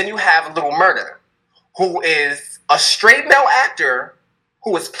 Then you have Little Murder, who is a straight male actor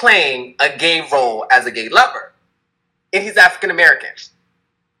who is playing a gay role as a gay lover. And he's African American.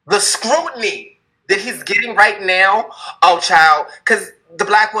 The scrutiny that he's getting right now, oh child, because the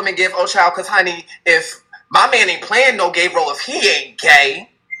Black women give, oh child, because honey, if my man ain't playing no gay role, if he ain't gay,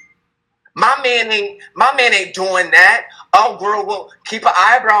 my man ain't doing that. Oh girl, well, keep an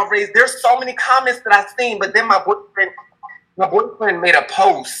eyebrow raised. There's so many comments that I've seen, but then my boyfriend made a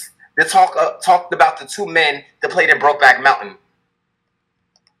post that talked about the two men that played in Brokeback Mountain.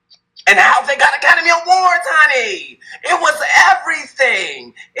 and how they got Academy Awards, honey. It was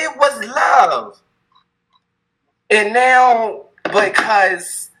everything. It was love. And now,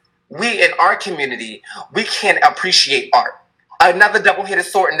 because we in our community, we can appreciate art. Another double-headed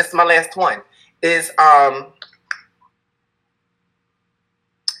sword, and this is my last one, is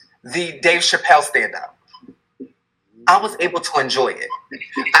the Dave Chappelle stand-up. I was able to enjoy it.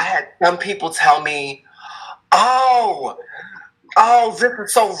 I had some people tell me, oh, this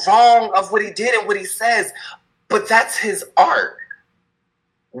is so wrong of what he did and what he says. But that's his art.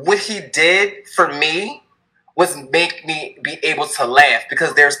 What he did for me was make me be able to laugh,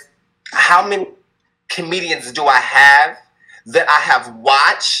 because there's how many comedians do I have that I have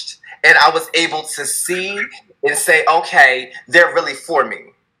watched and I was able to see and say, okay, they're really for me.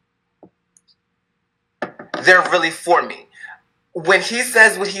 They're really for me. When he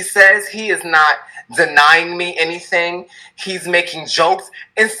says what he says, he is not denying me anything. He's making jokes.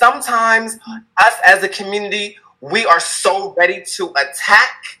 And sometimes us as a community, we are so ready to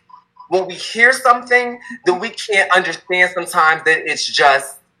attack when we hear something that we can't understand sometimes that it's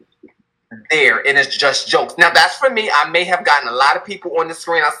just there and it's just jokes. Now, that's for me. I may have gotten a lot of people on the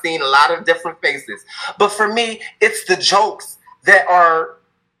screen. I've seen a lot of different faces. But for me, it's the jokes that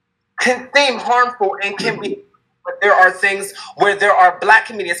can seem harmful and can be, but there are things where there are black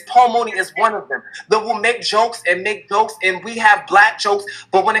comedians. Paul Mooney is one of them that will make jokes, and we have black jokes,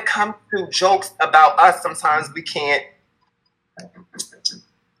 but when it comes to jokes about us, sometimes we can't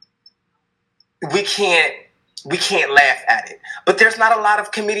laugh at it. But there's not a lot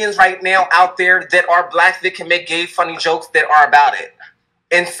of comedians right now out there that are black that can make gay funny jokes that are about it.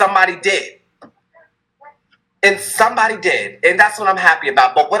 And somebody did. And that's what I'm happy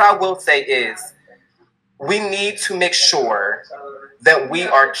about. But what I will say is, we need to make sure that we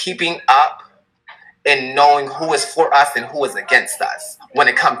are keeping up and knowing who is for us and who is against us when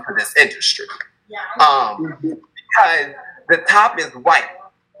it comes to this industry. Because the top is white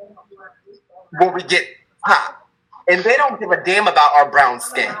when we get top. And they don't give a damn about our brown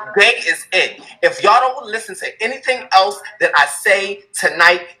skin. Gay is in. If y'all don't listen to anything else that I say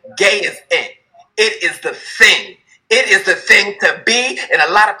tonight, gay is in. It is the thing. It is the thing to be, and a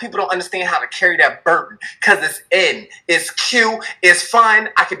lot of people don't understand how to carry that burden, because it's in, it's cute, it's fun.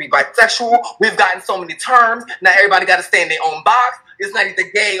 I can be bisexual. We've gotten so many terms. Now everybody got to stay in their own box. It's not either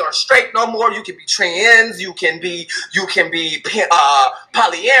gay or straight no more. You can be trans. You can be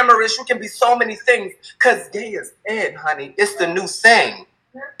polyamorous. You can be so many things, because gay is in, honey. It's the new thing.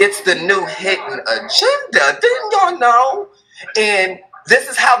 It's the new hidden agenda. Didn't y'all know? And this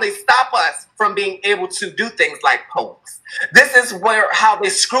is how they stop us from being able to do things like Pose. This is how they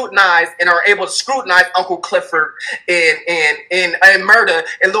scrutinize and are able to scrutinize Uncle Clifford and Murder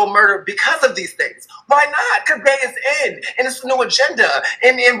and Little Murder because of these things. Why not? Because gay is in, and it's a new agenda,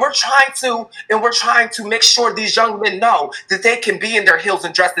 and we're trying to make sure these young men know that they can be in their heels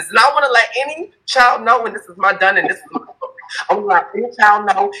and dresses. And I want to let any child know, and this is my done, and this is my book. I want to let any child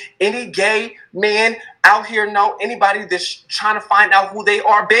know, any gay man out here know, anybody that's trying to find out who they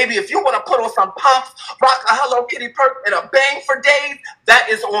are, baby, if you want to put on some pumps, rock a Hello Kitty perk, and a bang for days, that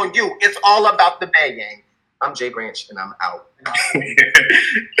is on you. It's all about the banging. I'm Jay Branch, and I'm out.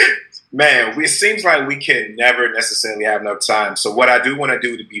 Man, it seems like we can never necessarily have enough time. So what I do want to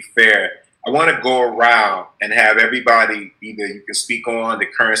do, to be fair, I want to go around and have everybody, either you can speak on the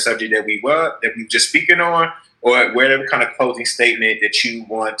current subject that we were just speaking on, or whatever kind of closing statement that you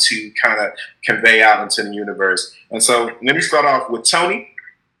want to kind of convey out into the universe. And so let me start off with Tony.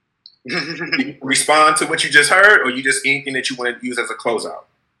 You respond to what you just heard, or you just anything that you want to use as a closeout?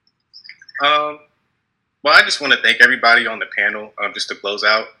 Well, I just want to thank everybody on the panel, just to close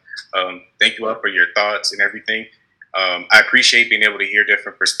out. Thank you all for your thoughts and everything. I appreciate being able to hear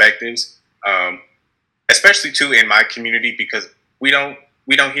different perspectives, especially too in my community, because we don't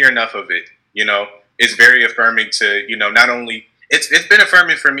hear enough of it. You know, it's very affirming to, you know, not only it's been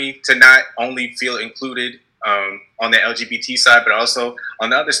affirming for me to not only feel included on the LGBT side, but also on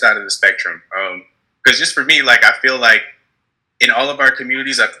the other side of the spectrum. Because just for me, like, I feel like in all of our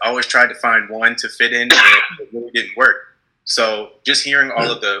communities, I've always tried to find one to fit in, and it really didn't work. So just hearing all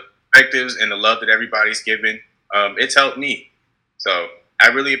of the perspectives and the love that everybody's given, it's helped me. So I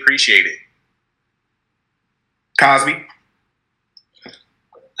really appreciate it. Cosby?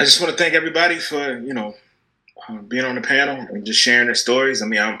 I just want to thank everybody for, you know, being on the panel and just sharing their stories. I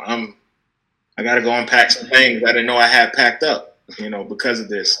mean, I got to go unpack some things I didn't know I had packed up, you know, because of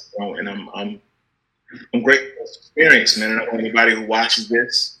this. You know, and I'm grateful for this experience, man. And I want anybody who watches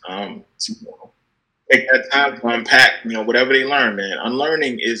this to, you know, take that time to unpack, you know, whatever they learn, man.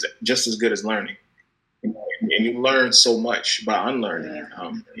 Unlearning is just as good as learning. You know, and and you learn so much by unlearning.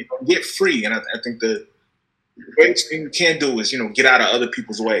 Get free, and I think the greatest thing you can do is get out of other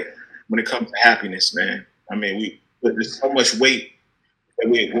people's way when it comes to happiness, man. I mean, there's so much weight that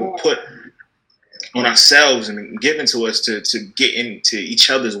we put on ourselves and given to us to get into each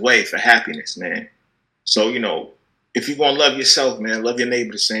other's way for happiness, man. So if you're gonna love yourself, man, love your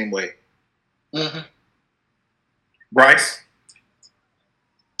neighbor the same way. Mm-hmm. Bryce?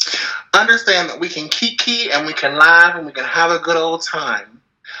 Understand that we can kiki and we can laugh and we can have a good old time.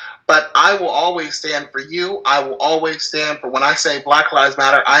 But I will always stand for you. I will always stand for, when I say Black Lives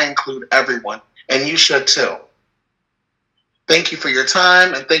Matter, I include everyone. And you should too. Thank you for your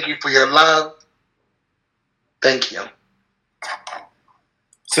time and thank you for your love. Thank you.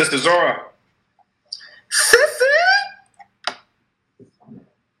 Sister Zora? Sissy!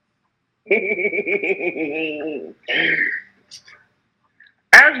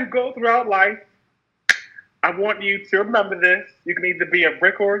 As you go throughout life, I want you to remember this. You can either be a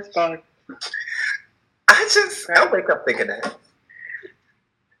brick or a sponge. I wake up thinking that.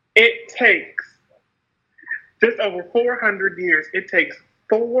 It takes just over 400 years. It takes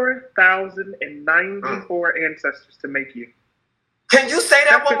 4,094 ancestors to make you. Can you say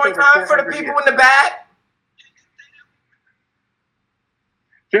that one more time for the people in the back?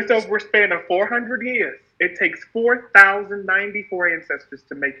 Just over a span of 400 years, it takes 4,094 ancestors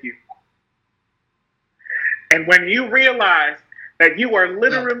to make you. And when you realize that you are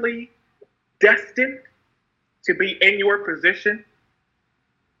literally destined to be in your position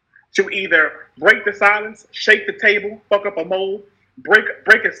to either break the silence, shake the table, fuck up a mold,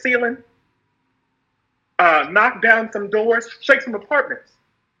 break a ceiling, knock down some doors, shake some apartments,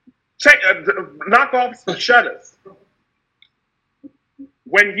 knock off some shutters.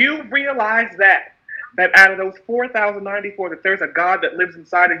 When you realize that out of those 4,094, that there's a God that lives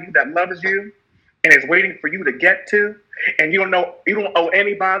inside of you that loves you and is waiting for you to get to, and you don't owe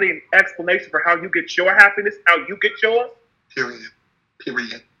anybody an explanation for how you get your happiness, how you get yours. Period.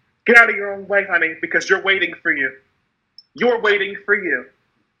 Get out of your own way, honey, because you're waiting for you. You're waiting for you.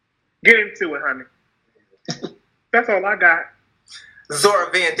 Get into it, honey. That's all I got. Zora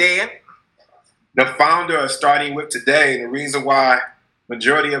Van Dam. The founder of Starting With Today, the reason why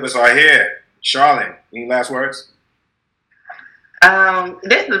majority of us are here. Charlene, any last words?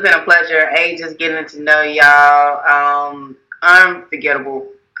 This has been a pleasure. Just getting to know y'all. Unforgettable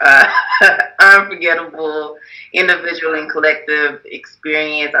individual and collective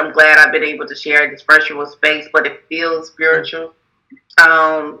experience. I'm glad I've been able to share this virtual space, but it feels spiritual.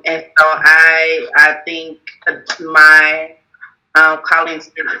 And so I think my calling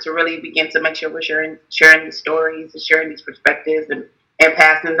is to really begin to make sure we're sharing these stories and sharing these perspectives and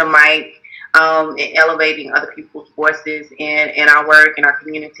passing the mic, and elevating other people's voices in our work, in our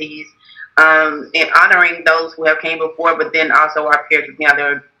communities, and honoring those who have came before, but then also our peers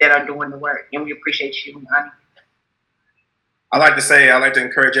together that are doing the work. And we appreciate you, honey. I'd like to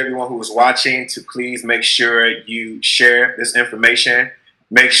encourage everyone who is watching to please make sure you share this information.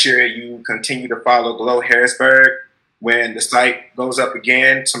 Make sure you continue to follow Glow Harrisburg when the site goes up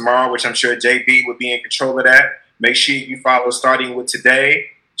again tomorrow, which I'm sure JB will be in control of that. Make sure you follow Starting With Today.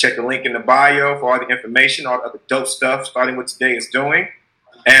 Check the link in the bio for all the information, all the other dope stuff Starting With Today is doing.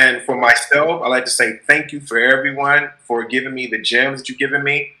 And for myself, I'd like to say thank you for everyone for giving me the gems that you've given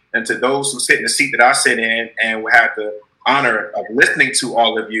me, and to those who sit in the seat that I sit in and will have the honor of listening to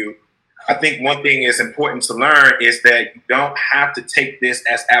all of you. I think one thing is important to learn is that you don't have to take this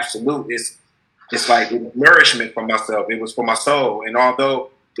as absolute. It's like nourishment for myself. It was for my soul. And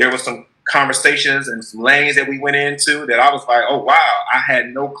although there was some conversations and some lanes that we went into that I was like, oh, wow, I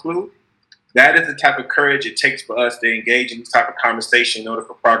had no clue. That is the type of courage it takes for us to engage in this type of conversation in order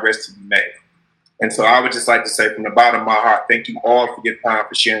for progress to be made. And so I would just like to say from the bottom of my heart, thank you all for your time,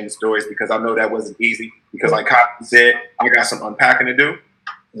 for sharing the stories, because I know that wasn't easy. Because like Cotton said, I got some unpacking to do,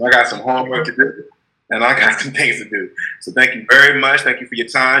 and I got some homework to do, and I got some things to do. So thank you very much. Thank you for your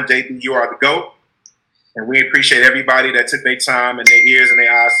time. JP, you are the GOAT. And we appreciate everybody that took their time and their ears and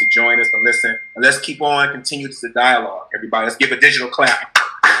their eyes to join us and listen. And let's keep on, continue the dialogue. Everybody, let's give a digital clap.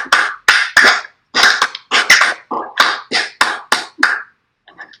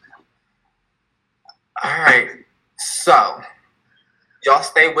 All right. So, y'all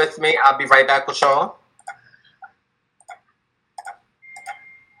stay with me. I'll be right back with y'all.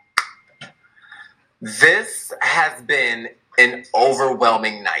 This has been an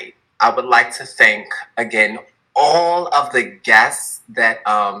overwhelming night. I would like to thank, again, all of the guests that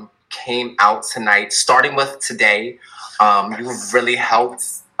came out tonight, starting with today. You've really helped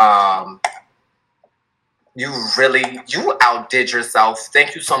You outdid yourself.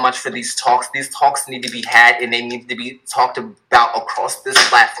 Thank you so much for these talks. These talks need to be had, and they need to be talked about across this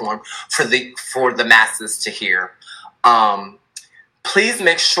platform for the masses to hear. Please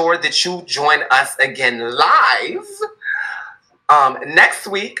make sure that you join us again live next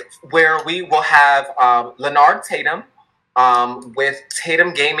week, where we will have Leonard Tatum with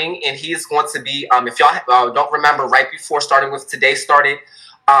Tatum Gaming, and he is going to be, if y'all don't remember, right before starting with Today started,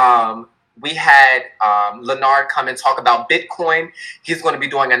 we had Leonard come and talk about Bitcoin. He's going to be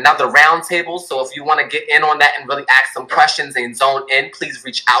doing another roundtable, so if you want to get in on that and really ask some questions and zone in, please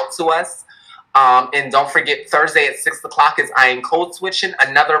reach out to us. And don't forget, Thursday at 6 o'clock is I Am Code Switching,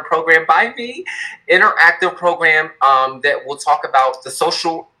 another program by me, interactive program that will talk about the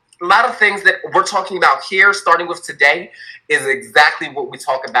social. A lot of things that we're talking about here, starting with today, is exactly what we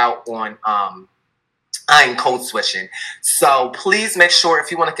talk about on I Am Code Switching. So please make sure,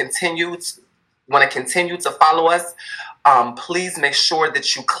 if you want to continue to follow us, please make sure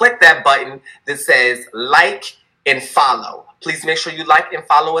that you click that button that says like and follow. Please make sure you like and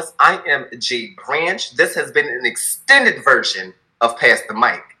follow us. I am Jay Branch. This has been an extended version of Pass the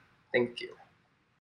Mic. Thank you.